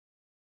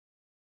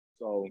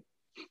 So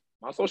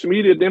my social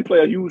media didn't play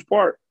a huge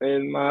part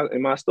in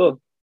my stuff.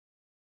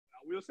 I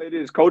will say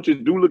this: coaches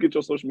do look at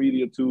your social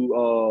media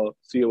to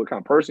see what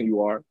kind of person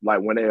you are.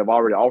 When they have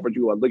already offered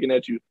you or looking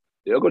at you,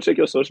 they'll go check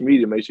your social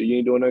media, make sure you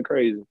ain't doing nothing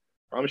crazy.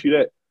 Promise you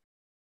that.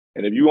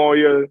 And if you on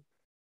here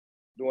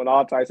doing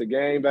all types of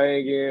gang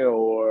banging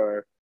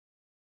or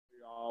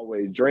you're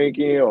always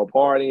drinking or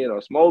partying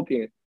or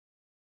smoking,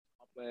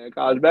 or playing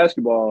college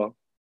basketball,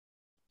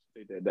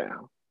 take that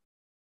down.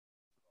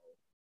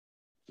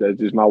 That's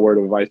just my word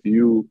of advice to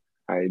you.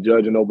 I ain't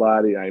judging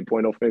nobody. I ain't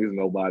pointing no fingers at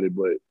nobody,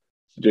 but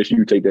suggest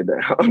you take that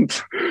down.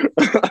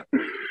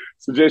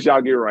 Suggest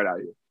y'all get right out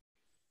here.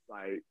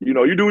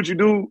 You do what you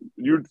do.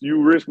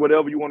 You risk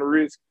whatever you want to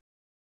risk.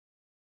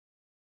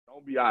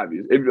 Don't be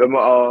obvious.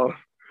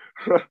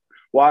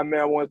 Why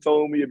man once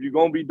told me, if you're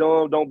gonna be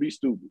dumb, don't be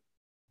stupid.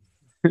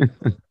 If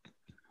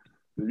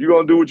you're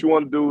gonna do what you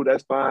want to do,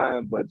 that's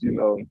fine. But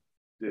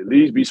at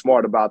least be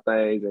smart about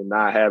things and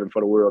not have it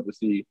for the world to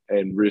see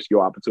and risk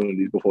your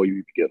opportunities before you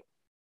even get them.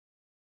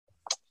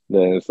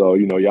 Then so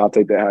y'all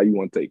take that how you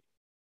want to take it.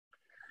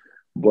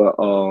 But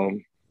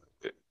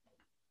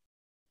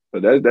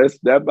that's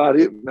about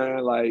it,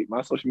 man.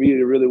 My social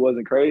media really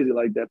wasn't crazy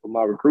like that for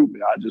my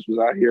recruitment. I just was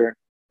out here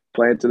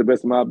playing to the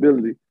best of my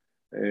ability,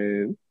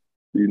 and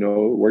it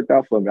worked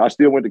out for me. I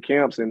still went to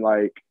camps and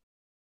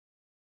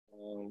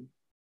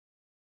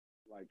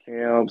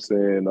camps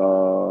and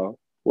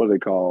what are they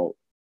called?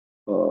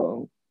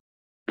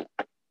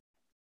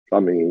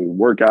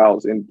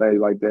 Workouts and things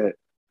like that.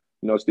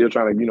 Still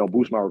trying to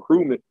boost my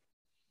recruitment,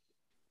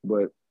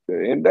 but. At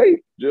the end of the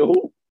day, just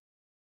hoop.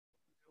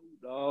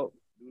 Dog.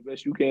 Do the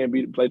best you can,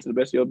 play to the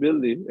best of your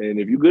ability. And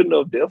if you're good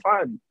enough, they'll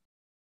find you.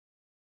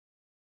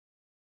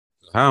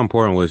 How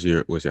important was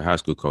your high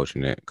school coach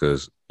in that?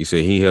 Because you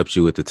said he helped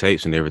you with the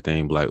tapes and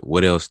everything.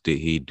 What else did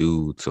he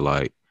do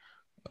to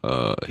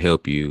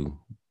help you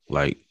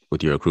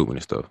with your recruitment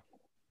and stuff?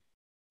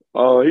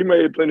 He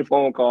made plenty of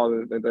phone calls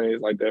and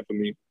things like that for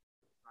me.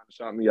 Trying to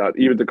shout me out,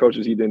 even the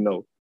coaches he didn't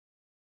know.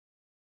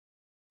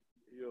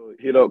 He'll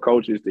hit up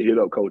coaches to hit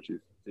up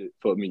coaches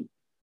for me.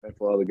 and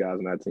for other guys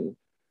on that team.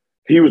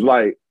 He was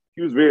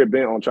very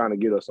bent on trying to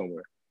get us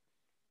somewhere.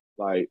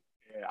 Like,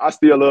 yeah, I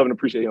still love and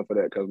appreciate him for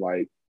that because,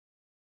 like,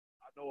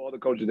 I know other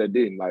coaches that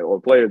didn't, like,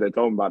 or players that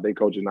told me about their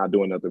coaches not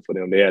doing nothing for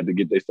them. They had to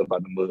get their stuff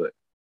out the mud.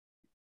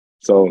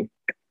 So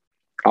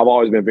I've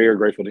always been very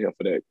grateful to him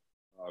for that,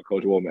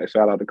 Coach Womack.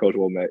 Shout out to Coach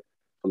Womack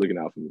for looking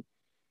out for me.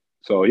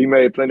 So he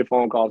made plenty of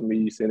phone calls to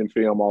me, sending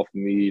film off for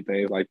me,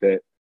 things like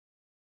that.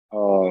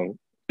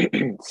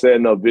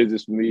 Setting up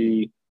visits for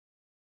me,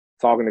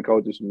 talking to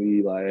coaches for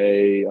me, like,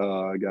 hey,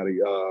 I got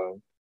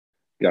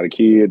a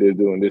kid that's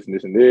doing this and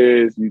this and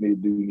this. You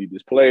need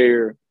this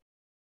player.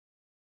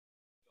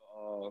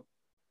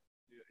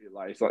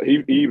 So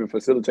he even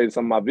facilitated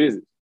some of my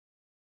visits.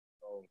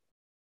 So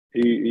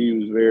he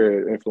was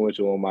very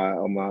influential on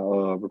my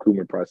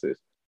recruitment process.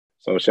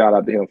 So shout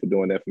out to him for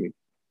doing that for me.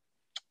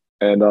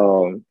 And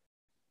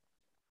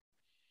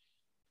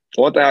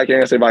one thing I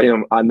can say about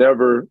him,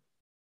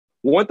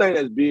 one thing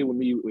that's big with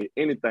me with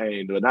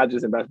anything, but not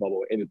just in basketball, but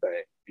with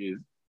anything, is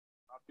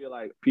I feel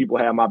like people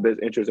have my best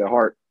interests at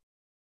heart.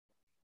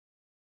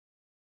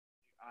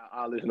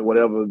 I listen to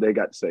whatever they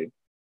got to say.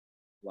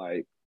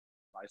 Like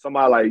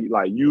somebody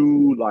like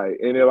you, like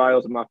anybody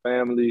else in my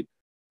family,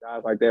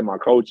 guys like that, my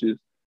coaches.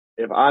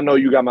 If I know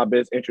you got my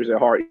best interest at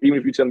heart, even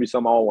if you tell me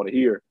something I don't want to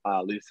hear,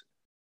 I'll listen.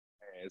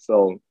 And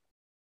so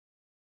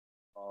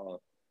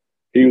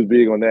he was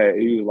big on that.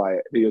 He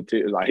was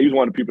he was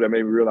one of the people that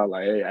made me realize,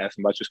 like, hey, ask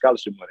him about your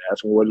scholarship money.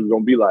 Ask him what it's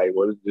gonna be like.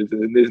 What is this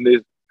and this and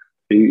this.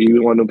 He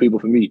was one of them people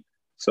for me.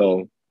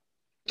 So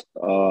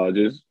I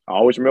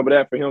always remember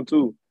that for him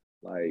too.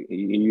 Like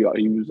he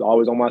was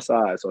always on my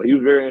side. So he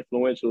was very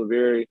influential,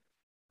 very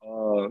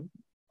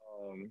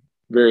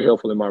very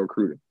helpful in my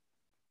recruiting.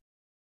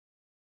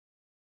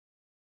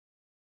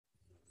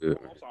 Good.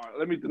 I'm sorry.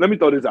 Let me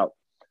throw this out.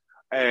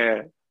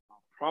 And I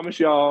promise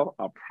y'all,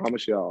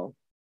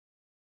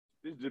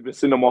 this just been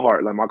sitting on my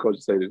heart, like my coach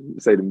say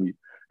to me.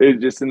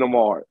 It's just sitting on my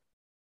heart.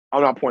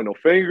 I'm not pointing no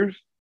fingers.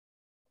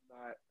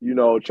 I'm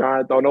not,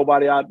 trying to throw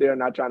nobody out there,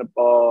 not trying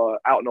to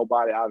out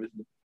nobody,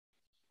 obviously.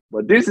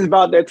 But this is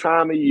about that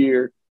time of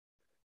year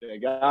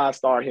that guys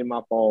start hitting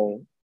my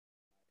phone.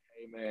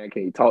 Hey, man,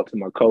 can you talk to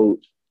my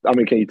coach?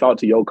 Can you talk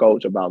to your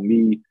coach about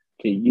me?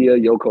 Can you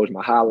give your coach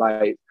my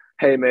highlights?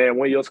 Hey, man,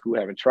 when your school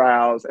having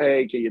trials?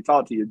 Hey, can you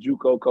talk to your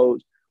JUCO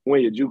coach?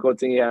 When your JUCO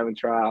team having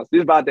trials? This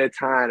is about that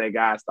time that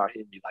guys start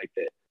hitting me like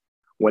that.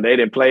 When they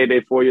didn't play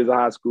their 4 years of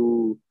high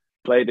school,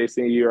 played their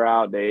senior year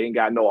out, they ain't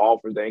got no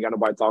offers, they ain't got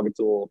nobody talking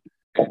to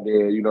them. And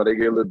then, they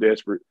get a little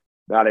desperate.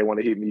 Now they want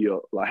to hit me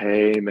up like,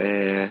 hey,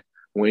 man,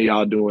 when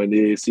y'all doing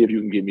this, see if you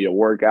can give me a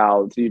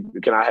workout.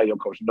 Can I have your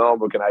coach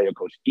number? Can I have your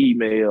coach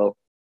email?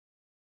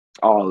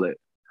 All that.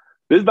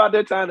 This is about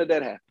that time that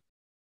happened.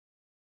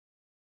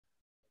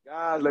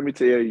 Guys, let me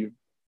tell you.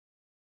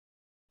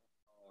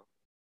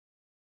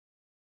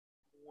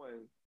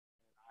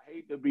 I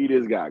hate to be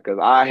this guy because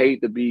I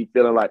hate to be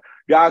feeling like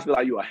guys feel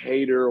like you a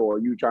hater or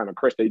you trying to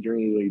crush their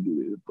dreams when you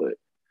do this. But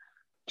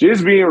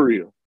just being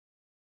real,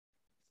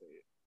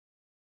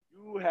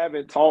 you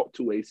haven't talked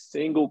to a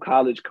single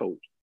college coach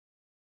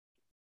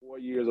 4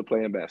 years of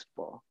playing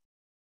basketball.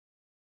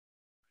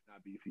 Might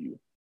not be for you.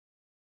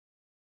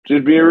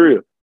 Just being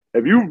real.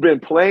 If you've been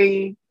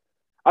playing,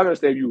 I'm gonna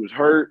say if you was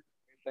hurt,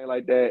 anything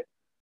like that, it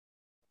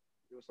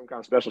was some kind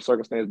of special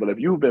circumstance. But if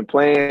you've been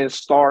playing,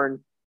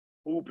 starting,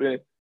 hooping,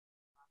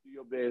 do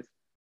your best.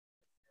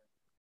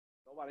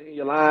 Nobody in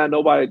your line,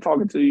 nobody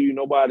talking to you,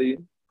 nobody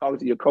talking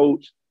to your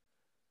coach.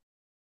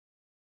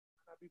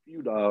 Might not be for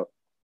you, dog.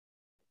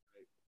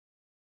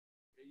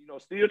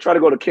 Still try to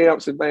go to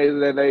camps and things of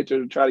that nature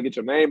to try to get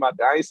your name out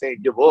there. I ain't saying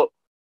give up,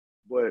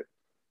 but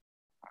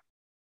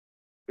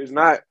it's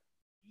not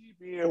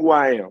being who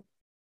I am.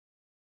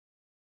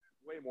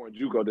 Way more in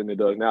JUCO than it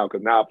does now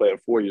because now I play at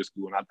 4-year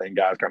school and I think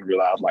guys kind of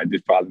realize like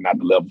this probably not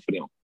the level for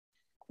them.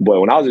 But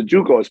when I was at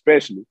JUCO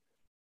especially,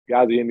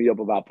 guys would hit me up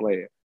about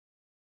playing.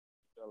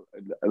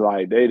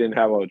 Like they didn't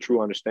have a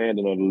true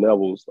understanding of the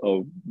levels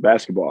of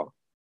basketball.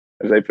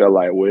 As they felt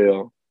like,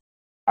 well,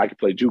 I can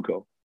play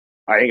JUCO.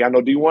 I ain't got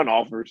no D1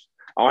 offers.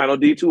 I don't have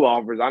no D2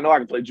 offers. I know I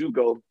can play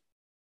JUCO.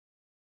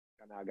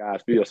 That's how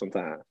guys feel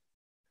sometimes.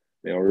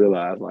 They don't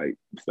realize, like,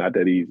 it's not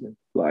that easy.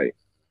 Like,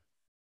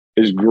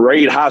 it's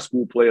great high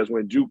school players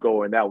went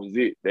JUCO, and that was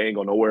it. They ain't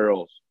go nowhere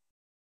else.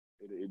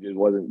 It just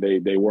wasn't –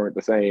 they weren't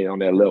the same on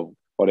that level,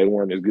 or they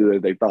weren't as good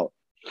as they thought.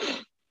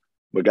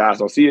 But guys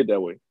don't see it that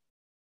way.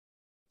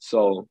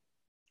 So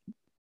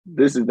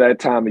this is that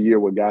time of year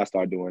where guys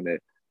start doing that.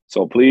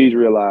 So please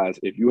realize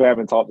if you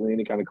haven't talked to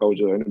any kind of coach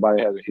or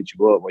anybody hasn't hit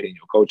you up or hitting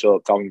your coach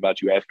up, talking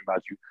about you, asking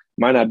about you,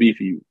 might not be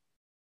for you.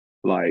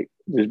 Like,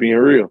 just being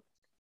real.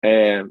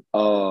 And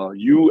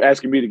you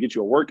asking me to get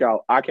you a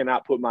workout, I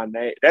cannot put my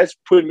name. That's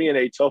putting me in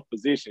a tough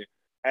position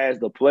as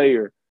the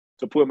player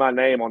to put my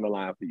name on the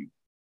line for you.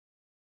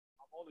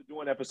 I'm only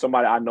doing that for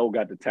somebody I know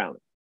got the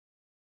talent,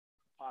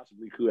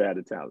 possibly could have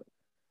the talent,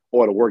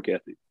 or the work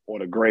ethic, or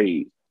the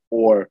grade,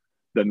 or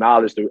the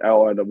knowledge to,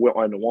 or the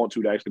want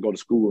to actually go to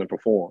school and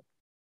perform.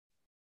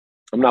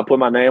 I'm not putting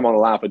my name on the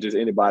line for just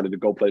anybody to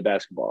go play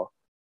basketball.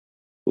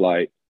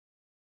 Like,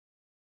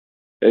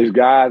 there's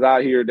guys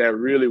out here that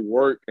really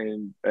work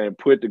and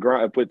put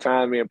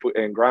time in,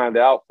 and grind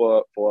out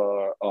for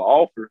an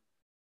offer.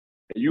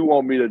 And you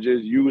want me to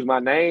just use my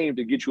name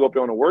to get you up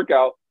on a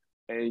workout,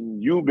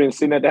 and you've been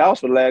sitting at the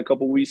house for the last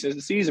couple of weeks since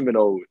the season been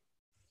over.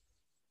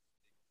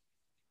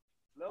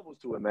 Levels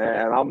to it,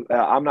 man. And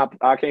I'm not.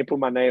 I can't put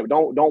my name.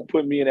 Don't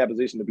put me in that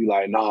position to be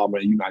like, nah,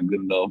 man, you're not good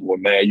enough, or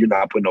man, you're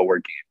not putting no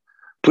work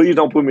in. Please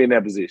don't put me in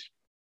that position.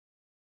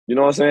 You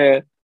know what I'm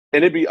saying?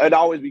 And it'd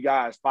always be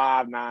guys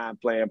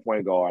 5'9" playing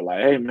point guard.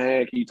 Like, hey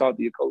man, can you talk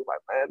to your coach? Like,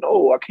 man,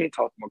 no, I can't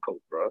talk to my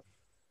coach, bro.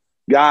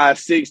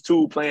 Guys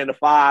 6'2" playing the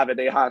 5 at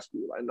their high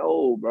school. Like,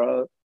 no,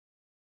 bro.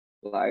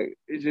 Like,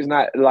 it's just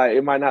not like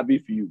it might not be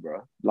for you,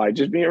 bro. Like,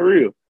 just being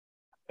real.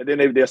 And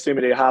then they'll send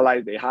me their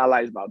highlights. Their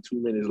highlights about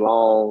 2 minutes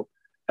long.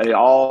 And they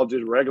all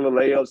just regular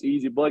layups,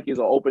 easy buckets,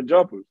 or open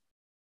jumpers.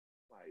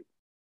 Like,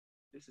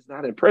 this is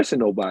not impressing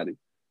nobody.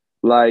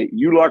 Like,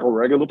 you look like a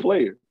regular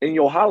player in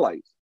your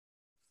highlights.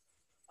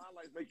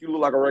 Highlights make you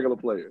look like a regular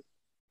player.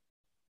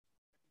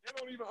 They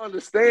don't even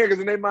understand because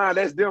in their mind,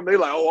 that's them. They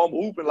like, oh, I'm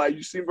hooping. Like,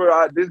 you see,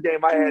 bro, this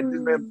game I had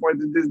this man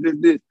points,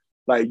 this.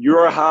 Like,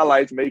 your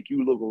highlights make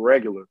you look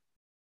regular.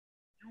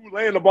 You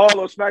laying the ball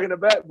or smacking the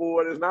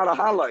backboard is not a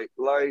highlight.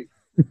 Like,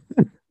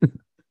 shooting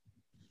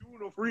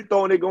a free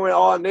throw and it going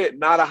all net,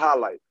 not a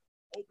highlight.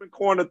 Open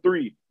corner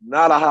 3,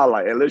 not a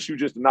highlight, unless you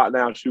just a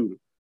knockdown shooter.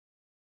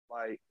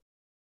 Like,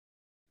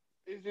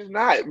 it's just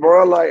not,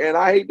 bro. Like, and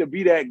I hate to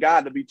be that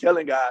guy to be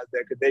telling guys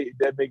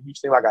that make you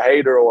seem like a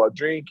hater or a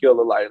dream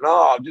killer. Like,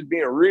 no, I'm just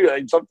being real.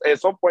 And at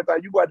some point in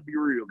time, you got to be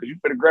real because you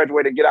finna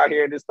graduate and get out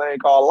here in this thing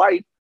called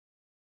life.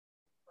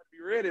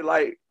 Be ready.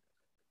 Like,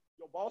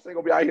 your boss ain't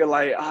gonna be out here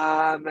like,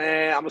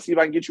 man, I'm gonna see if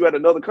I can get you at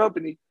another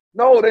company.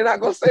 No, they're not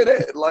gonna say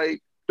that.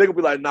 Like, they gonna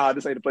be like, nah,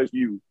 this ain't the place for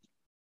you.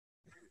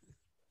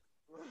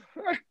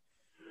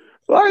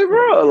 Like,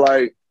 bro,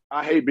 like,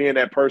 I hate being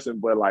that person,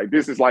 but like,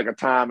 this is like a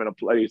time and a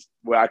place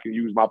where I can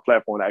use my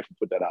platform to actually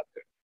put that out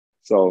there.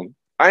 So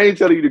I ain't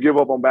telling you to give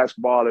up on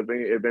basketball if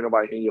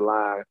anybody in your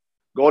line.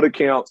 Go to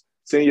camps,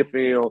 send your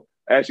film,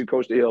 ask your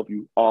coach to help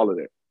you. All of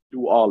that.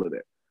 Do all of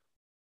that.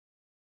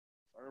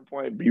 Certain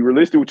point, be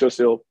realistic with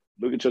yourself.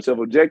 Look at yourself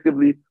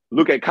objectively.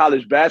 Look at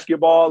college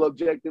basketball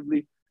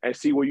objectively, and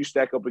see where you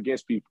stack up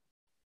against people.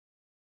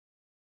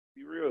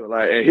 Be real,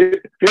 like, and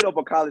hit up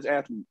a college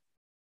athlete.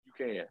 You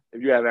can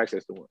if you have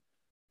access to one.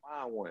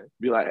 Find one.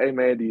 Be like, hey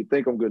man, do you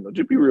think I'm good enough?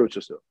 Just be real with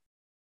yourself.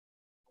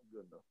 I'm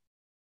good enough.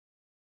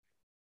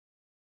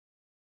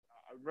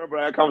 I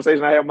remember that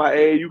conversation I had with my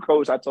AAU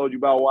coach. I told you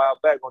about a while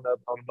back on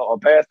a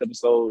past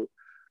episode.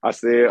 I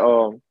said,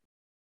 college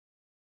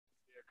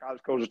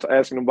coach was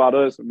asking about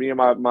us, me and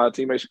my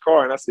teammate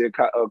Shakar, and I said,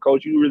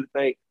 Coach, you really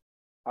think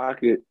I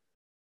could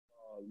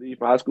leave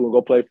from high school and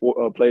go play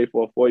for a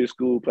 4-year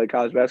school, play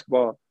college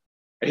basketball?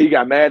 And he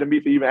got mad at me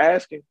for even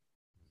asking.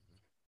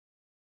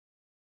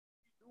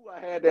 I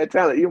had that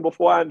talent even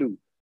before I knew.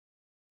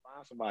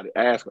 Find somebody,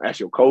 ask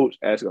your coach,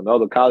 ask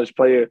another college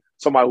player,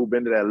 somebody who's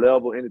been to that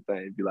level,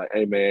 anything. Be like,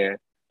 hey man,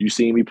 you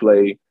see me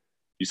play,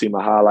 you see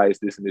my highlights,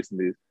 this and this and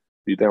this.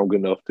 Do you think I'm good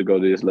enough to go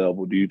to this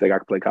level? Do you think I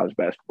can play college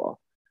basketball?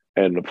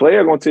 And the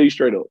player gonna tell you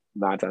straight up,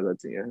 9 times out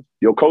of 10.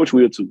 Your coach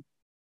will too.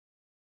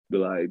 Be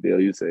like, Dale,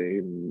 you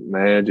say,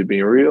 man, just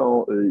being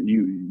real,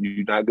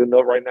 you're not good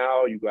enough right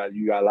now. You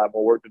got a lot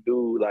more work to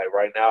do. Like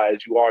right now,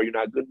 as you are, you're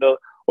not good enough.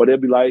 Or they'll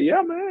be like,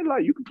 yeah, man,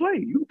 like you can play.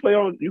 You can play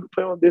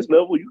on this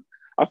level.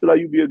 I feel like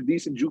you'd be a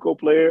decent JUCO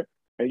player,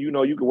 and you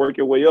can work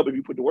your way up if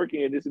you put the work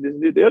in. This and this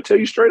and this. They'll tell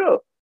you straight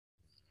up.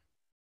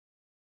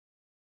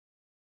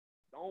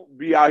 Don't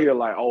be out here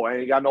like, oh, I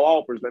ain't got no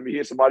offers. Let me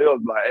hit somebody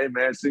else. Like, hey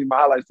man, see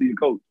my highlights to your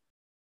coach.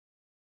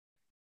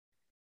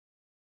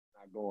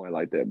 Not going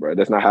like that, bro.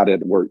 That's not how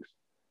that works.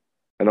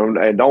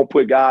 And don't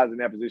put guys in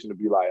that position to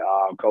be like,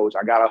 coach,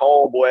 I got a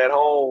homeboy at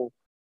home.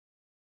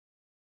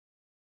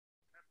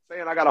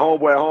 Saying I got a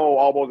homeboy at home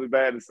almost as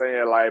bad as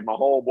saying like my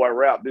homeboy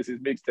rap, this is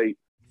mixtape.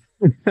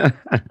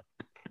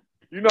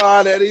 You know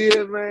how that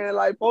is, man.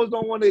 Like folks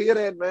don't want to hear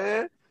that,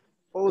 man.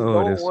 Folks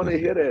don't want to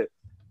hear that.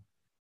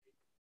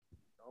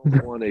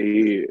 Don't want to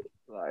hear it.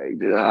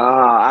 Like,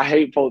 I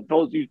hate folks.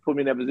 Folks used to put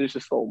me in that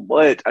position so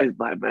much. I was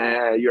like,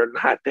 man, you're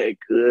not that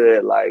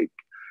good. Like,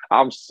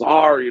 I'm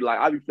sorry. Like,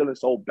 I be feeling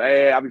so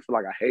bad. I be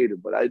feeling like I hate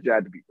it, but I just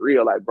had to be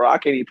real. Like, bro, I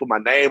can't even put my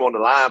name on the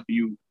line for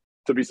you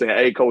to be saying,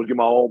 hey, coach, give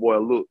my homeboy a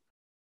look.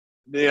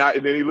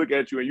 Then he look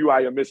at you and you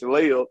out here missing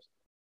layups.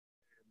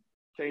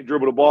 Can't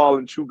dribble the ball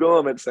and chew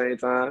gum at the same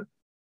time.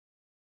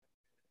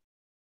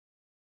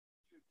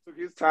 Took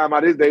his time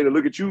out his day to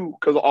look at you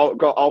because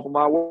off of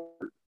my work.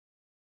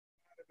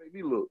 That made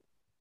me look.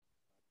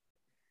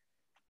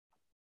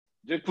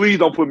 Just please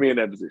don't put me in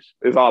that position.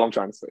 That's all I'm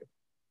trying to say.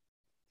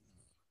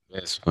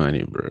 That's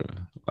funny, bro.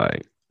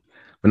 Like,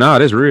 but no,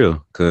 that's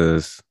real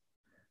because,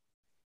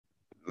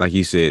 like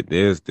you said,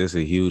 there's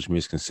a huge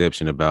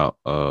misconception about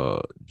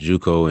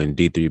JUCO and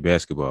D3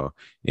 basketball.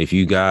 If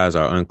you guys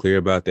are unclear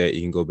about that,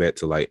 you can go back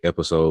to like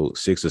episode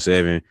 6 or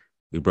 7.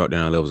 We brought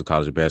down levels of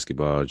college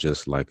basketball,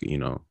 just like, a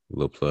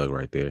little plug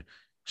right there.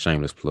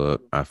 Shameless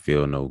plug. I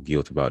feel no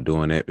guilt about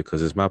doing that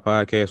because it's my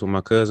podcast with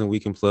my cousin.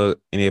 We can plug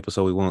any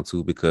episode we want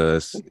to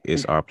because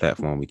it's our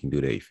platform. We can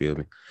do that. You feel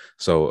me?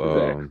 So,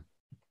 Exactly.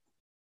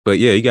 but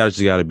yeah, you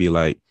just gotta be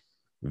like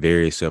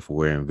very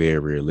self-aware and very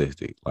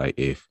realistic. Like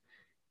if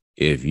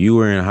you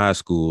were in high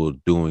school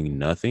doing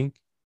nothing,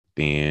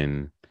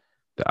 then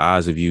the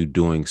odds of you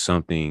doing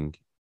something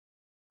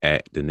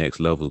at the next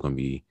level is gonna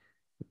be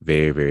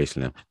very, very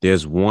slim.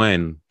 There's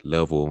one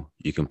level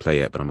you can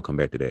play at, but I'm gonna come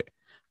back to that.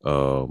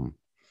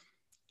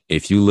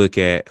 If you look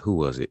at who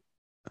was it?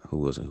 Who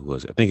was it? Who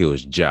was it? I think it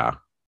was Ja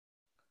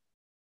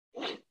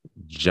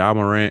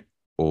Morant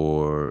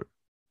or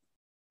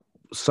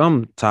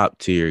some top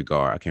tier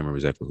guard. I can't remember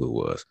exactly who it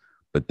was,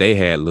 but they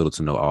had little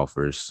to no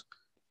offers,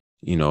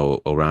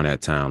 around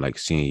that time, like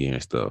senior year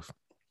and stuff.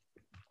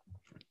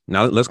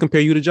 Now let's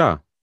compare you to Ja.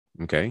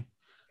 Okay.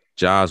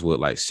 Ja's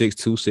what, like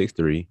 6'2",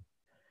 6'3",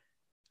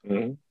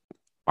 Mm-hmm.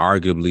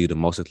 arguably the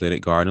most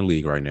athletic guard in the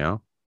league right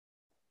now.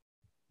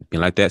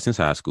 Been like that since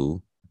high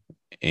school.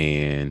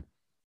 And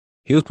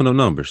he was putting up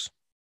numbers.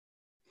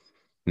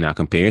 Now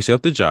compare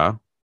yourself to Ja.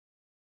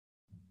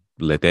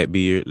 Let that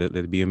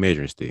be a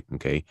measuring stick.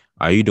 Okay.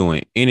 Are you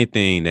doing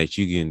anything that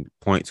you can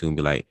point to and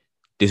be like,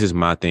 this is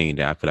my thing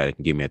that I feel like it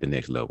can get me at the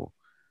next level?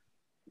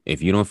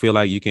 If you don't feel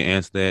like you can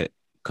answer that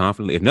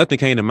confidently, if nothing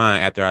came to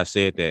mind after I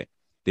said that,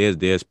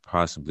 there's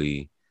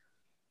possibly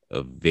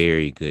a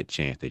very good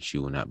chance that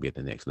you will not be at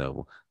the next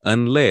level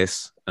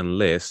unless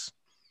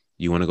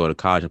you want to go to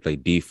college and play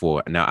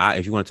D4. Now,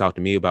 if you want to talk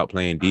to me about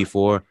playing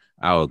D4,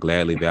 I will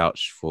gladly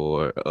vouch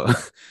for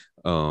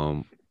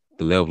the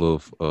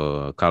level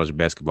of college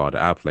basketball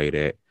that I played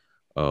at.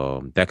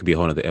 That could be a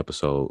whole other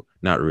episode.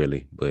 Not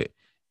really, but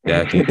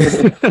that can.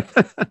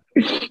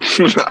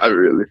 Not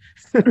really.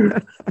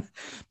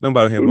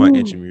 Nobody have my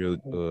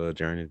intramural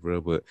journey,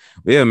 bro. But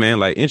yeah, man,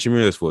 like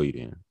intramural is for you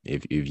then.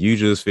 If you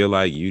just feel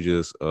like you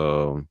just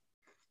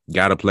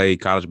gotta play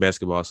college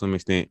basketball to some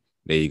extent,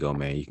 there you go,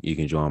 man. You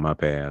can join my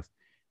path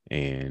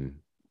and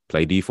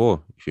play D4.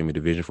 You feel me?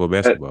 Division 4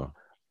 basketball.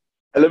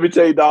 And let me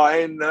tell you, dog,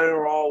 ain't nothing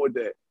wrong with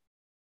that.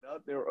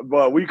 Nothing,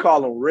 but we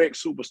call them rec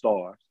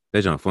superstars.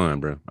 That's just fun,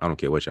 bro. I don't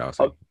care what y'all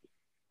say.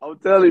 I'm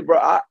telling you, bro,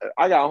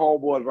 I got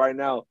homeboys right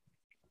now.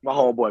 My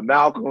homeboy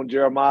Malcolm,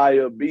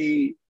 Jeremiah,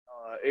 B,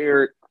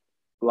 Eric,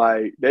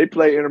 like they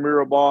play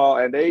intramural ball,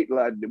 and they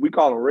like we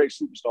call them rec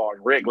superstars,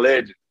 rec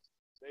legends.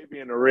 They be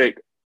in the rec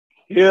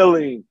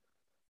killing,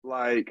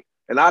 like,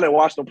 and I didn't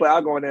watch them play.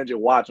 I go in there and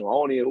just watch them. I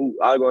don't even hoop.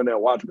 I go in there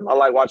and watch them because I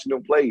like watching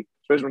them play,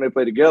 especially when they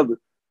play together.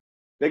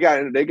 They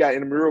got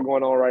intramural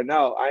going on right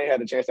now. I ain't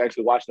had the chance to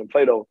actually watch them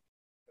play though.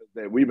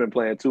 That we've been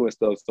playing too and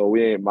stuff, so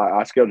we ain't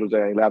our schedules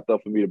ain't lapped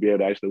up for me to be able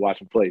to actually watch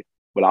them play.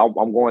 But I'm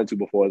going to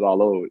before it's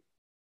all over.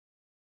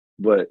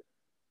 But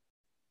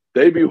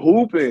they be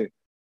hooping,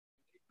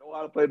 know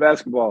how to play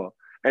basketball.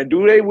 And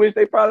do they wish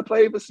they probably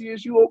played for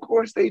CSU? Of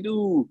course they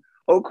do.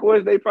 Of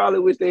course they probably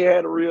wish they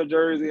had a real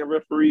jersey and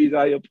referees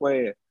out here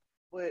playing.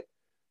 But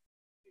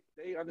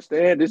they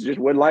understand this is just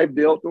what life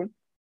dealt them.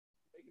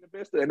 Making the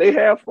best of it. And they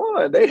have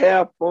fun. They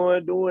have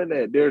fun doing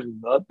that. There's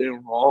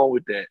nothing wrong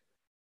with that.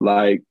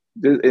 Like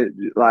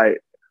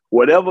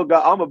whatever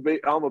God, I'm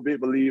a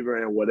big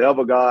believer in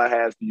whatever God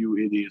has for you,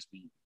 it is for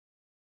you.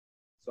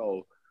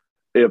 So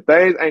if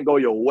things ain't go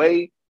your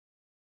way,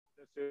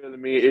 necessarily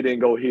mean it didn't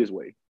go his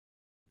way.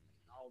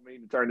 I don't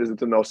mean to turn this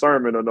into no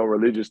sermon or no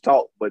religious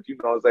talk, but you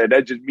know what I'm saying?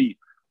 That's just me.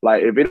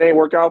 Like if it ain't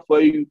work out for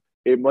you,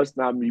 it must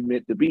not be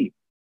meant to be.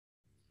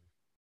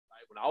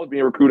 Like when I was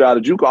being recruited out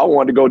of JUCO, I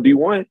wanted to go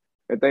D1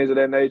 and things of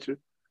that nature.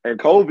 And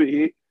COVID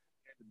hit.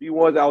 The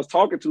D1s I was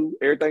talking to,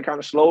 everything kind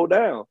of slowed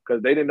down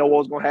because they didn't know what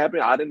was going to happen.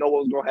 I didn't know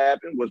what was going to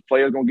happen. Was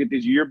players going to get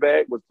this year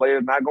back? Was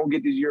players not going to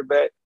get this year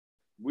back?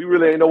 We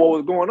really didn't know what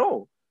was going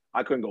on.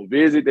 I couldn't go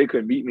visit. They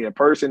couldn't meet me in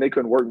person. They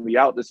couldn't work me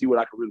out to see what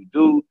I could really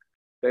do.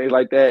 Things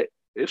like that.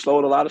 It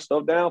slowed a lot of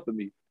stuff down for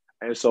me.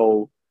 And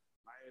so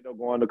I ended up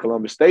going to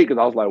Columbus State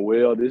because I was like,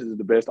 well, this is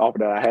the best offer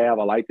that I have.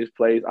 I like this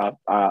place. I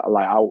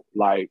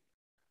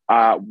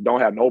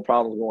don't have no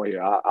problems going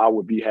here. I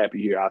would be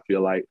happy here. I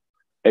feel like,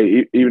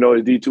 hey, even though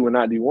it's D2 and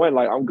not D1,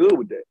 like I'm good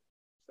with that.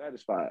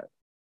 Satisfied.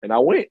 And I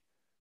went.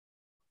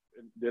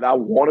 Did I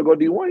want to go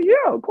D1?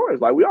 Yeah, of course.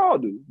 Like we all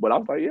do. But I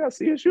was like, yeah,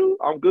 CSU,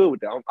 I'm good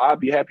with that. I'd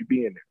be happy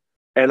being there.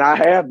 And I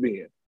have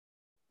been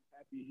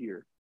happy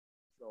here.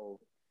 So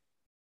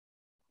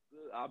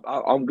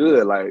I'm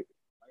good. Like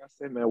I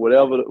said, man,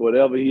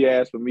 whatever he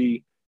has for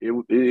me, it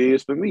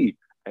is for me.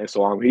 And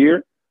so I'm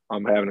here.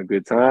 I'm having a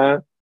good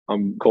time.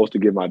 I'm close to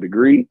get my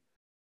degree.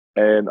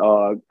 And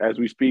as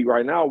we speak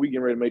right now, we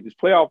getting ready to make this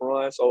playoff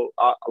run. So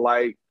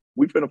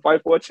we finna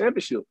fight for a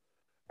championship.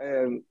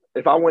 And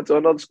if I went to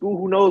another school,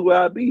 who knows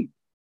where I'd be?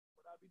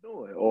 What I'd be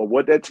doing or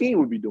what that team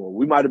would be doing.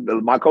 We might have,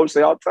 my coach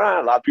say all the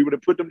time, a lot of people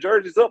that put them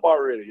jerseys up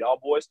already. Y'all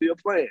boys still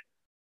playing.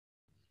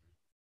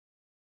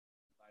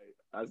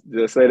 I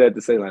just say that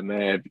to say, like,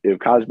 man, if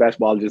college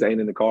basketball just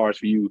ain't in the cards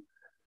for you,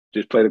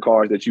 just play the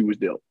cards that you was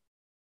dealt.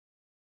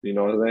 You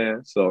know what I'm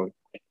saying? So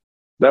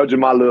that was just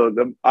my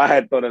I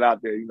had to throw that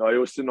out there. You know, it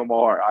was sitting on my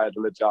heart. I had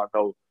to let y'all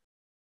know.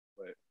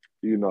 But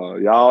You know,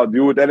 y'all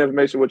do with that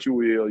information what you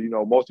will. You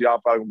know, most of y'all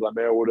probably gonna be like,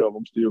 man, whatever.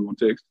 I'm still gonna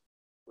text.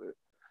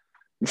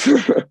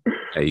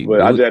 Hey,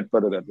 But I just had to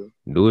put it out there.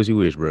 Do as you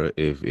wish, bro.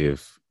 If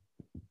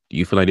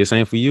you feel like this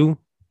ain't for you,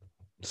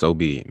 so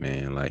be it,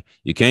 man. Like,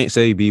 you can't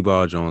say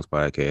B-Ball Jones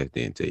podcast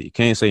didn't tell you. You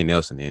can't say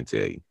Nelson didn't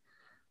tell you.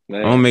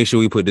 Man. I'm gonna make sure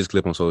we put this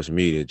clip on social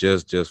media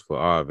just for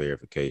our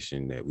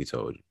verification that we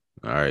told you.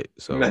 All right.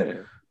 So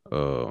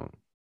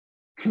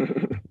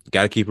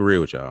gotta keep it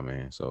real with y'all,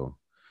 man. So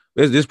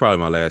this is probably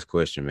my last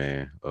question,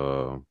 man.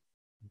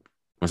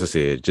 As I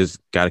said, just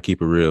gotta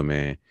keep it real,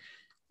 man.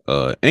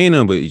 Ain't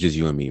nothing but just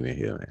you and me, man,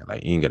 here, man.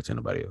 Like, you ain't gotta tell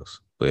nobody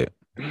else. But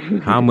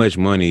how much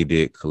money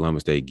did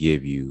Columbus State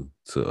give you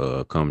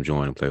to come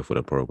join and play for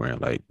the program?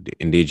 Like,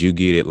 and did you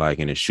get it like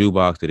in a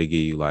shoebox? Did they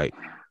give you like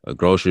a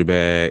grocery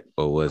bag,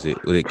 or was it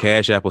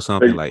Cash App or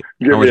something? Like,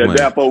 give me a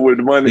Dapo with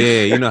the money.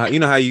 Yeah, you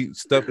know how you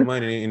stuff the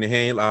money in the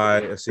hand.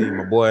 I see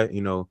my boy.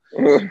 You know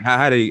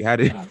how did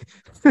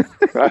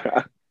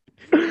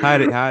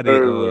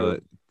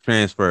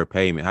transfer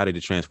payment? How did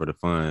it transfer the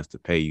funds to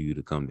pay you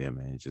to come there,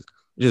 man? Just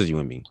you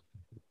and me,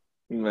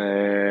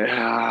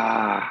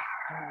 man.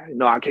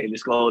 No, I can't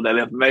disclose that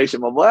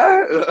information, my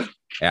boy.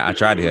 Yeah, I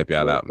tried to help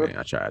y'all out, man.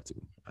 I tried.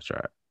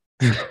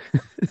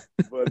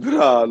 But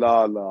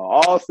no.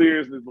 All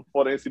seriousness,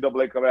 before the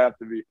NCAA come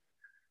after me,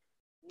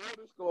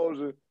 full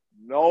disclosure,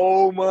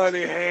 no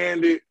money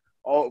handed,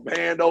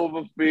 hand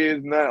over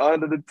fist, none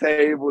under the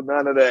table,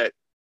 none of that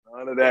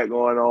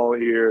going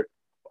on here.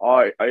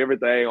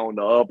 Everything on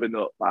the up and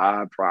up.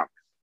 I promise.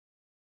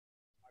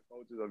 My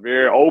coaches are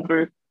very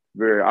open,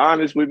 very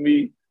honest with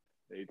me.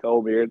 They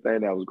told me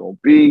everything that was gonna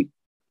be.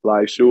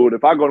 Like, sure,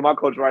 if I go to my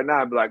coach right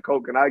now and be like,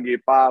 Coach, can I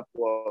get 5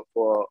 for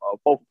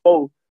a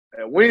 4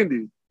 at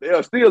Wendy's?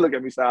 They'll still look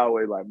at me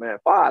sideways like, man,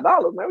 $5,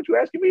 man, what you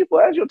asking me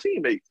for? Ask your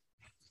teammates.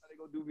 How they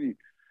gonna do me?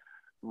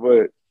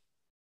 But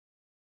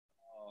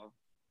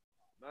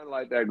nothing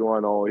like that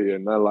going on here.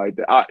 Nothing like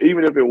that.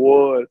 Even if it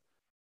was,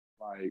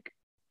 like,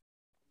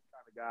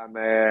 kind of guy,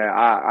 man,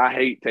 I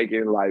hate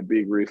taking like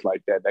big risks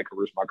like that. That could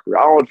risk my career.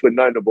 I don't put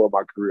nothing above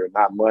my career.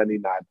 Not money,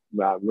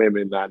 not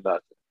women, not nothing.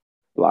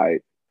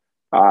 Like,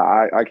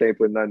 I can't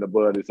put nothing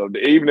above it. So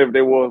even if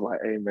they was like,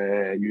 hey,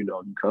 man, you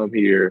know, you come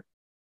here,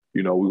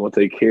 you know, we're going to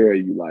take care of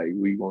you. Like,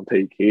 we going to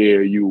take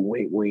care of you.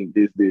 Wink, wink,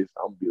 this. I'm going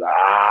to be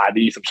like,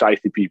 these some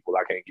shiesty people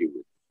I can't get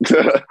with.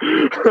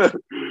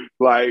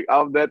 Like,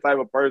 I'm that type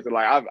of person.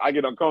 Like, I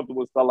get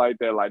uncomfortable with stuff like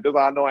that. Like, this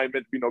I know I ain't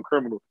meant to be no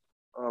criminal.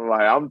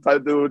 I'm the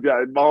type of dude,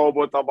 my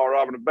homeboy talking about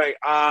robbing the bank.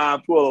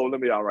 Pull over. Let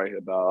me out right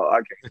here, dog. I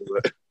can't do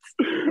it.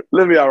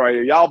 Let me out right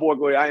here. Y'all boy,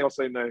 go ahead. I ain't going to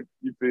say nothing.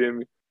 You feel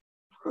me?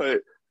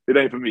 But it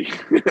ain't for me.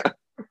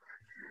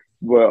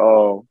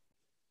 But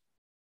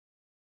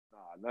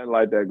nothing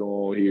like that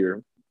going on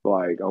here.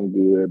 Like, I'm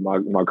good.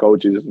 My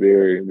coach is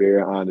very,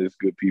 very honest,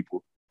 good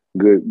people,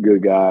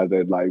 good guys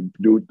that like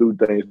do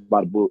things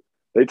by the book.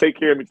 They take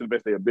care of me to the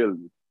best of their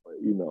ability.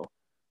 But, you know,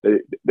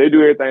 they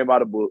do everything by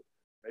the book.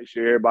 They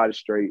share everybody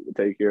straight. They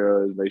take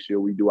care of us. Make sure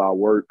we do our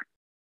work.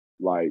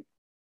 Like,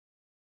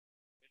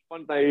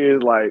 fun thing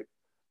is, like,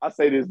 I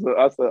say this.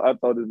 I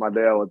told this to my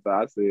dad one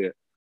time. I said,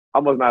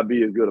 I must not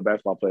be as good a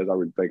basketball player as I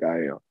really think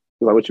I am.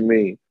 He's like, what you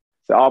mean?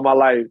 So all my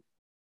life,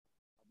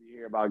 I be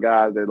hearing about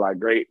guys that like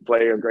great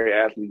players, great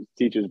athletes,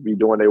 teachers be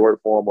doing their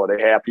work for them, or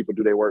they have people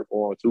do their work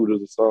for them,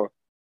 tutors or something,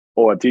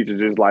 or a teacher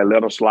just like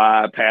let them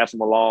slide, pass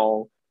them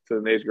along to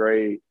the next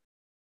grade.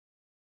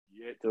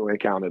 Yet to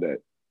encounter that.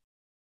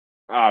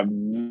 I've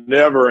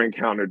never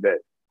encountered that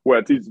where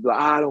a teacher's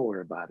like, don't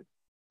worry about it.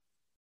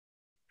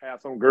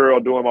 Have some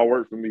girl doing my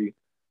work for me,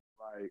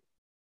 like,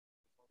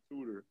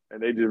 tutor,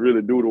 and they just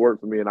really do the work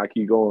for me, and I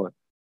keep going,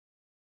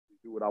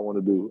 do what I want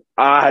to do.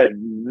 I had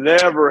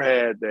never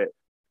had that.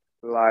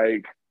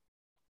 Like,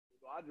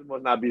 I just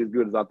must not be as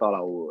good as I thought I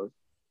was.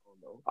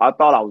 I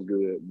thought I was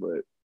good,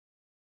 but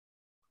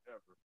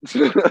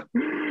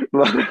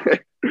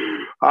like,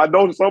 I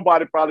know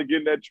somebody probably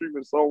getting that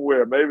treatment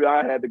somewhere. Maybe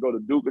I had to go to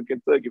Duke or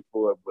Kentucky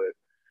for it, but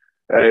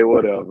hey,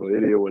 whatever.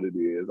 It is what it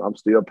is. I'm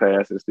still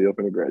passing, still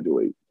finna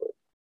graduate. But,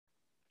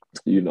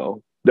 you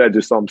know, that's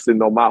just something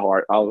sitting on my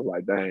heart. I was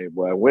like, dang,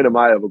 boy, when am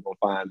I ever going to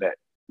find that?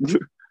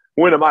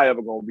 When am I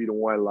ever going to be the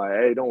one like,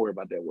 hey, don't worry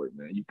about that work,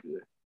 man. You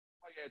good.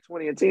 I had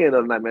 20 and 10 the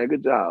other night, man.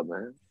 Good job,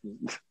 man.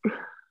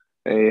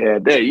 Ain't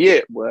had that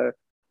yet, boy.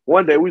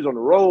 One day we was on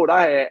the road.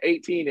 I had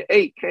 18 and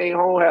 8. Came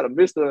home, had to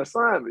miss the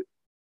assignment.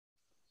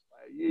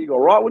 Like, you gonna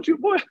rock with you,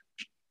 boy?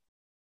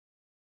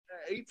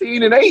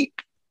 18 and 8.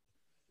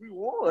 We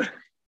won.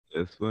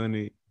 That's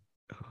funny.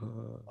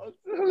 I'm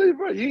telling you,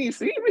 bro, you ain't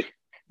see me.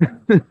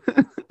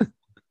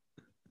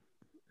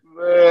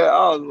 Man,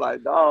 I was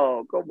like,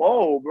 dog, come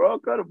on, bro.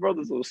 Cut the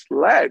brother some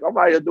slack. I'm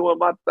out here doing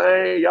my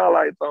thing. Y'all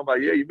like talking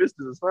about, yeah, you missed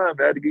this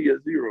assignment. I had to give you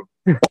a 0.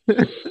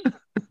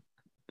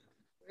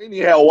 Ain't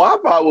even had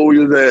Wi-Fi where we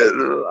was at.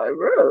 Like,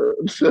 bro.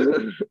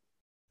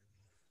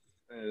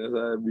 Man, that's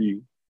how it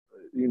be.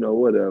 You know,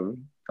 whatever.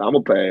 I'm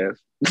a pass.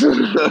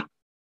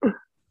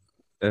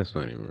 That's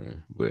funny,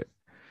 man. But,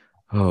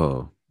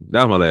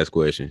 that was my last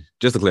question.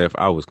 Just to clarify,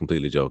 I was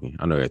completely joking.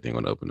 I know everything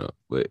gonna open up,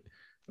 but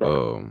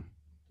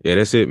Yeah,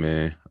 that's it,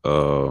 man.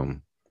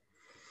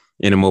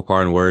 Any more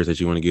parting words that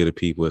you want to give to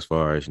people as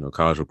far as,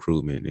 college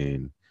recruitment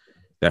and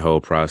that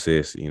whole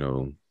process,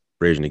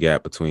 bridging the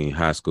gap between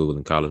high school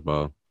and college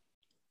ball?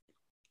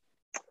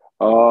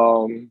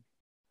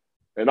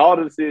 And all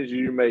the decisions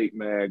you make,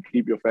 man,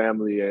 keep your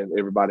family and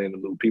everybody in the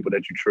loop, people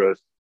that you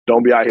trust.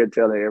 Don't be out here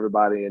telling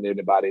everybody and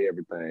anybody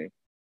everything,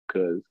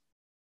 because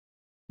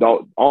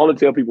don't only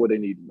tell people what they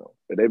need to know.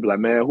 And they be like,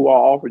 man, who I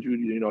offered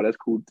you, that's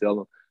cool to tell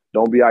them.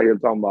 Don't be out here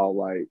talking about,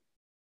 like,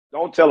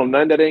 don't tell them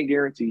nothing that ain't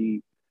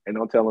guaranteed, and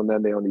don't tell them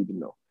nothing they don't need to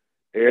know.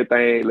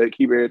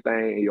 Keep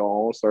everything in your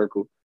own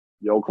circle,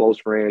 your close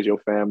friends, your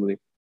family,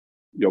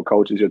 your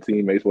coaches, your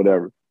teammates,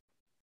 whatever.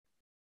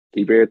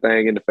 Keep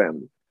everything in the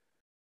family.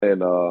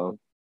 And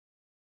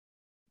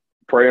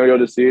pray on your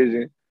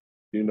decision.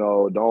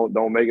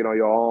 Don't make it on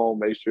your own.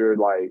 Make sure,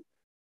 like,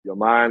 your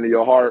mind and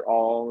your heart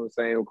all on the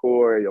same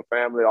accord, your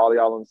family, all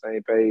y'all on the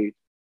same page.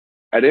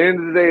 At the end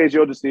of the day, it's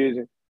your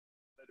decision.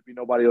 Let it be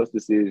nobody else's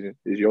decision.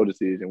 It's your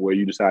decision where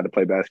you decide to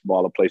play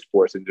basketball or play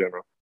sports in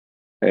general.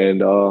 And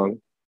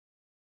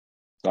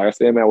like I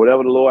said, man,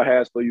 whatever the Lord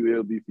has for you,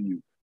 it'll be for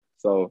you.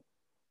 So,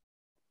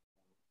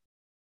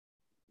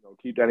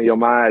 keep that in your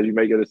mind as you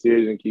make a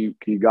decision.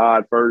 Keep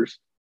God first,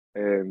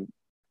 and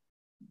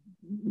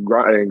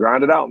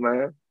grind it out,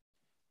 man.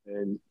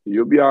 And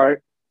you'll be all right.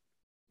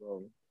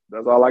 So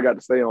that's all I got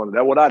to say on it.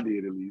 That's what I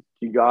did, at least.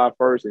 Keep God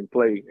first and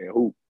play and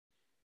hoop.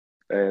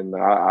 And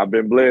I've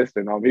been blessed,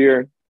 and I'm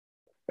here.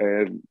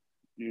 And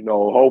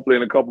hopefully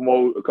in a couple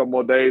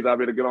more days, I'll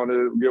be able to get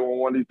on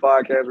one of these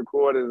podcast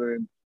recordings,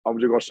 and I'm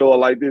just gonna show it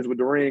like this with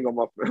the ring on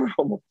my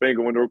on my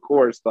finger when the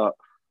record stops.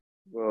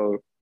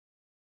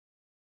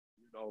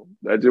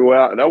 That's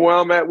where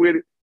I'm at with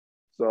it.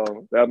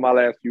 So that's my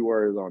last few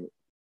words on it.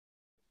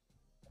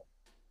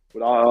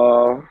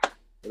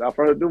 Without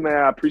further ado, man,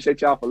 I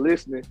appreciate y'all for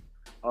listening.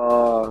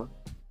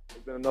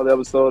 It's been another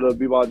episode of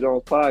B-Ball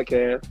Jones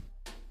Podcast.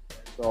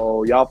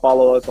 So y'all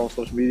follow us on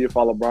social media.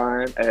 Follow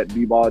Brian at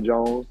B-Ball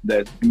Jones.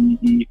 That's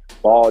B-E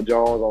Ball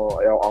Jones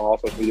on all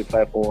social media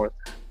platforms.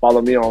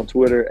 Follow me on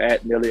Twitter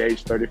at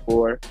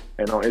NellyH34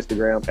 and on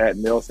Instagram at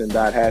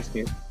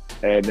Nelson.Haskin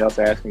and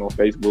Nelson Haskin on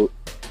Facebook.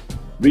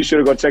 Be sure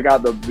to go check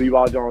out the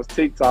B-Ball Jones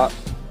TikTok.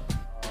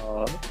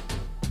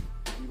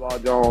 B-Ball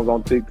Jones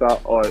on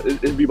TikTok, or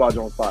it's B-Ball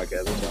Jones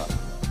Podcast. I'm sorry.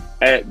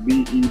 At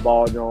B-E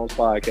Ball Jones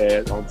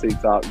Podcast on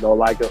TikTok. Go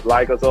like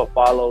us up,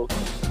 follow,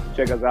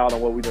 check us out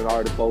on what we done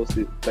already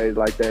posted, things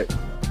like that.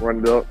 Run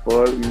it up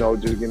for us,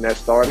 just getting that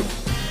started.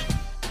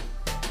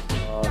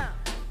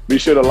 Be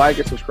sure to like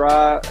and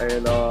subscribe,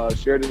 and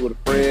share this with a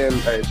friend.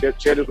 And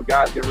share this with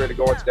guys getting ready to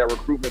go into that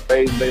recruitment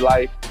phase of their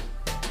life.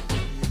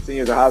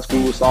 Seniors in high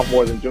school,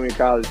 sophomores in junior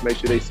college, make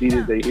sure they see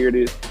this, they hear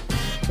this.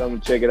 Tell them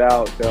to check it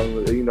out. Tell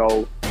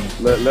them,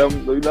 let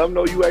them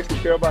know you actually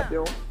care about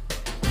them,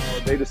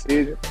 their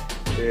decision,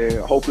 and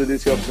hopefully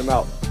this helps them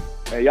out.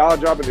 And y'all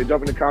jump in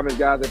the comments,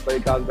 guys that play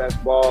college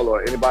basketball,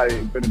 or anybody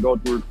going to go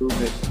through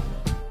recruitment.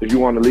 If you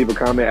want to leave a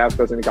comment, ask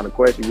us any kind of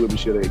question, we'll be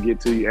sure to get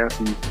to you,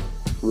 answer you,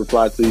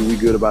 reply to you. We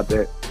good about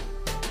that,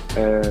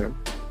 and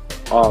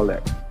all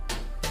that.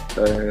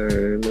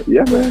 And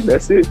yeah, man,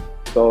 that's it.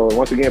 So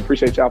once again,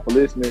 appreciate y'all for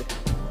listening.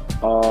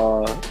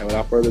 And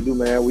without further ado,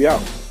 man, we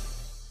out.